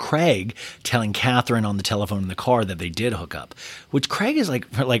flashback to Craig telling Catherine on the telephone in the car that they did hook up, which Craig is like,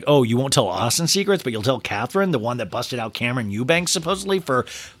 oh, you won't tell Austin secrets, but you'll tell Catherine, the one that busted out Cameron Eubanks supposedly for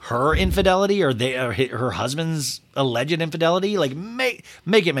her infidelity or her husband's alleged infidelity. Like, make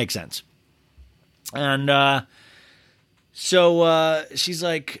it make sense. And so she's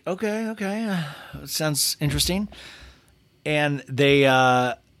like, okay, sounds interesting. And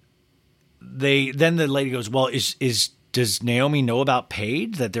then the lady goes, well, does Naomi know about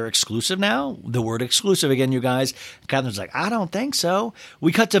Paige, that they're exclusive now? The word exclusive again, you guys. Catherine's like, I don't think so.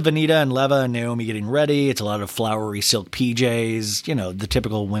 We cut to Vanita and Leva and Naomi getting ready. It's a lot of flowery silk PJs, the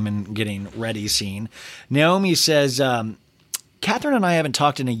typical women getting ready scene. Naomi says, Catherine and I haven't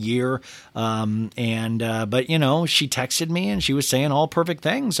talked in a year, but she texted me and she was saying all perfect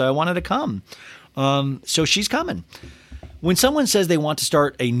things, so I wanted to come. So she's coming. When someone says they want to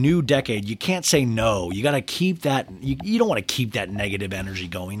start a new decade, you can't say no. You got to keep that. You don't want to keep that negative energy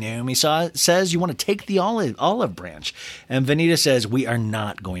going. Naomi says you want to take the olive branch. And Vanita says, we are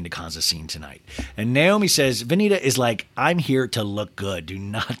not going to cause a scene tonight. And Naomi says, Vanita is like, I'm here to look good. Do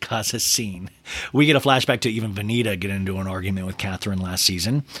not cause a scene. We get a flashback to even Vanita get into an argument with Catherine last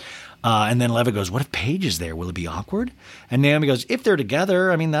season. And then Leva goes, what if Paige is there? Will it be awkward? And Naomi goes, if they're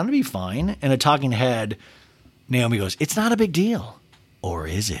together, I mean, that'll be fine. And a talking head, Naomi goes, it's not a big deal. Or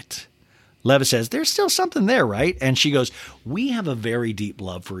is it? Leva says, there's still something there, right? And she goes, we have a very deep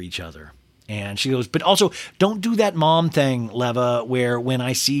love for each other. And she goes, but also don't do that mom thing, Leva, where when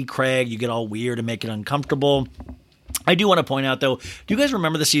I see Craig, you get all weird and make it uncomfortable. I do want to point out, though, do you guys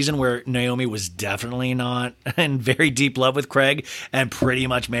remember the season where Naomi was definitely not in very deep love with Craig and pretty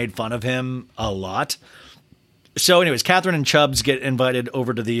much made fun of him a lot? So anyways, Catherine and Chubbs get invited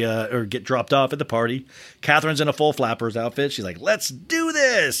over to or get dropped off at the party. Catherine's in a full Flappers outfit. She's like, let's do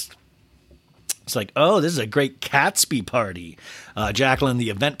this. It's like, oh, this is a great Catsby party. Jacqueline,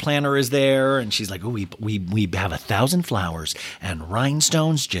 the event planner, is there, and she's like, oh, we have 1,000 flowers and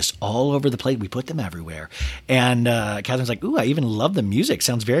rhinestones just all over the plate. We put them everywhere. And Catherine's like, ooh, I even love the music.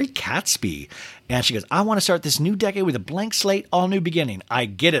 Sounds very Catsby. And she goes, I want to start this new decade with a blank slate, all new beginning. I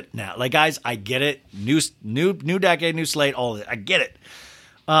get it now. Like, guys, I get it. New decade, new slate, all of it. I get it.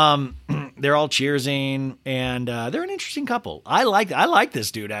 They're all cheersing, and they're an interesting couple. I like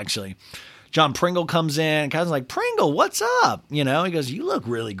this dude, actually. John Pringle comes in. Catherine's like, Pringle, what's up? You know, he goes, you look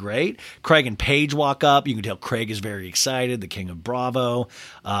really great. Craig and Paige walk up. You can tell Craig is very excited, the king of Bravo.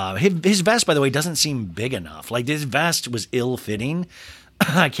 His vest, by the way, doesn't seem big enough. Like, his vest was ill-fitting.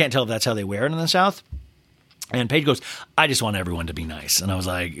 I can't tell if that's how they wear it in the South. And Paige goes, I just want everyone to be nice. And I was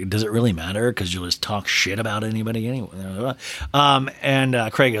like, does it really matter? Because you'll just talk shit about anybody anyway.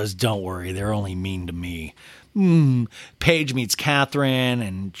 And Craig goes, don't worry. They're only mean to me. Paige meets Catherine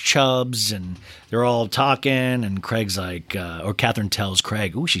and Chubbs, and they're all talking, and Craig's like, or Catherine tells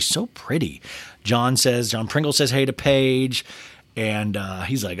Craig, ooh, she's so pretty. John Pringle says hey to Paige, and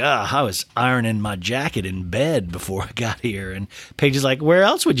he's like, I was ironing my jacket in bed before I got here. And Paige is like, where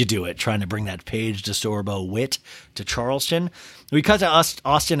else would you do it? Trying to bring that Paige DeSorbo wit to Charleston. We cut to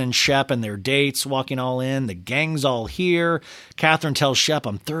Austin and Shep and their dates, walking all in. The gang's all here. Catherine tells Shep,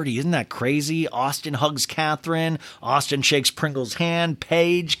 I'm 30. Isn't that crazy? Austin hugs Catherine. Austin shakes Pringle's hand.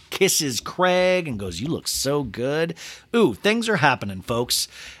 Paige kisses Craig and goes, you look so good. Ooh, things are happening, folks.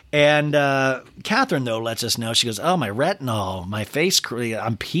 And Catherine, though, lets us know. She goes, oh, my retinol, my face,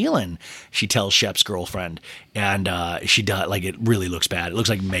 I'm peeling, she tells Shep's girlfriend. And she does, like, it really looks bad. It looks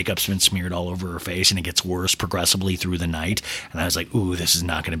like makeup's been smeared all over her face, and it gets worse progressively through the night. And I was like, ooh, this is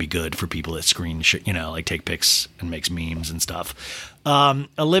not going to be good for people that screen, like take pics and makes memes and stuff.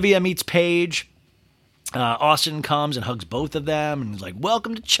 Olivia meets Paige. Austin comes and hugs both of them and is like,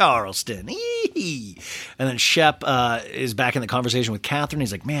 welcome to Charleston. And then Shep is back in the conversation with Catherine.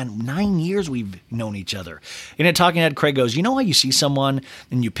 He's like, man, 9 years we've known each other. In a talking head, Craig goes, you know how you see someone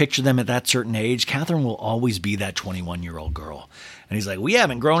and you picture them at that certain age? Catherine will always be that 21-year-old girl. And he's like, we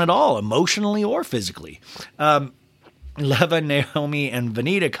haven't grown at all, emotionally or physically. Leva, Naomi, and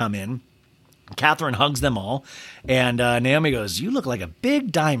Vanita come in. Catherine hugs them all. And Naomi goes, you look like a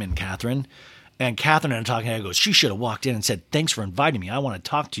big diamond, Catherine. And Catherine, in a talking head, goes, she should have walked in and said, thanks for inviting me. I want to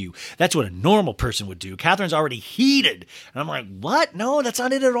talk to you. That's what a normal person would do. Catherine's already heated. And I'm like, what? No, that's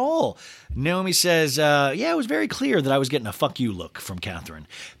not it at all. Naomi says, yeah, it was very clear that I was getting a fuck you look from Catherine.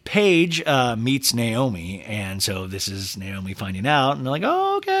 Paige meets Naomi. And so this is Naomi finding out. And they're like,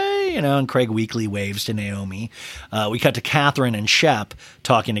 oh, okay. And Craig weakly waves to Naomi. We cut to Catherine and Shep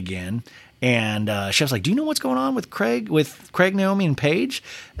talking again. And Shep's like, do you know what's going on with Craig, Naomi, and Paige?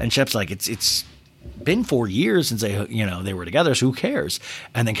 And Shep's like, it's been 4 years since they were together, so who cares?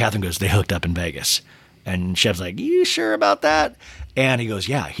 And then Catherine goes, they hooked up in Vegas. And Shep's like, you sure about that? And he goes,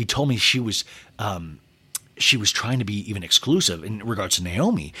 yeah, he told me she was trying to be even exclusive in regards to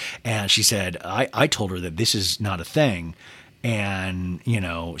Naomi. And she said, I told her that this is not a thing. And,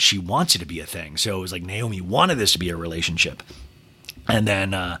 she wants it to be a thing. So it was like Naomi wanted this to be a relationship. And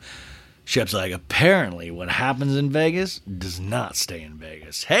then, Shep's like, apparently what happens in Vegas does not stay in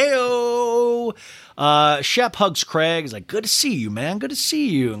Vegas. Hey-o! Shep hugs Craig. He's like, good to see you, man. Good to see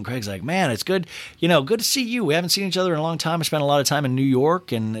you. And Craig's like, man, it's good. Good to see you. We haven't seen each other in a long time. I spent a lot of time in New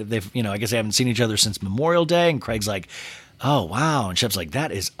York, and I guess they haven't seen each other since Memorial Day. And Craig's like, oh, wow. And Shep's like,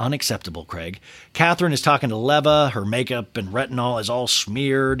 that is unacceptable, Craig. Catherine is talking to Leva. Her makeup and retinol is all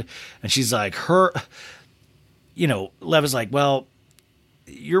smeared. And she's like, Leva's like, well,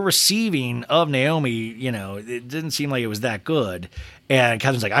 your receiving of Naomi, it didn't seem like it was that good. And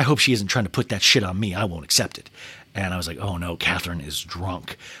Catherine's like, I hope she isn't trying to put that shit on me. I won't accept it. And I was like, oh no, Catherine is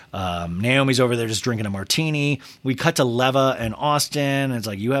drunk. Naomi's over there just drinking a martini. We cut to Leva and Austin. And it's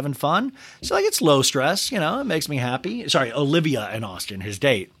like, you having fun? So like, it's low stress, it makes me happy. Sorry, Olivia and Austin, his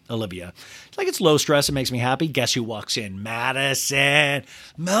date, Olivia. It's like, it's low stress. It makes me happy. Guess who walks in? Madison.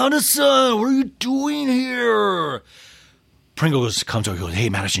 Madison, what are you doing here? Pringle comes over, goes, hey,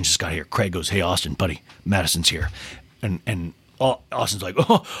 Madison just got here. Craig goes, hey, Austin, buddy, Madison's here. And Austin's like,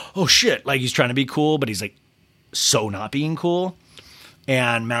 oh shit. Like, he's trying to be cool, but he's like, so not being cool.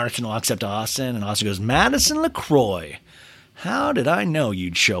 And Madison walks up to Austin, and Austin goes, Madison LaCroix, how did I know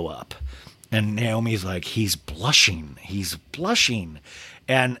you'd show up? And Naomi's like, he's blushing.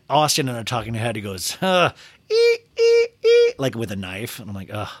 And Austin, in a talking head, he goes, like with a knife. And I'm like,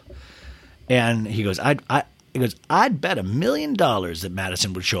 ugh. And he goes, I'd bet $1 million that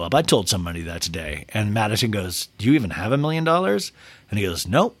Madison would show up. I told somebody that today. And Madison goes, do you even have $1 million? And he goes,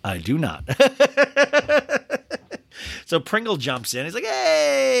 nope, I do not. So Pringle jumps in. He's like,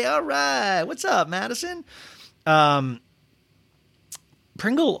 hey, all right. What's up, Madison?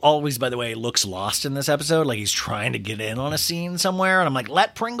 Pringle always, by the way, looks lost in this episode. Like he's trying to get in on a scene somewhere. And I'm like,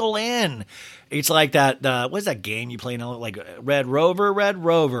 let Pringle in. It's like that, what's that game you play now? Like Red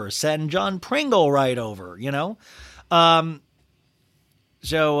Rover, send John Pringle right over,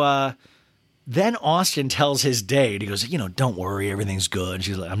 So then Austin tells his date, he goes, don't worry, everything's good.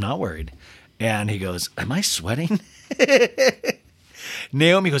 She's like, I'm not worried. And he goes, am I sweating?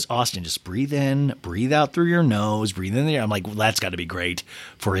 Naomi goes, Austin, just breathe in, breathe out through your nose, breathe in there. I'm like, well, that's got to be great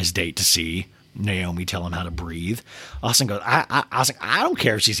for his date to see. Naomi tell him how to breathe. Austin goes, I don't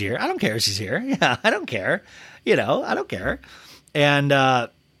care if she's here. I don't care if she's here. Yeah, I don't care. I don't care. And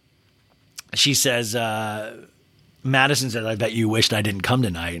she says, Madison says, I bet you wished I didn't come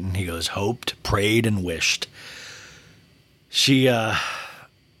tonight. And he goes, hoped, prayed, and wished.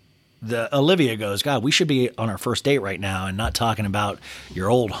 Olivia goes, God, we should be on our first date right now and not talking about your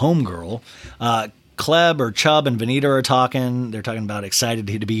old homegirl. Kleb or Chubb and Vanita are talking. They're talking about excited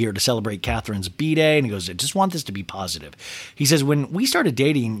to be here to celebrate Catherine's B-Day. And he goes, I just want this to be positive. He says, when we started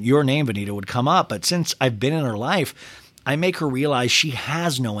dating, your name, Vanita, would come up. But since I've been in her life, I make her realize she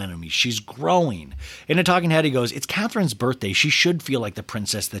has no enemies. She's growing. In a talking head, he goes, it's Catherine's birthday. She should feel like the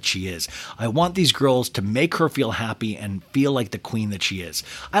princess that she is. I want these girls to make her feel happy and feel like the queen that she is.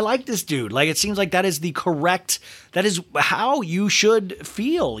 I like this dude. Like, it seems like that is how you should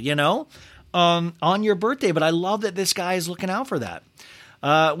feel, on your birthday. But I love that this guy is looking out for that.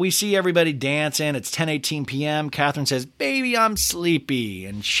 We see everybody dancing. It's 10:18 p.m. Catherine says, baby, I'm sleepy.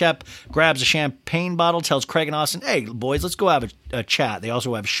 And Shep grabs a champagne bottle, tells Craig and Austin, hey, boys, let's go have a chat. They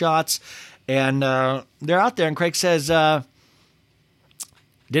also have shots. And they're out there. And Craig says,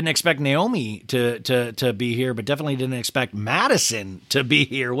 didn't expect Naomi to be here, but definitely didn't expect Madison to be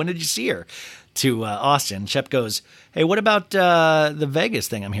here. When did you see her? To Austin. Shep goes, hey, what about the Vegas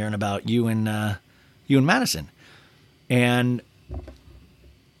thing I'm hearing about you and Madison? And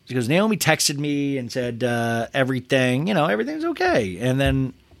she goes, Naomi texted me and said everything, everything's okay.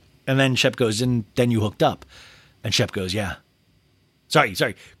 And then Shep goes, and then you hooked up. And Shep goes, yeah. Sorry.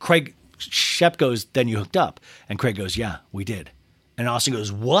 Shep goes, then you hooked up. And Craig goes, yeah, we did. And Austin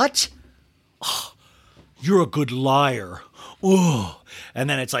goes, what? Oh, you're a good liar. Oh. And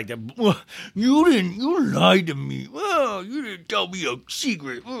then it's like, you lied to me. Oh, you didn't tell me a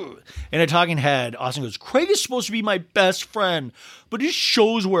secret. Oh. In a talking head, Austin goes, Craig is supposed to be my best friend, but this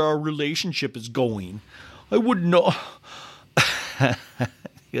shows where our relationship is going. I wouldn't know.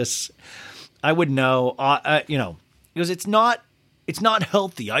 Yes, I would know. Because it's not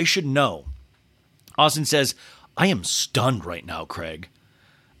healthy. I should know. Austin says, I am stunned right now, Craig.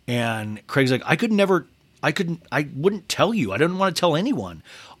 And Craig's like, I wouldn't tell you. I didn't want to tell anyone.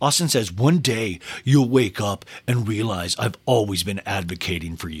 Austin says, one day you'll wake up and realize I've always been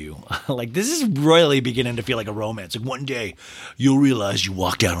advocating for you. Like, this is really beginning to feel like a romance. Like, one day you'll realize you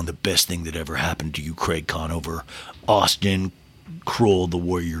walked out on the best thing that ever happened to you, Craig Conover, Austin Kroll, the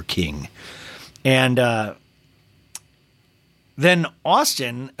Warrior King. And then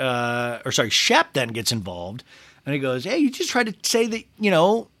Shep then gets involved. And he goes, hey, you just tried to say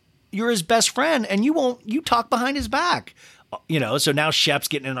that, you're his best friend and you talk behind his back, so now Shep's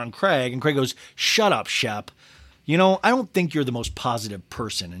getting in on Craig and Craig goes, shut up, Shep. I don't think you're the most positive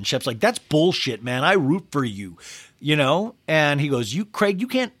person. And Shep's like, that's bullshit, man. I root for you, and he goes, Craig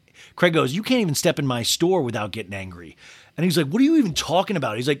goes, you can't even step in my store without getting angry. And he's like, what are you even talking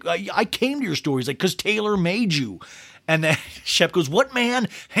about? He's like, I came to your store. He's like, cause Taylor made you. And then Shep goes, what man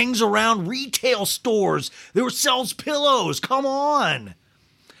hangs around retail stores? There sells pillows. Come on.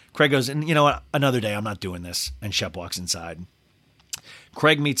 Craig goes, and you know what? Another day, I'm not doing this. And Shep walks inside.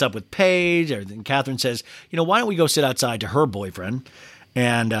 Craig meets up with Paige, and Catherine says, why don't we go sit outside to her boyfriend?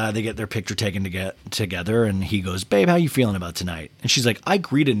 And they get their picture taken together, and he goes, babe, how you feeling about tonight? And she's like, I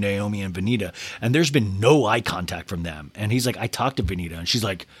greeted Naomi and Vanita, and there's been no eye contact from them. And he's like, I talked to Vanita, and she's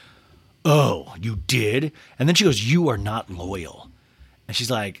like, oh, you did? And then she goes, you are not loyal. And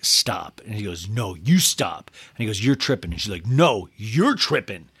she's like, stop. And he goes, no, you stop. And he goes, you're tripping. And she's like, no, you're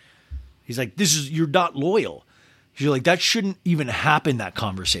tripping. He's like, you're not loyal. She's like, that shouldn't even happen, that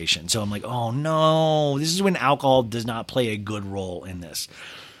conversation. So I'm like, oh no, this is when alcohol does not play a good role in this.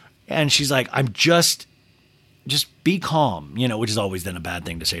 And she's like, I'm just be calm, which is always then a bad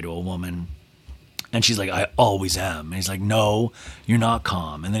thing to say to a woman. And she's like, I always am. And he's like, no, you're not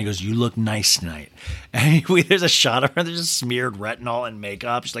calm. And then he goes, you look nice tonight. And there's a shot of her, there's just smeared retinol and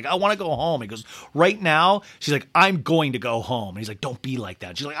makeup. She's like, I want to go home. He goes, right now? She's like, I'm going to go home. And he's like, don't be like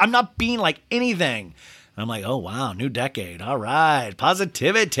that. She's like, I'm not being like anything. And I'm like, oh, wow, new decade. All right,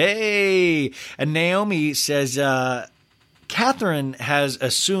 positivity. And Naomi says, Catherine has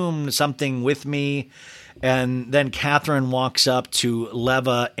assumed something with me. And then Catherine walks up to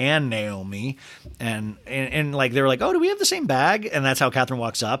Leva and Naomi, and like they were like, oh, do we have the same bag? And that's how Catherine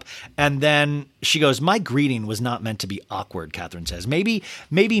walks up. And then she goes, my greeting was not meant to be awkward, Catherine says. Maybe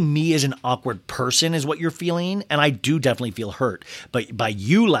me as an awkward person is what you're feeling, and I do definitely feel hurt. But by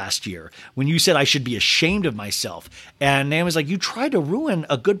you last year, when you said I should be ashamed of myself, and Naomi's like, you tried to ruin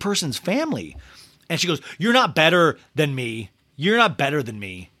a good person's family. And she goes, you're not better than me. You're not better than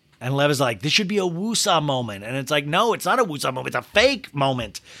me. And Lev is like, this should be a woosah moment. And it's like, no, it's not a woosah moment. It's a fake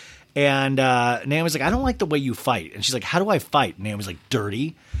moment. And Naomi's like, I don't like the way you fight. And she's like, how do I fight? And Naomi's like,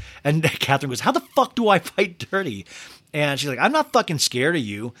 dirty. And Catherine goes, how the fuck do I fight dirty? And she's like, I'm not fucking scared of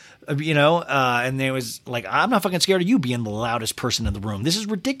you, and Naomi's like, I'm not fucking scared of you being the loudest person in the room. This is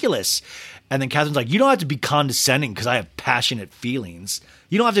ridiculous. And then Catherine's like, you don't have to be condescending because I have passionate feelings.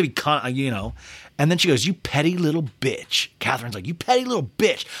 You don't have to be, And then she goes, you petty little bitch. Catherine's like, you petty little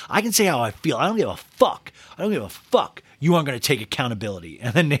bitch. I can say how I feel. I don't give a fuck. I don't give a fuck. You aren't going to take accountability.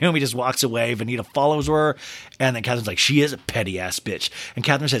 And then Naomi just walks away. Vanita follows her. And then Catherine's like, she is a petty ass bitch. And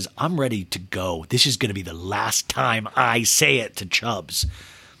Catherine says, I'm ready to go. This is going to be the last time I say it to Chubbs.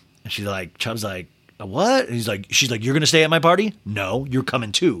 And she's like, Chubbs like, what? And she's like, you're going to stay at my party? No, you're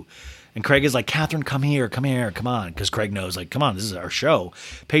coming too. And Craig is like, Catherine, come here, come on. Because Craig knows, like, come on, this is our show.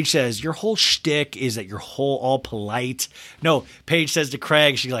 Paige says, your whole shtick is that you're all polite. No, Paige says to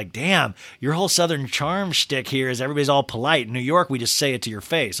Craig, she's like, damn, your whole Southern charm shtick here is everybody's all polite. In New York, we just say it to your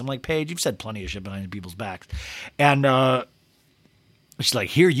face. I'm like, Paige, you've said plenty of shit behind people's backs. And she's like,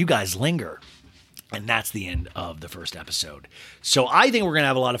 here, you guys linger. And that's the end of the first episode. So I think we're going to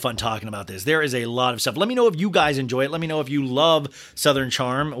have a lot of fun talking about this. There is a lot of stuff. Let me know if you guys enjoy it. Let me know if you love Southern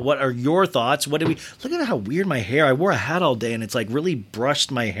Charm. What are your thoughts? Look at how weird my hair. I wore a hat all day and it's like really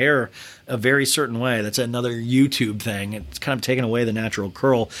brushed my hair a very certain way. That's another YouTube thing. It's kind of taken away the natural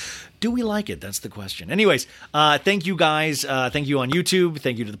curl. Do we like it? That's the question. Anyways, thank you guys. Thank you on YouTube.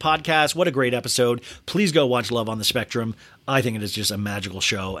 Thank you to the podcast. What a great episode. Please go watch Love on the Spectrum. I think it is just a magical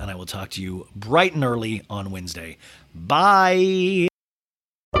show, and I will talk to you bright and early on Wednesday. Bye.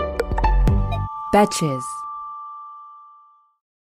 Betches.